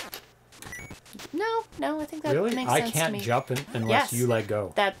that. No, I think that Really? makes I sense to can't me. jump unless Yes. you let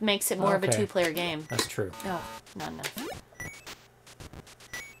go. That makes it more of a Okay. two-player game. That's true. Oh, not enough.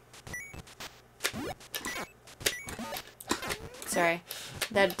 Sorry.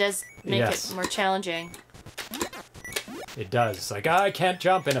 That does make it more challenging. It does. It's like, I can't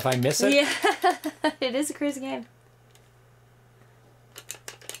jump, and if I miss it... Yeah. It is a crazy game.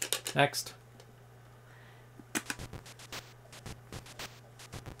 Next.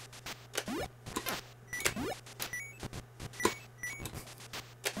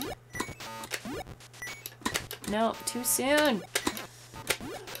 No, too soon.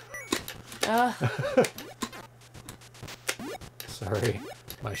 Oh. Sorry.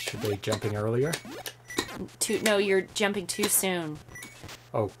 Should they jumping earlier? No, you're jumping too soon.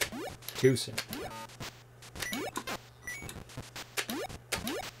 Oh, too soon.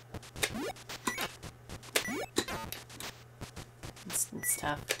 It's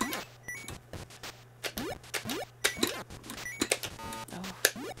tough. Oh.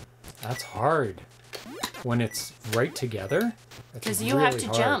 That's hard. When it's right together. Because you have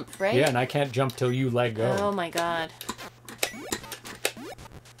to jump, right? Yeah, and I can't jump till you let go. Oh my god.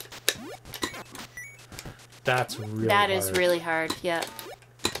 That's really That hard. is really hard, yeah.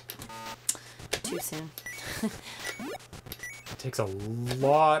 Too soon. It takes a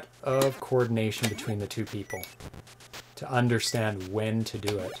lot of coordination between the two people to understand when to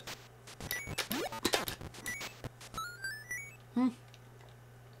do it.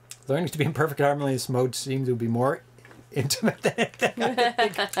 Learning to be in perfect harmony in this mode seems to be more intimate than anything I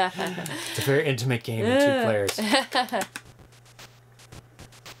think. It's a very intimate game with two players.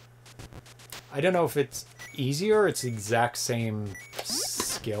 I don't know if it's easier or it's the exact same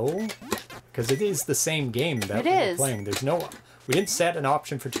skill, because it is the same game that we're playing. There's no... We didn't set an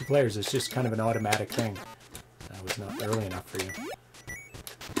option for two players. It's just kind of an automatic thing. That was not early enough for you.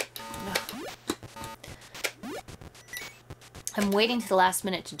 I'm waiting to the last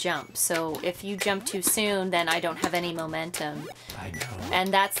minute to jump, so if you jump too soon, then I don't have any momentum. I know.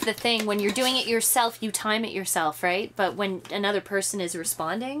 And that's the thing. When you're doing it yourself, you time it yourself, right? But when another person is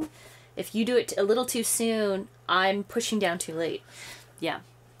responding, if you do it a little too soon, I'm pushing down too late. Yeah.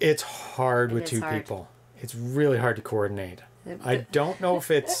 It's hard with two people. It's really hard to coordinate. I don't know if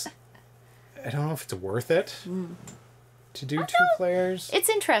it's... I don't know if it's worth it to do two players. It's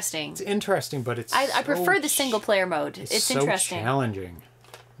interesting. It's interesting, but it's I prefer the single player mode. It's so interesting. Challenging.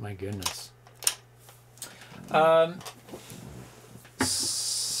 My goodness.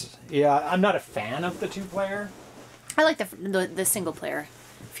 Yeah, I'm not a fan of the two player. I like the single player.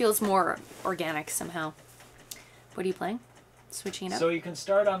 Feels more organic somehow. What are you playing? Switching it up? So you can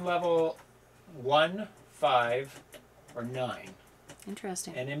start on level 1, 5, or 9.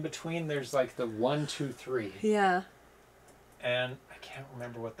 Interesting. And in between there's like the 1, 2, 3. Yeah. And I can't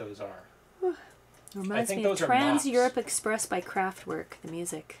remember what those are. Reminds think me of those are Trans maps. Europe Express by Kraftwerk, the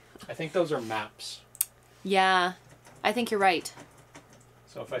music. I think those are maps. Yeah, I think you're right.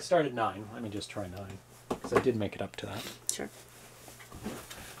 So if I start at 9, let me just try 9. Because I did make it up to that. Sure.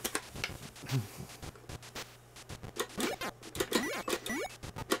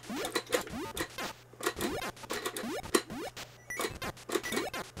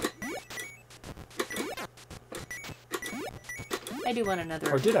 I do want another.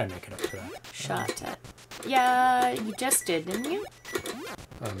 Or did I make it up to that? Shot at. Yeah, you just did, didn't you?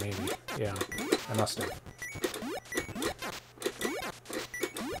 Oh, maybe. Yeah, I must have.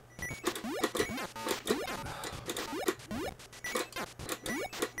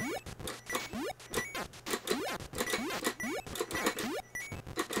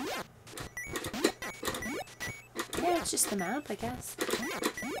 Yeah, it's just the map, I guess.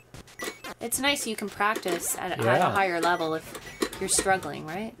 It's nice you can practice at a higher level if you're struggling,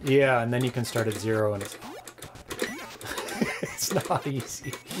 right? Yeah, and then you can start at 0 and it's, oh my god. It's not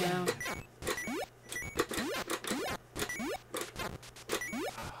easy. No.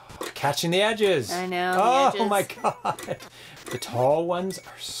 Catching the edges. I know. Oh the edges. my god. The tall ones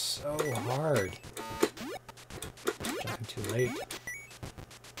are so hard. Jumping too late.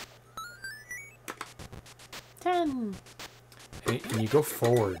 10. And you go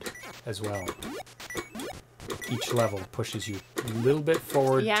forward as well. Each level pushes you a little bit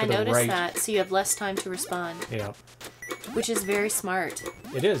forward to the right. Yeah, I noticed that. So you have less time to respond. Yeah. Which is very smart.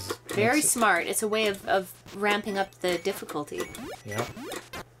 It is. Very smart. It's a way of ramping up the difficulty. Yeah.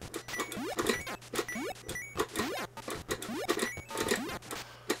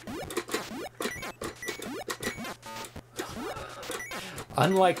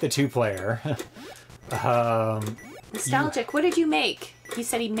 Unlike the 2-player. Nostalgic. What did you make? He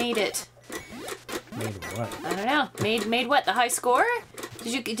said he made it. Made what? I don't know. Made what? The high score?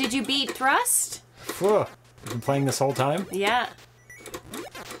 Did you beat Thrust? Whew. You've been playing this whole time? Yeah.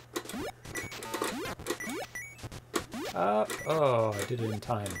 Oh, I did it in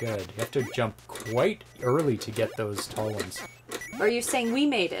time. Good. You have to jump quite early to get those tall ones. Or you're saying we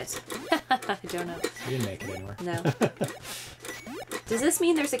made it? I don't know. You didn't make it anywhere. No. Does this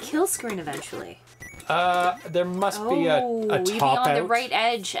mean there's a kill screen eventually? There must be a top you'd be on out. the right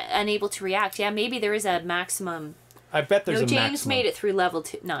edge, unable to react. Yeah, maybe there is a maximum. I bet there's a maximum. James made it through level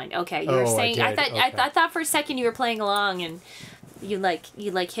 9. Okay, you were saying. I did. I thought for a second you were playing along and you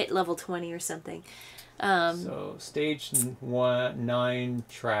hit level 20 or something. So stage 9,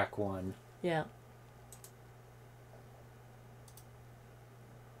 track 1. Yeah.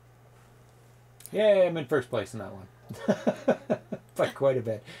 Yay! I'm in first place in that one. By quite a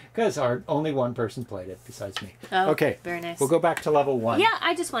bit, because only one person played it besides me. Oh, okay, very nice. We'll go back to level 1. Yeah,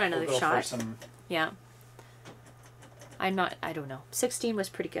 I just want another We'll go shot. for some... Yeah. I don't know. 16 was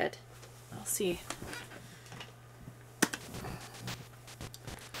pretty good. I'll see.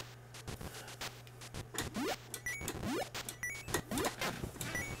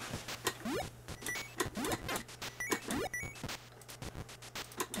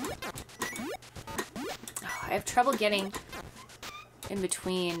 I have trouble getting in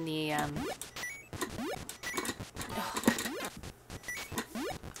between the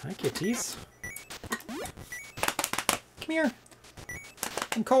Hi, kitties. Come here.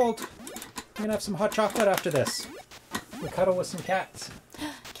 I'm cold. I'm gonna have some hot chocolate after this. We'll cuddle with some cats.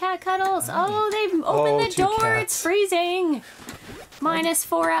 Cat cuddles. Oh, they've opened the door. Cats. It's freezing.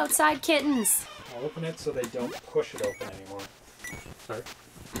 -4 outside kittens. I'll open it so they don't push it open anymore. Sorry.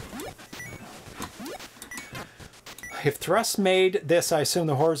 If Thrust made this, I assume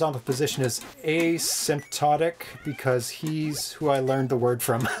the horizontal position is asymptotic because he's who I learned the word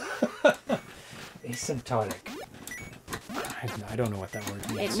from. Asymptotic. I don't know what that word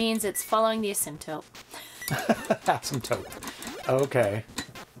means. It means it's following the asymptote. Asymptote. Okay.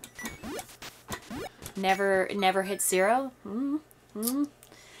 Never hit 0? Never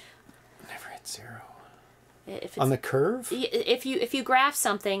hit 0. If it's, on the curve? If you graph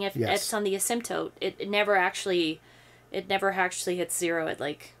something, if Yes. it's on the asymptote, it never actually hits 0. It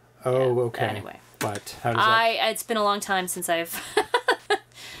like. Oh, yeah. okay. Anyway. But how does that? It's been a long time since I've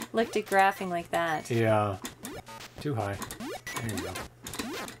looked at graphing like that. Yeah. Too high. There you go.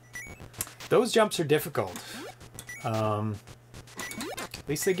 Those jumps are difficult. At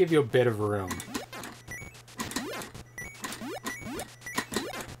least they give you a bit of room.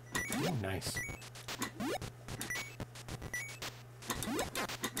 Oh, nice.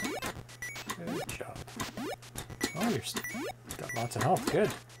 Good job. Oh, you've got lots of health.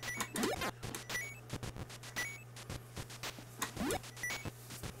 Good.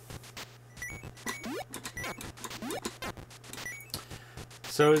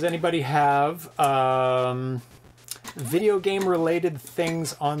 So does anybody have video game related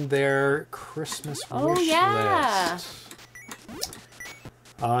things on their Christmas wish list?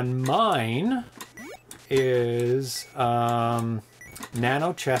 On mine is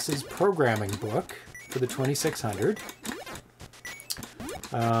Nano Chess's programming book for the 2600. Did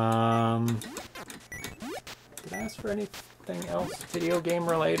I ask for anything else video game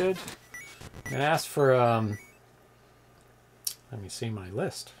related? I asked for, let me see my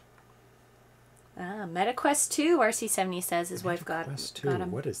list. MetaQuest 2, RC70 says his wife got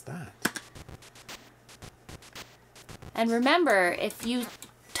him. What is that? And remember, if you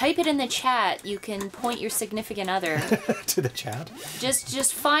type it in the chat, you can point your significant other to the chat.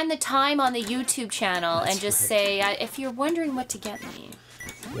 Just find the time on the YouTube channel and just say, if you're wondering what to get me.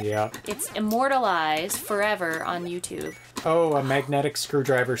 Yeah. It's immortalized forever on YouTube. Oh, a magnetic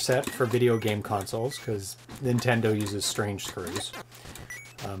screwdriver set for video game consoles, because Nintendo uses strange screws.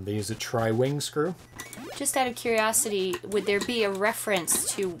 They use a tri-wing screw. Just out of curiosity, would there be a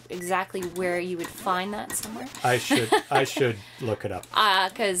reference to exactly where you would find that somewhere? I should look it up.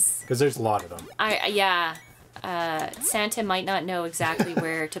 Because there's a lot of them. Santa might not know exactly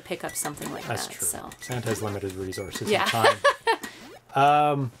where to pick up something like That's that. True. So Santa has limited resources and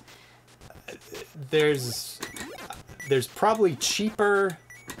time. There's probably cheaper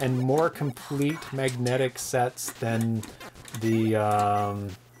and more complete magnetic sets than the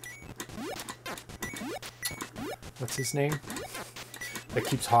what's his name that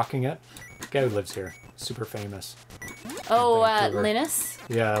keeps hawking it? The guy who lives here, super famous. Linus?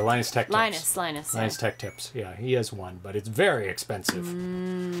 Yeah, Linus Tech Tips. Linus Tech Tips. Yeah, he has one, but it's very expensive.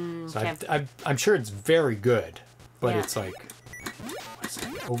 So I'm sure it's very good, but it's like, what's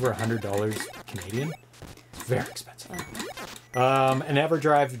it, over $100 Canadian? It's very expensive. An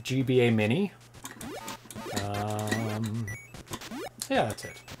EverDrive GBA Mini. Yeah, that's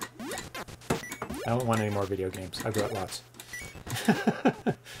it. I don't want any more video games. I've got lots.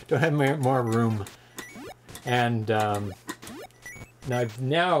 Don't have more room. And I've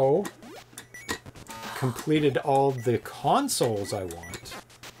now completed all the consoles I want.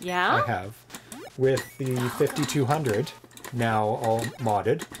 Yeah? I have. With the 5200 now all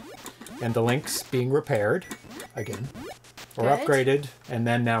modded. And the Lynx being repaired again. Or Good. upgraded and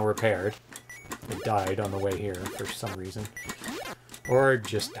then now repaired. It died on the way here for some reason. Or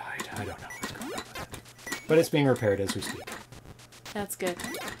just died. I don't know what's going on with it. But it's being repaired as we speak. That's good.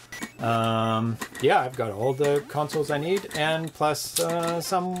 Yeah, I've got all the consoles I need, and plus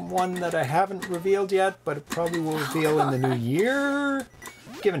someone that I haven't revealed yet, but it probably will reveal in the new year.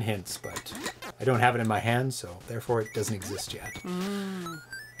 Given hints, but I don't have it in my hands, so therefore it doesn't exist yet.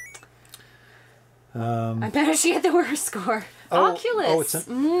 I managed to get the worst score. Oculus. Oh, it's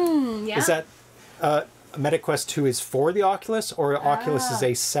yeah. Is that MetaQuest 2 is for the Oculus, or Oculus is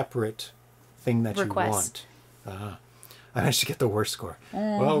a separate thing that Request. you want? I managed to get the worst score.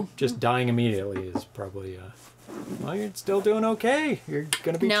 Well, just dying immediately is probably... well, you're still doing okay. You're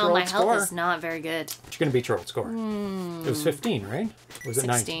going to beat your old score. No, my health is not very good. You're going to beat your old score. It was 15, right? Or was it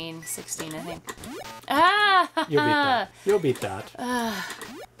 19? 16, I think. You'll beat that.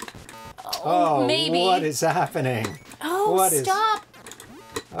 Oh, maybe. What is happening? Oh, what stop.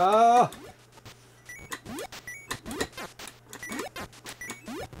 Oh.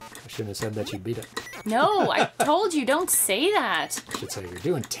 I shouldn't have said that you beat it. No, I told you, don't say that. I should say you're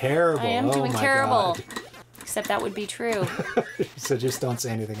doing terrible. I am doing terrible. God. Except that would be true. So just don't say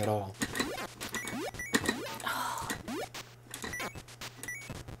anything at all.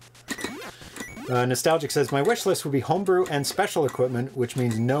 Nostalgic says, my wish list would be homebrew and special equipment, which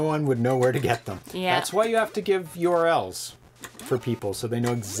means no one would know where to get them. Yeah. That's why you have to give URLs for people so they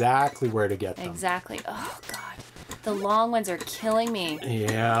know exactly where to get them. Exactly. Oh, God. The long ones are killing me.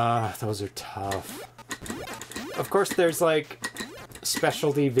 Yeah, those are tough. Of course, there's like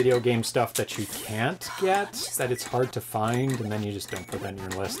specialty video game stuff that you can't get, that it's hard to find, and then you just don't put that in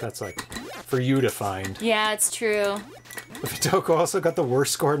your list. That's like for you to find. Yeah, it's true. Vitoko also got the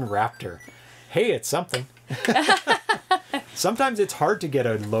worst score in Raptor. Hey, it's something. Sometimes it's hard to get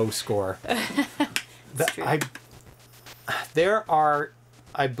a low score. There are,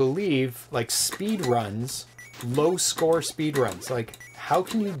 I believe, like speed runs, low score speed runs. Like, how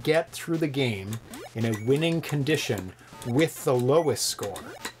can you get through the game in a winning condition with the lowest score?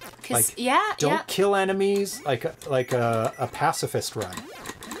 Like, don't kill enemies like a pacifist run.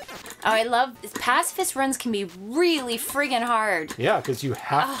 Oh, I love pacifist runs can be really friggin' hard. Yeah, because you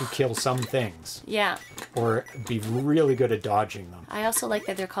have to kill some things. Yeah. Or be really good at dodging them. I also like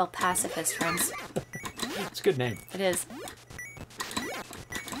that they're called pacifist runs. It's a good name. It is.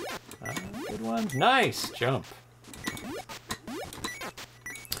 Good one. Nice jump.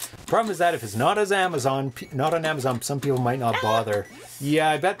 Problem is that if it's not on Amazon, some people might not bother.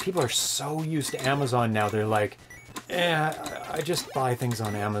 Yeah, I bet people are so used to Amazon now. They're like, I just buy things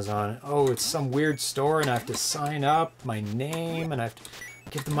on Amazon. Oh, it's some weird store and I have to sign up, my name, and I have to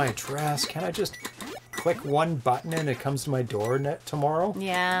give them my address. Can't I just click one button and it comes to my door tomorrow?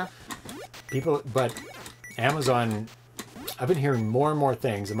 Yeah. But Amazon, I've been hearing more and more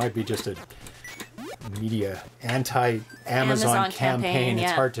things. It might be just a media anti-Amazon campaign. Yeah.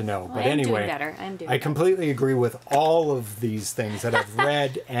 It's hard to know. Well, But I'm anyway, doing better. I completely agree with all of these things that I've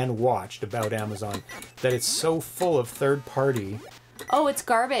read and watched about Amazon, that it's so full of third-party Oh, it's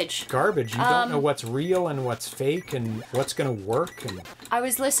garbage. garbage. You don't know what's real and what's fake and what's going to work. And I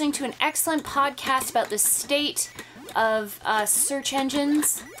was listening to an excellent podcast about the state of search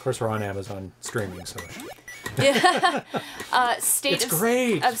engines. of course, we're on Amazon streaming, so State it's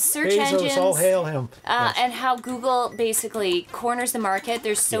great. of search Bezos, engines. all hail him. Yes. And how Google basically corners the market.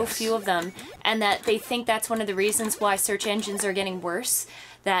 There's so Yes. few of them, and that they think that's one of the reasons why search engines are getting worse.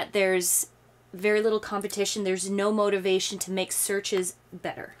 That there's very little competition. There's no motivation to make searches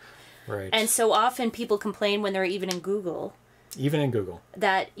better. Right. And so often people complain when they're even in Google Even in Google.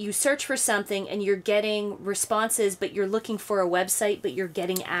 that you search for something and you're getting responses, but you're looking for a website, but you're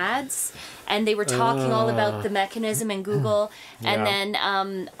getting ads. And they were talking all about the mechanism in Google. And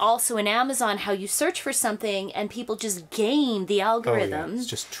then also in Amazon, how you search for something and people just game the algorithm. It's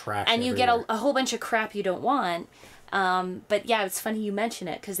just trash and you get everywhere. a whole bunch of crap you don't want. But yeah, it's funny you mention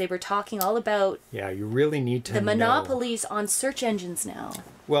it because they were talking all about Yeah, you really need to the know. monopolies on search engines now.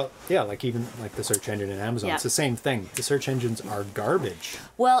 Well, yeah, even the search engine in Amazon. Yeah. It's the same thing. The search engines are garbage.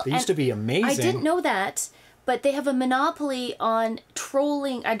 Well, They used to be amazing. I didn't know that, but they have a monopoly on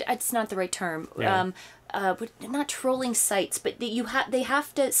trolling. It's not the right term. Yeah. Not trolling sites, but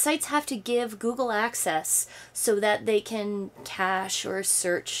sites have to give Google access so that they can cache or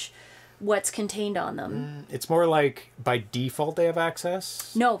search what's contained on them. It's more like by default they have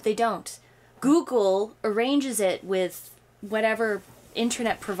access. No, they don't. Google arranges it with whatever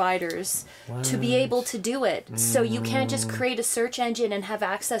internet providers to be able to do it. So you can't just create a search engine and have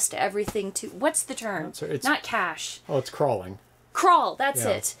access to everything to... What's the term? It's Not cache. Oh, it's crawling. Crawl, that's Yeah.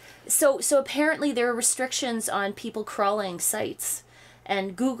 it. So apparently there are restrictions on people crawling sites.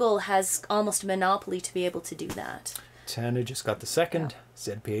 And Google has almost a monopoly to be able to do that. Tana just got the second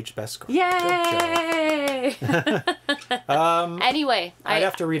ZPH best score. Yay! Anyway, I'd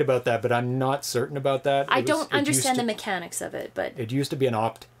have to read about that, but I'm not certain about that. I don't It understand the used mechanics of it, but... It used to be an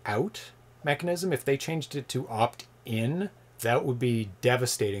opt-out mechanism. If they changed it to opt-in, that would be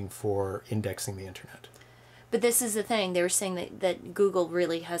devastating for indexing the internet. But this is the thing. They were saying that Google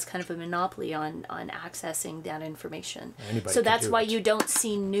really has kind of a monopoly on accessing that information. Anybody So can that's do why it. you don't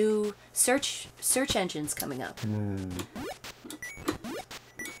see new search engines coming up.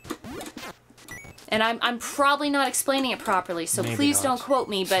 And I'm probably not explaining it properly, so Maybe please not. don't quote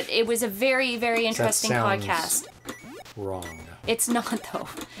me, but it was a very, very interesting sounds podcast. Wrong. It's not, though.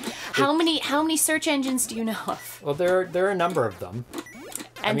 How many search engines do you know of? Well, there are a number of them.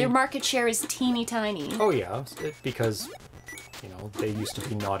 And their mean- market share is teeny tiny. Oh yeah, because they used to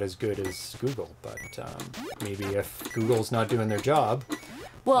be not as good as Google, but maybe if Google's not doing their job,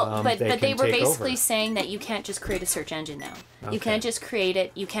 Well, but they they can were take basically over. saying that you can't just create a search engine now. Okay. You can't just create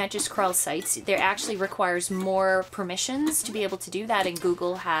it. You can't just crawl sites. There actually requires more permissions to be able to do that, and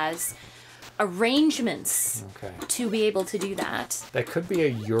Google has arrangements okay, to be able to do that. that could be a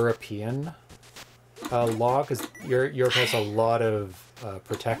European law, because Europe has a lot of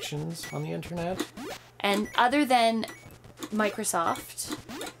protections on the internet. And other than Microsoft,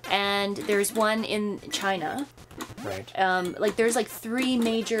 and there's one in China. Right. There's 3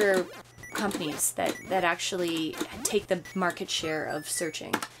 major companies that actually take the market share of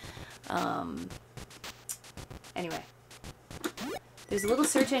searching. Anyway, there's a little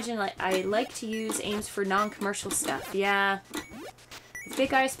search engine I like to use, aims for non-commercial stuff. Yeah. If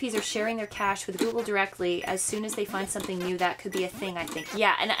big ISPs are sharing their cache with Google directly, as soon as they find something new, that could be a thing, I think.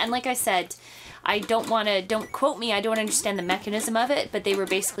 Yeah, and like I said, don't quote me, I don't understand the mechanism of it, but they were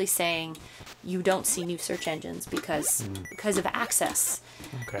basically saying you don't see new search engines because of access.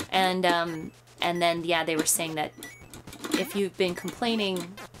 Okay. And then they were saying that if you've been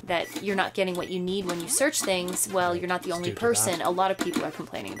complaining that you're not getting what you need when you search things, well, you're not the only due to person. that. A lot of people are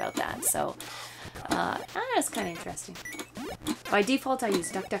complaining about that. So it's kind of interesting. By default, I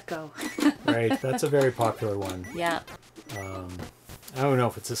use DuckDuckGo. Right. That's a very popular one. Yeah. I don't know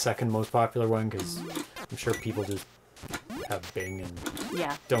if it's the second most popular one, because I'm sure people just have Bing and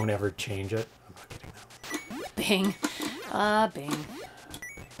Yeah. don't ever change it. I'm not kidding though. Bing. Bing.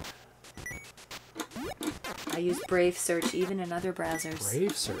 I use Brave Search even in other browsers.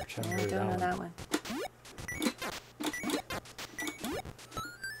 Brave Search. I haven't I heard of don't know that that one.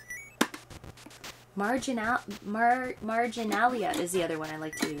 one. Marginalia is the other one I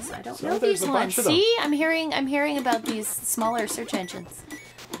like to use. I don't So know there's these a bunch ones. of them. See, I'm hearing about these smaller search engines.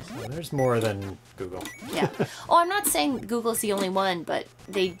 So there's more than Google. Yeah. Oh, I'm not saying Google's the only one, but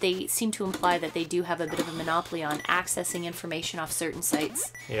they seem to imply that they do have a bit of a monopoly on accessing information off certain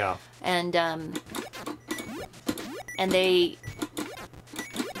sites. Yeah. And they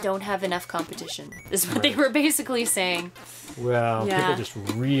don't have enough competition, is what they were basically saying. Well, Yeah. people just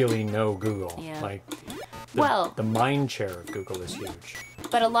really know Google. Yeah. Like, Well, the mind share of Google is huge.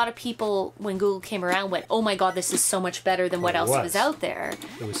 but a lot of people, when Google came around, went, "Oh my God, this is so much better than what it else was. was out there."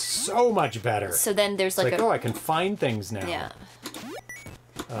 It was so much better. So then there's It's like like, a oh, I can find things now. yeah.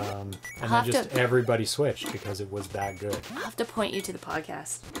 And I'll then have just to- everybody switched because it was that good. I'll have to point you to the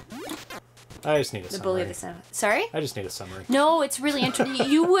podcast. I just need a The Bully of summary. the Sound. Sorry? I just need a summary. No, it's really interesting.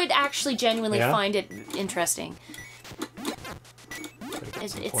 You would actually genuinely Yeah? find it interesting. Gotta get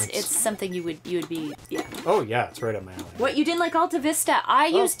some It's points. something you would be yeah. Oh yeah, it's right up my alley. What, you didn't like Alta Vista? I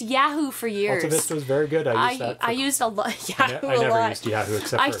used Yahoo for years. Alta Vista was very good. I used that. I used a lot Yahoo I never a lot. used Yahoo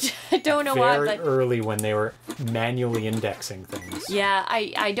except for I don't know why, very but early when they were manually indexing things. yeah,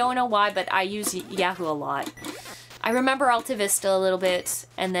 I don't know why, but I use Yahoo a lot. I remember Alta Vista a little bit,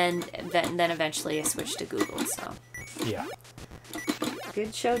 and then eventually I switched to Google. So Yeah.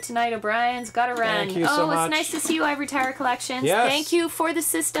 good show tonight, O'Brien's. Got to run. Thank you so much. It's nice to see you, Ivory Tower Collections. Yes. Thank you for the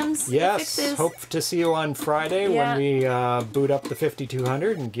systems. The Yes. fixes. Hope to see you on Friday Yeah. when we boot up the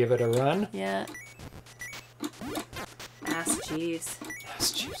 5200 and give it a run. Yeah. Ask Jeeves.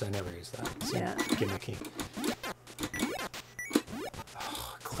 Yes, Jeeves, I never use that. It's Yeah. gimmicky.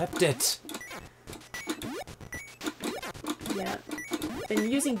 Oh, clipped it. Yeah. Been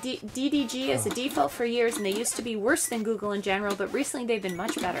using DDG as a default for years, and they used to be worse than Google in general, but recently they've been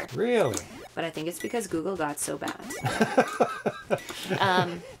much better. Really? But I think it's because Google got so bad.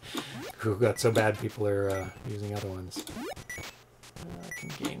 Who got so bad people are using other ones. I can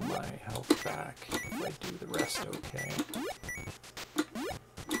gain my health back if I do the rest okay.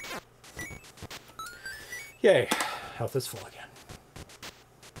 Yay. Health is full again.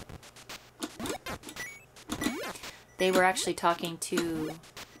 They were actually talking to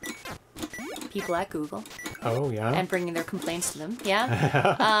people at Google Oh, yeah? and bringing their complaints to them.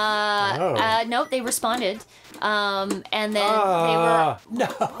 Yeah. Oh. No, they responded. And then they were... No.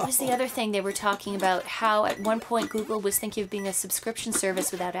 What was the other thing? They were talking about how at one point Google was thinking of being a subscription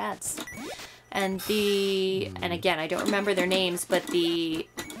service without ads. And and again, I don't remember their names, but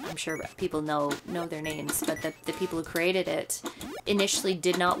I'm sure people know their names, but the people who created it initially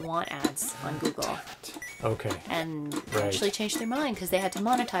did not want ads on Google. Okay. And Right. actually changed their mind because they had to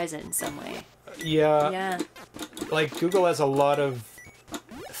monetize it in some way. Yeah. Yeah. Like, Google has a lot of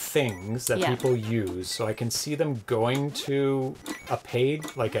things that Yeah. people use, so I can see them going to a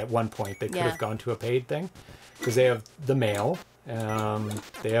paid, like at one point they could Yeah. have gone to a paid thing, because they have the mail,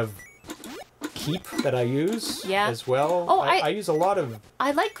 they have Keep that I use Yeah. as well. Oh, I use a lot of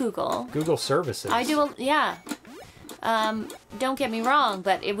I like Google. Google services. I do, yeah. Don't get me wrong,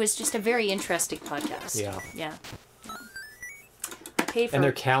 but it was just a very interesting podcast. Yeah. Yeah. I pay for And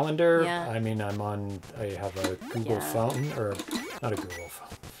their calendar, Yeah. I mean, I have a Google Yeah. phone, or not a Google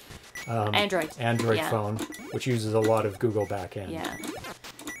phone. Android. Android Yeah. phone, which uses a lot of Google backend. Yeah.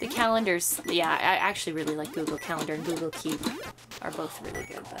 The calendars, yeah, I actually really like Google Calendar and Google Keep are both really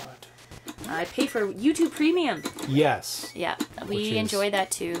good. But I pay for YouTube Premium. Yes. Yeah, Which we is- enjoy that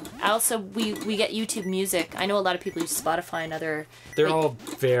too. Also, we get YouTube Music. I know a lot of people use Spotify and other... They're like, all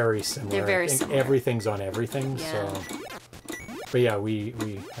very similar. They're very I think similar. Everything's on everything. Yeah. So, but yeah, we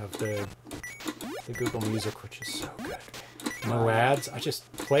have the Google Music, which is so good. No ads. I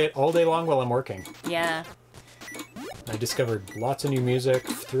just play it all day long while I'm working. Yeah. I discovered lots of new music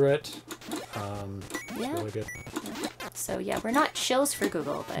through it. It's Yeah. really good. So yeah, we're not shills for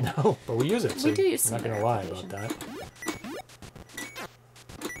Google, but No, but we use it. So We do use I'm not some gonna lie about applications.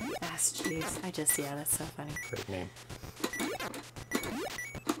 that. jeez, yeah, that's so funny. Great name.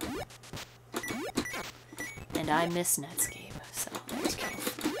 And I miss Netscape, so there's go.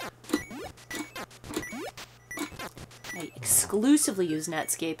 I exclusively use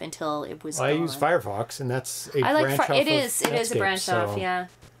Netscape until it was I gone. use Firefox, and that's a I like branch off it of is a Netscape, branch off, so yeah.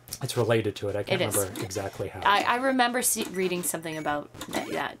 It's related to it. I can't It is. remember exactly how. I remember reading something about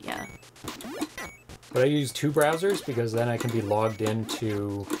that, yeah. But I use two browsers because then I can be logged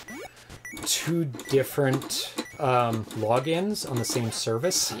into two different logins on the same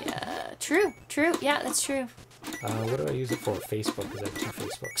service. Yeah, true, yeah, that's true. What do I use it for? Facebook, because I have two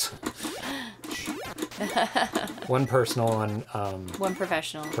Facebooks. One personal, one One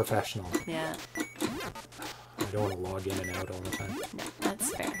professional. professional. Yeah, I don't want to log in and out all the time. no,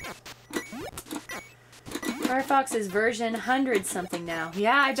 that's fair. Firefox is version 100 something now.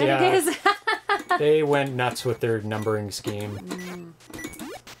 Yeah, I bet it is. They went nuts with their numbering scheme.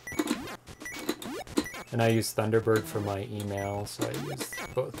 And I use Thunderbird for my email, so I use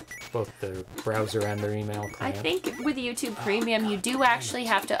both the browser and their email client. I think with YouTube Premium, you do actually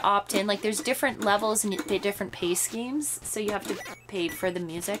have to opt in. Like, there's different levels and different pay schemes, so you have to pay for the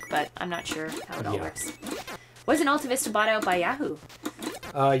music, but I'm not sure how it all works. Wasn't Alta Vista bought out by Yahoo?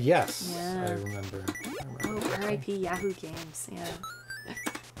 Yes, Yeah. I remember. Oh, R.I.P. Yahoo Games, yeah.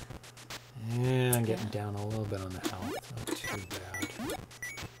 Yeah, I'm getting down a little bit on the health. Not too bad.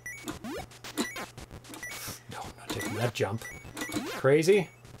 No, I'm not taking that jump. Crazy?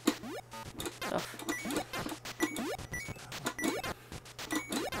 Oh.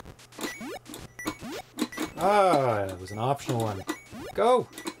 Ah, it was an optional one. Go!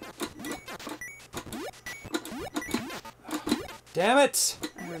 Damn it!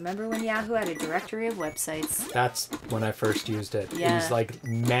 I remember when Yahoo had a directory of websites. That's when I first used it. Yeah. It was like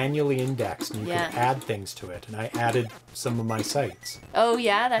manually indexed, and you could add things to it. And I added some of my sites. Oh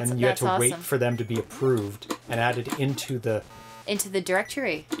yeah, that's awesome. And you had to wait for them to be approved and added into the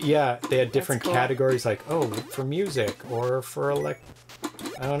directory. Yeah, they had different cool. categories, like for music or for I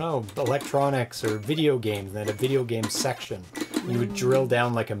don't know, electronics or video games. And they had a video game section. You would drill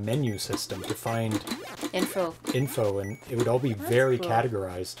down like a menu system to find info, and it would all be very cool.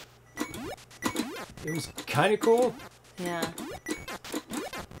 categorized. It was kind of cool. Yeah.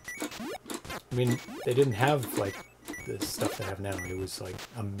 I mean, they didn't have like the stuff they have now. It was like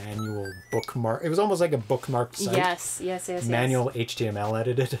a manual bookmark. It was almost like a bookmarked site. Yes. Manual HTML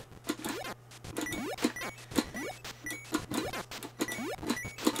edited.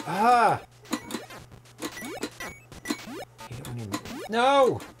 Ah!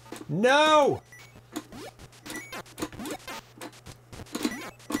 No! No!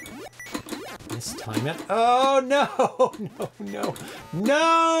 Mistime it. Oh no! No!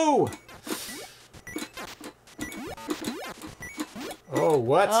 No! Oh,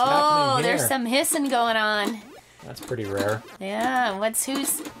 what's happening here? There's some hissing going on. That's pretty rare. Yeah,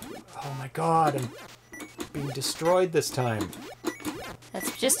 who's... Oh my god, I'm being destroyed this time.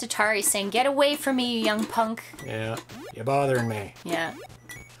 That's just Atari saying, get away from me, you young punk. Yeah, you're bothering me. Yeah.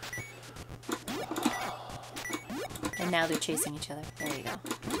 And now they're chasing each other. There you go.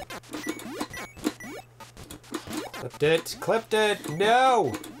 Clipped it,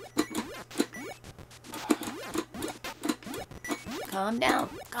 no! Calm down.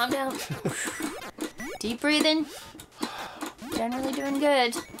 Deep breathing. Generally doing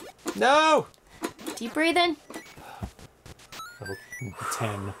good. No! Deep breathing. Level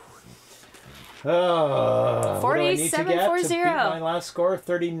 10. Oh, 4740. to beat my last score?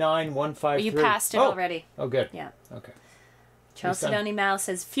 39,153. You passed it already. Oh, good. Yeah. Okay. Chalcedony Mouse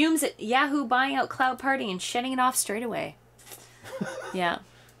says, fumes at Yahoo buying out Cloud Party and shutting it off straight away. Yeah.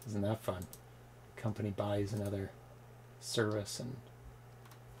 Isn't that fun? Company buys another service and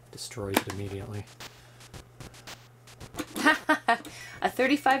destroys it immediately. A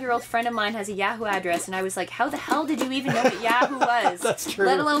 35-year-old friend of mine has a Yahoo address, and I was like, how the hell did you even know what Yahoo was? That's true.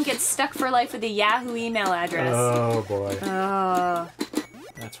 Let alone get stuck for life with a Yahoo email address. Oh, boy. Oh.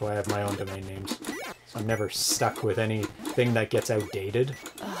 That's why I have my own domain names. So I'm never stuck with anything that gets outdated.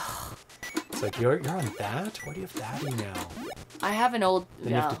 Ugh. It's like, you're on that? Why do you have that email? I have an old...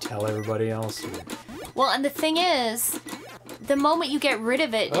 Then you have to tell everybody else. Or... Well, and the thing is, the moment you get rid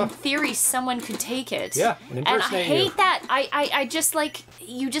of it, in theory, someone could take it. Yeah, and I hate that. I just, like,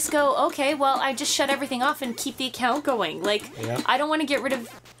 you just go, okay, well, I just shut everything off and keep the account going. Like, I don't want to get rid of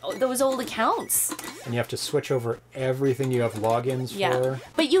those old accounts. And you have to switch over everything you have logins for.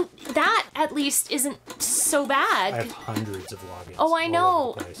 But that, at least, isn't so bad. I have hundreds of logins. Oh, I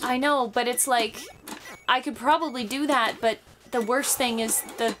know. I know, but it's like, I could probably do that, but the worst thing is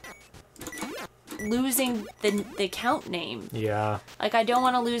losing the account name. Yeah. Like, I don't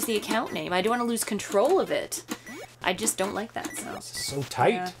want to lose the account name. I don't want to lose control of it. I just don't like that, so. It's so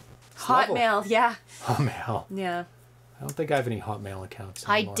tight. Yeah. Hotmail, yeah. Hotmail. Yeah. I don't think I have any Hotmail accounts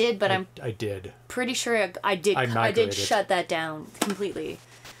anymore. I did, but I did. Pretty sure I did. I did shut that down completely.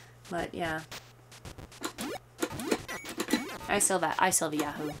 But yeah. I still have a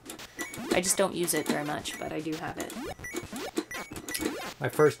Yahoo. I just don't use it very much, but I do have it. My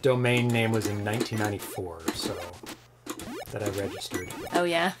first domain name was in 1994, so that I registered. Oh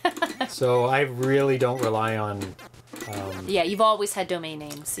yeah. So I really don't rely on. Yeah, you've always had domain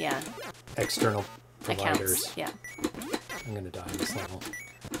names. Yeah. External providers. Accounts. Yeah. I'm gonna die in this level.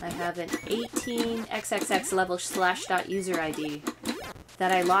 I have an 18xxx level /.user ID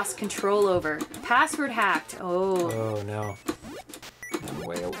that I lost control over. Password hacked. Oh. Oh no. I'm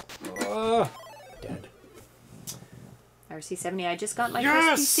way over. Oh. Dead. RC70. I just got my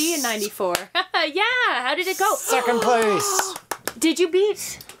first PC in 94. Yeah, how did it go? Second place. Did you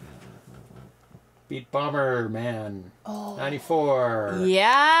beat? Beat Bomberman. 94.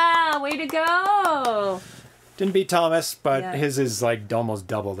 Yeah, way to go. Didn't beat Thomas, but his is like almost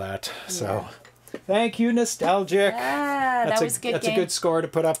double that. So thank you, Nostalgic. Yeah, that was a good That's game. a good score to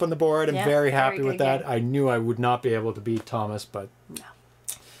put up on the board. I'm very happy with that. game. I knew I would not be able to beat Thomas, but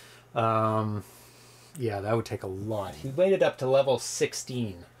yeah, that would take a lot. He made it up to level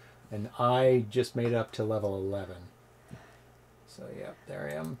 16, and I just made it up to level 11. So yeah, there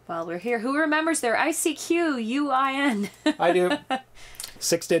I am. While we're here, who remembers their ICQ UIN? I do.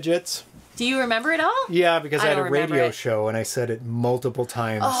 6 digits. Do you remember it all? Yeah, because I had a don't remember radio it. show and I said it multiple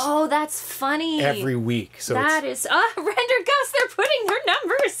times Oh, that's funny. every week. So That is Render Ghost. They're putting their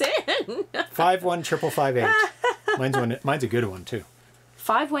numbers in. 51558. Mine's a good one too.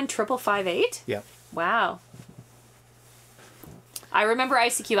 51558. Yep. Wow. I remember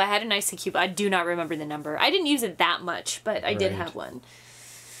ICQ. I had an ICQ, but I do not remember the number. I didn't use it that much, but I did have one.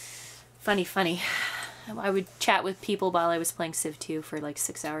 Funny, funny. I would chat with people while I was playing Civ 2 for like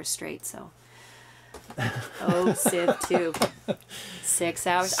 6 hours straight, so. Oh, Civ 2. 6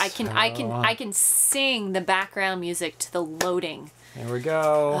 hours. I can sing the background music to the loading. There we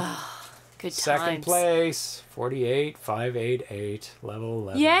go. Good times. Second place, 48588,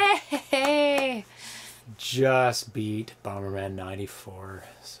 level 11. Yay! Just beat Bomberman 94.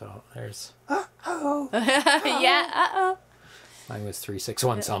 So there's. Yeah, uh-oh. Mine was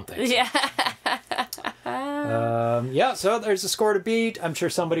 361 something. Yeah. Yeah, so there's a score to beat. I'm sure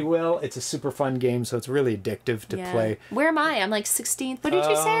somebody will. It's a super fun game, so it's really addictive to play. Where am I? I'm like 16th. What did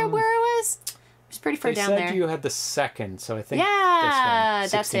you say where I was? It's pretty far down there. They said you had the second, so I think yeah,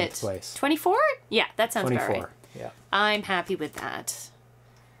 this one, 16th that's it. place. 24? Yeah, that sounds 24, about right. yeah. I'm happy with that.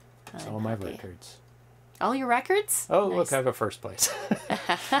 All my records. All your records? Oh, nice. look, I have a first place.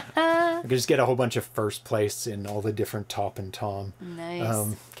 I could just get a whole bunch of first place in all the different Top and Tom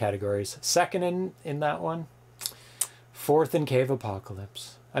categories. Second in that one. Fourth in Cave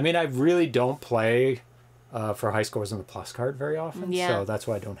Apocalypse. I mean, I really don't play for high scores on the plus card very often, so that's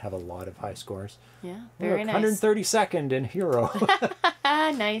why I don't have a lot of high scores. Yeah, very nice. 132nd in Hero.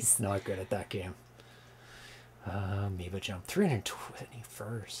 Nice. Not good at that game. Amoeba Jump,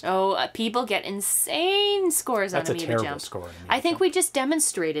 321st. Oh, people get insane scores on Amoeba Jump. That's a terrible score. I think we just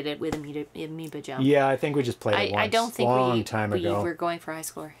demonstrated it with Amoeba Jump. Yeah, I think we just played it once. I don't think we were going for high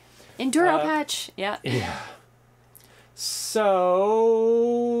score. Enduro Patch, yeah. Yeah.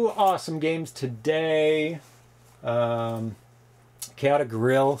 So, awesome games today. Chaotic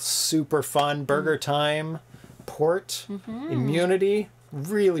Grill, super fun. Burger Time, Port, Immunity.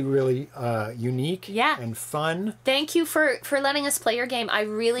 Really, really unique and fun. Thank you for letting us play your game. I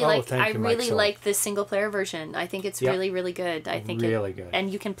really like the single player version. I think it's really, really good. I think really good.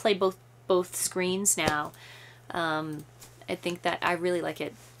 And you can play both screens now. I think that I really like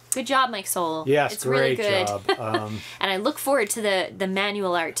it. Good job, Mike Soul. Yes, it's really good. job. And I look forward to the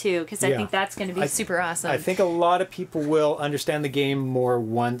manual art too, because I think that's going to be super awesome. I think a lot of people will understand the game more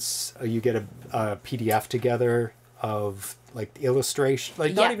once you get a PDF together of like the illustration,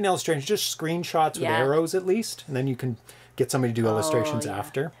 like not even illustrations, just screenshots with arrows at least, and then you can get somebody to do illustrations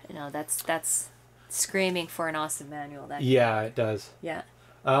after. No, that's screaming for an awesome manual. Yeah, it does. Yeah.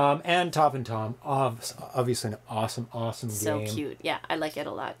 And Top and Tom, obviously an awesome game. So cute. Yeah, I like it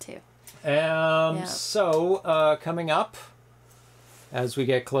a lot too. So coming up, as we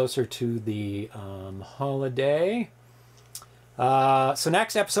get closer to the holiday. So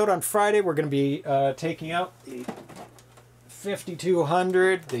next episode on Friday, we're going to be taking out the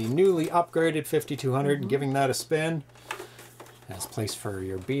 5200, the newly upgraded 5200, and giving that a spin. Has place for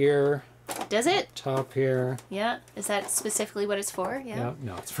your beer. Does it? Top here. Yeah. Is that specifically what it's for? Yeah.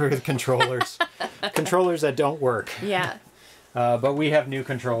 No, it's for the controllers. Controllers that don't work. Yeah. But we have new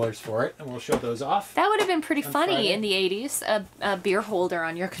controllers for it, and we'll show those off. That would have been pretty funny Friday. In the 80s, a beer holder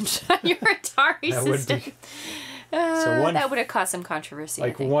on your Atari that system. Would be. So that would have caused some controversy.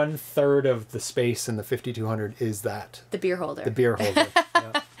 Like 1/3 of the space in the 5200 is that. The beer holder. The beer holder.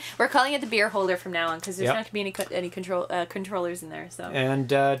 Yeah. We're calling it the beer holder from now on because there's not going to be any controllers in there. So. And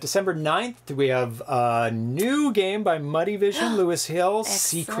December 9th, we have a new game by Muddy Vision, Lewis Hill,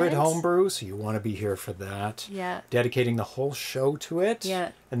 Secret Homebrew. So you want to be here for that. Yeah. Dedicating the whole show to it.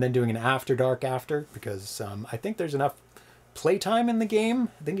 Yeah. And then doing an After Dark after because I think there's enough playtime in the game.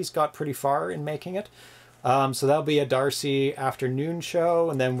 I think he's got pretty far in making it. So that'll be a Darcy afternoon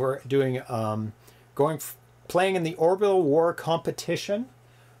show, and then we're doing playing in the Orbital War competition.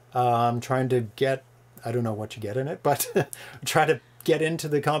 Trying to get, I don't know what you get in it, but try to get into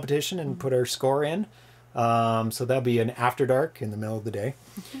the competition and put our score in. So that'll be an after dark in the middle of the day.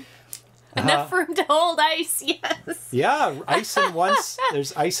 Enough room to hold ice, yes. Yeah, ice in one.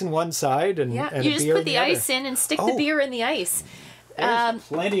 There's ice in one side, and and you a just beer put in the ice in and stick the beer in the ice. There's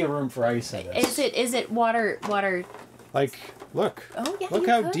plenty of room for ice in this. Is it water? Like, look. Oh yeah. Look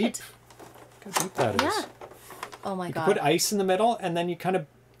how deep. Look how deep that is. Yeah. Oh my god. You put ice in the middle, and then you kind of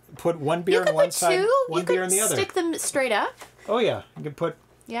put one beer on one side, one beer on the other. You could stick them straight up. Oh yeah, you could put.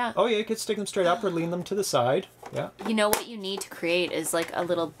 Yeah. Oh yeah, you could stick them straight up or lean them to the side. Yeah. You know what you need to create is like a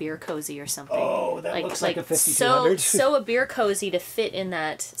little beer cozy or something. Oh, that looks like a 5200. So a beer cozy to fit in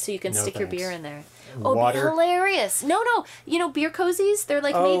that, so you can stick your beer in there. Oh, Water. it'd be hilarious! No, you know beer cozies? They're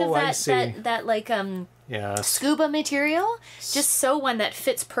like made of that like scuba material. Just sew one that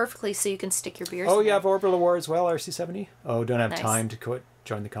fits perfectly so you can stick your beers. Oh, you have Orbital War as well, RC70. Oh, don't have time to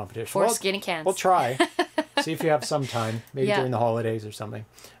join the competition. 4 skinny cans. We'll try. See if you have some time, maybe during the holidays or something.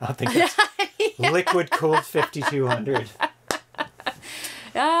 I think it's liquid cooled 5200.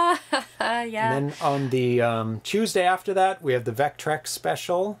 Yeah. And then on the Tuesday after that, we have the Vectrex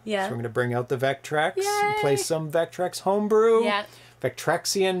special. Yeah. So we're going to bring out the Vectrex and play some Vectrex Homebrew. Yeah.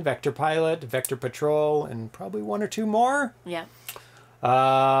 Vectrexian, Vector Pilot, Vector Patrol, and probably 1 or 2 more. Yeah.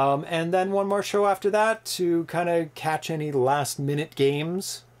 And then one more show after that to kind of catch any last-minute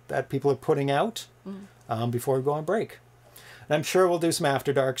games that people are putting out before we go on break. And I'm sure we'll do some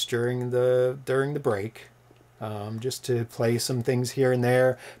After Darks during the break. Just to play some things here and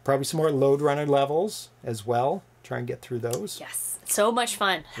there. Probably some more Load Runner levels as well. Try and get through those. Yes. So much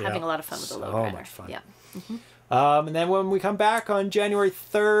fun. Having a lot of fun with the Load Runner. So much fun. Yeah. And then when we come back on January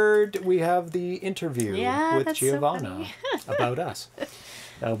 3rd, we have the interview with Giovanna about us.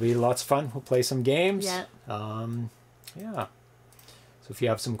 That'll be lots of fun. We'll play some games. Yeah. So if you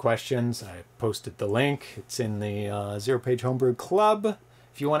have some questions, I posted the link. It's in the ZeroPage Homebrew Club.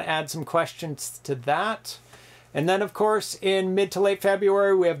 If you want to add some questions to that. And then, of course, in mid to late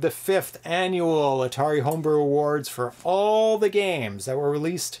February, we have the 5th annual Atari Homebrew Awards for all the games that were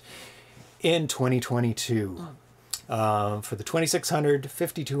released in 2022. For the 2600,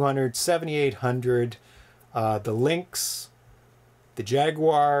 5200, 7800, the Lynx, the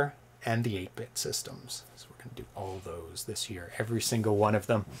Jaguar, and the 8-bit systems. So we're going to do all those this year, every single one of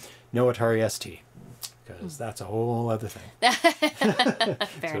them. No Atari ST, because that's a whole other thing.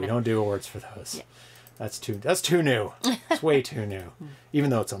 So we don't do awards for those. Yeah. That's too new. It's way too new. Even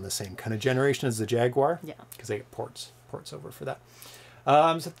though it's on the same kind of generation as the Jaguar. Yeah. Because they get ports over for that.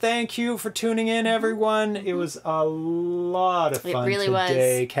 So thank you for tuning in, everyone. It was a lot of fun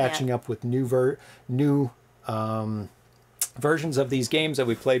today, catching up with new versions of these games that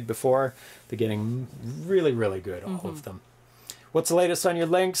we played before. They're getting really, really good, all of them. What's the latest on your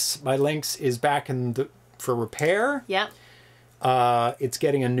Lynx? My Lynx is back for repair. Yeah. It's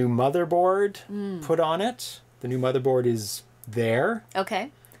getting a new motherboard put on it. The new motherboard is there. Okay.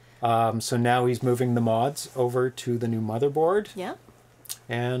 So now he's moving the mods over to the new motherboard. Yeah.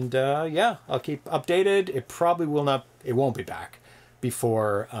 And I'll keep updated. It won't be back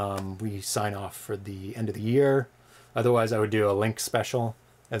before we sign off for the end of the year. Otherwise, I would do a Lynx special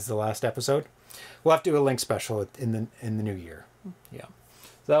as the last episode. We'll have to do a Lynx special in the new year. Yeah.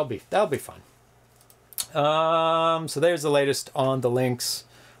 So that'll be fun. So there's the latest on the Lynx.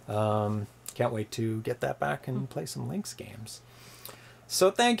 Can't wait to get that back and play some Lynx games. So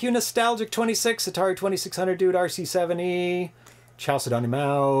thank you, Nostalgic26, Atari 2600 Dude, RC70, Chalcedony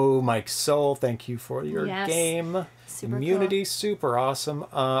Mao, Mike Soul. Thank you for your game. Super Immunity, cool. Super awesome.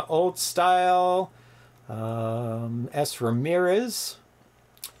 Old Style, S. Ramirez,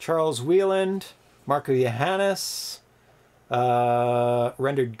 Charles Wieland, Marco Johannes,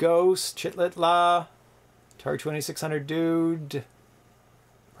 Rendered Ghost, Chitlet La, Atari 2600 Dude.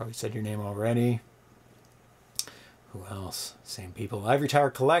 Probably said your name already. Who else? Same people. Ivory Tower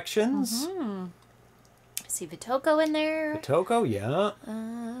Collections. I see Vitoko in there. Vitoko, yeah.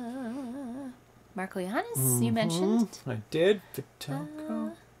 Marco Johannes, you mentioned. I did.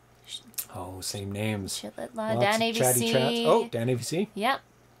 Vitoko. Same names. Dan AVC. Oh, Dan AVC. Yep.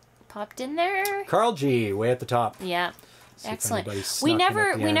 Popped in there. Carl G, way at the top. Yeah. Excellent. We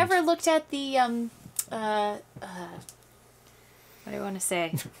never looked at the what do I want to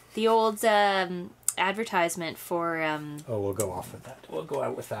say? The old advertisement for we'll go off with that. We'll go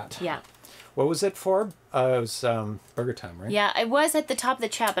out with that. Yeah. What was it for? It was Burger Time, right? Yeah, it was at the top of the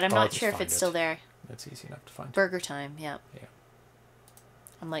chat, but I'm not sure if it's still there. That's easy enough to find. Burger Time, yeah. Yeah.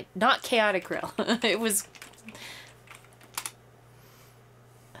 I'm like, not Chaotic Grill. It was.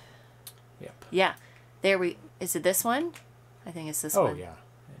 Yep. Yeah. Is it this one? I think it's this one. Oh, yeah.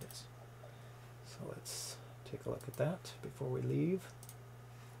 It is. So let's take a look at that before we leave.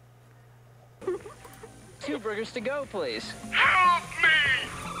 2 burgers to go, please.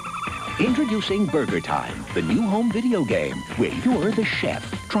 Introducing Burger Time, the new home video game where you're the chef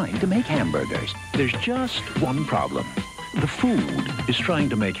trying to make hamburgers. There's just one problem. The food is trying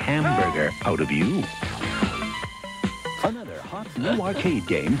to make hamburger out of you. Another hot new arcade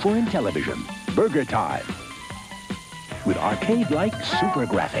game for Intellivision, Burger Time. With arcade-like super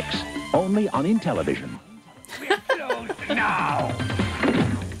graphics, only on Intellivision. We're closed now.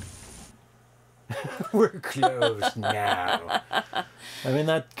 We're closed now. I mean,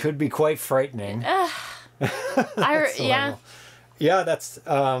 that could be quite frightening. Yeah. Yeah, that's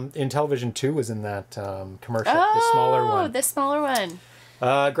Intellivision 2 was in that commercial, the smaller one. Oh, the smaller one.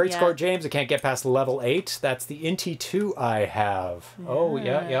 Great score, James. I can't get past level 8. That's the Inti 2 I have. Yeah. Oh,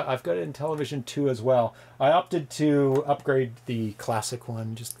 yeah. I've got Intellivision 2 as well. I opted to upgrade the classic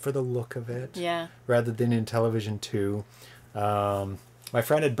one just for the look of it. Yeah. Rather than Intellivision 2. My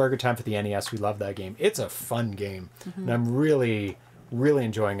friend had Burger Time for the NES. We love that game. It's a fun game. And I'm really, really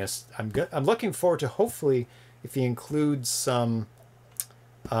enjoying this. I'm looking forward to, hopefully, if he includes some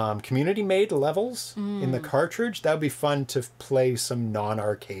community-made levels in the cartridge, that would be fun to play some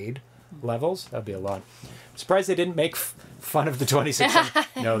non-arcade levels. That would be a lot. I'm surprised they didn't make fun of the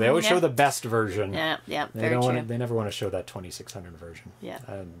 2600. No, they always show the best version. Yeah, They very true. They never want to show that 2600 version. Yeah.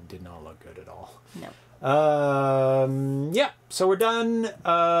 That did not look good at all. No. Yeah, so we're done.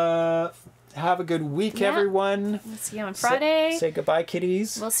 Have a good week, everyone. We'll see you on Friday. Say goodbye,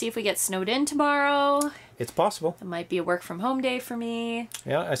 kitties. We'll see if we get snowed in tomorrow. It's possible. It might be a work from home day for me.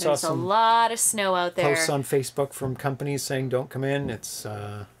 Yeah, I saw There's some a lot of snow out there. posts on Facebook from companies saying don't come in. It's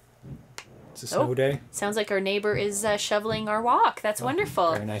a snow day. Sounds like our neighbor is shoveling our walk. That's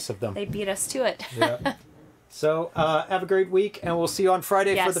wonderful. Very nice of them. They beat us to it. Yeah. So have a great week, and we'll see you on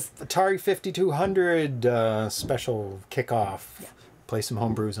Friday for the Atari 5200 special kickoff. Yeah. Play some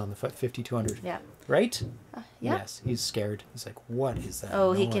homebrews on the 5200. Yeah. Right? Yeah. Yes, he's scared. He's like, what is that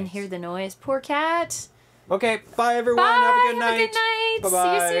Oh, noise? he can hear the noise. Poor cat. Okay, bye everyone. Bye. Have a good night. Have a good night.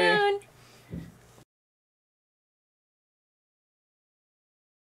 Bye-bye. See you soon.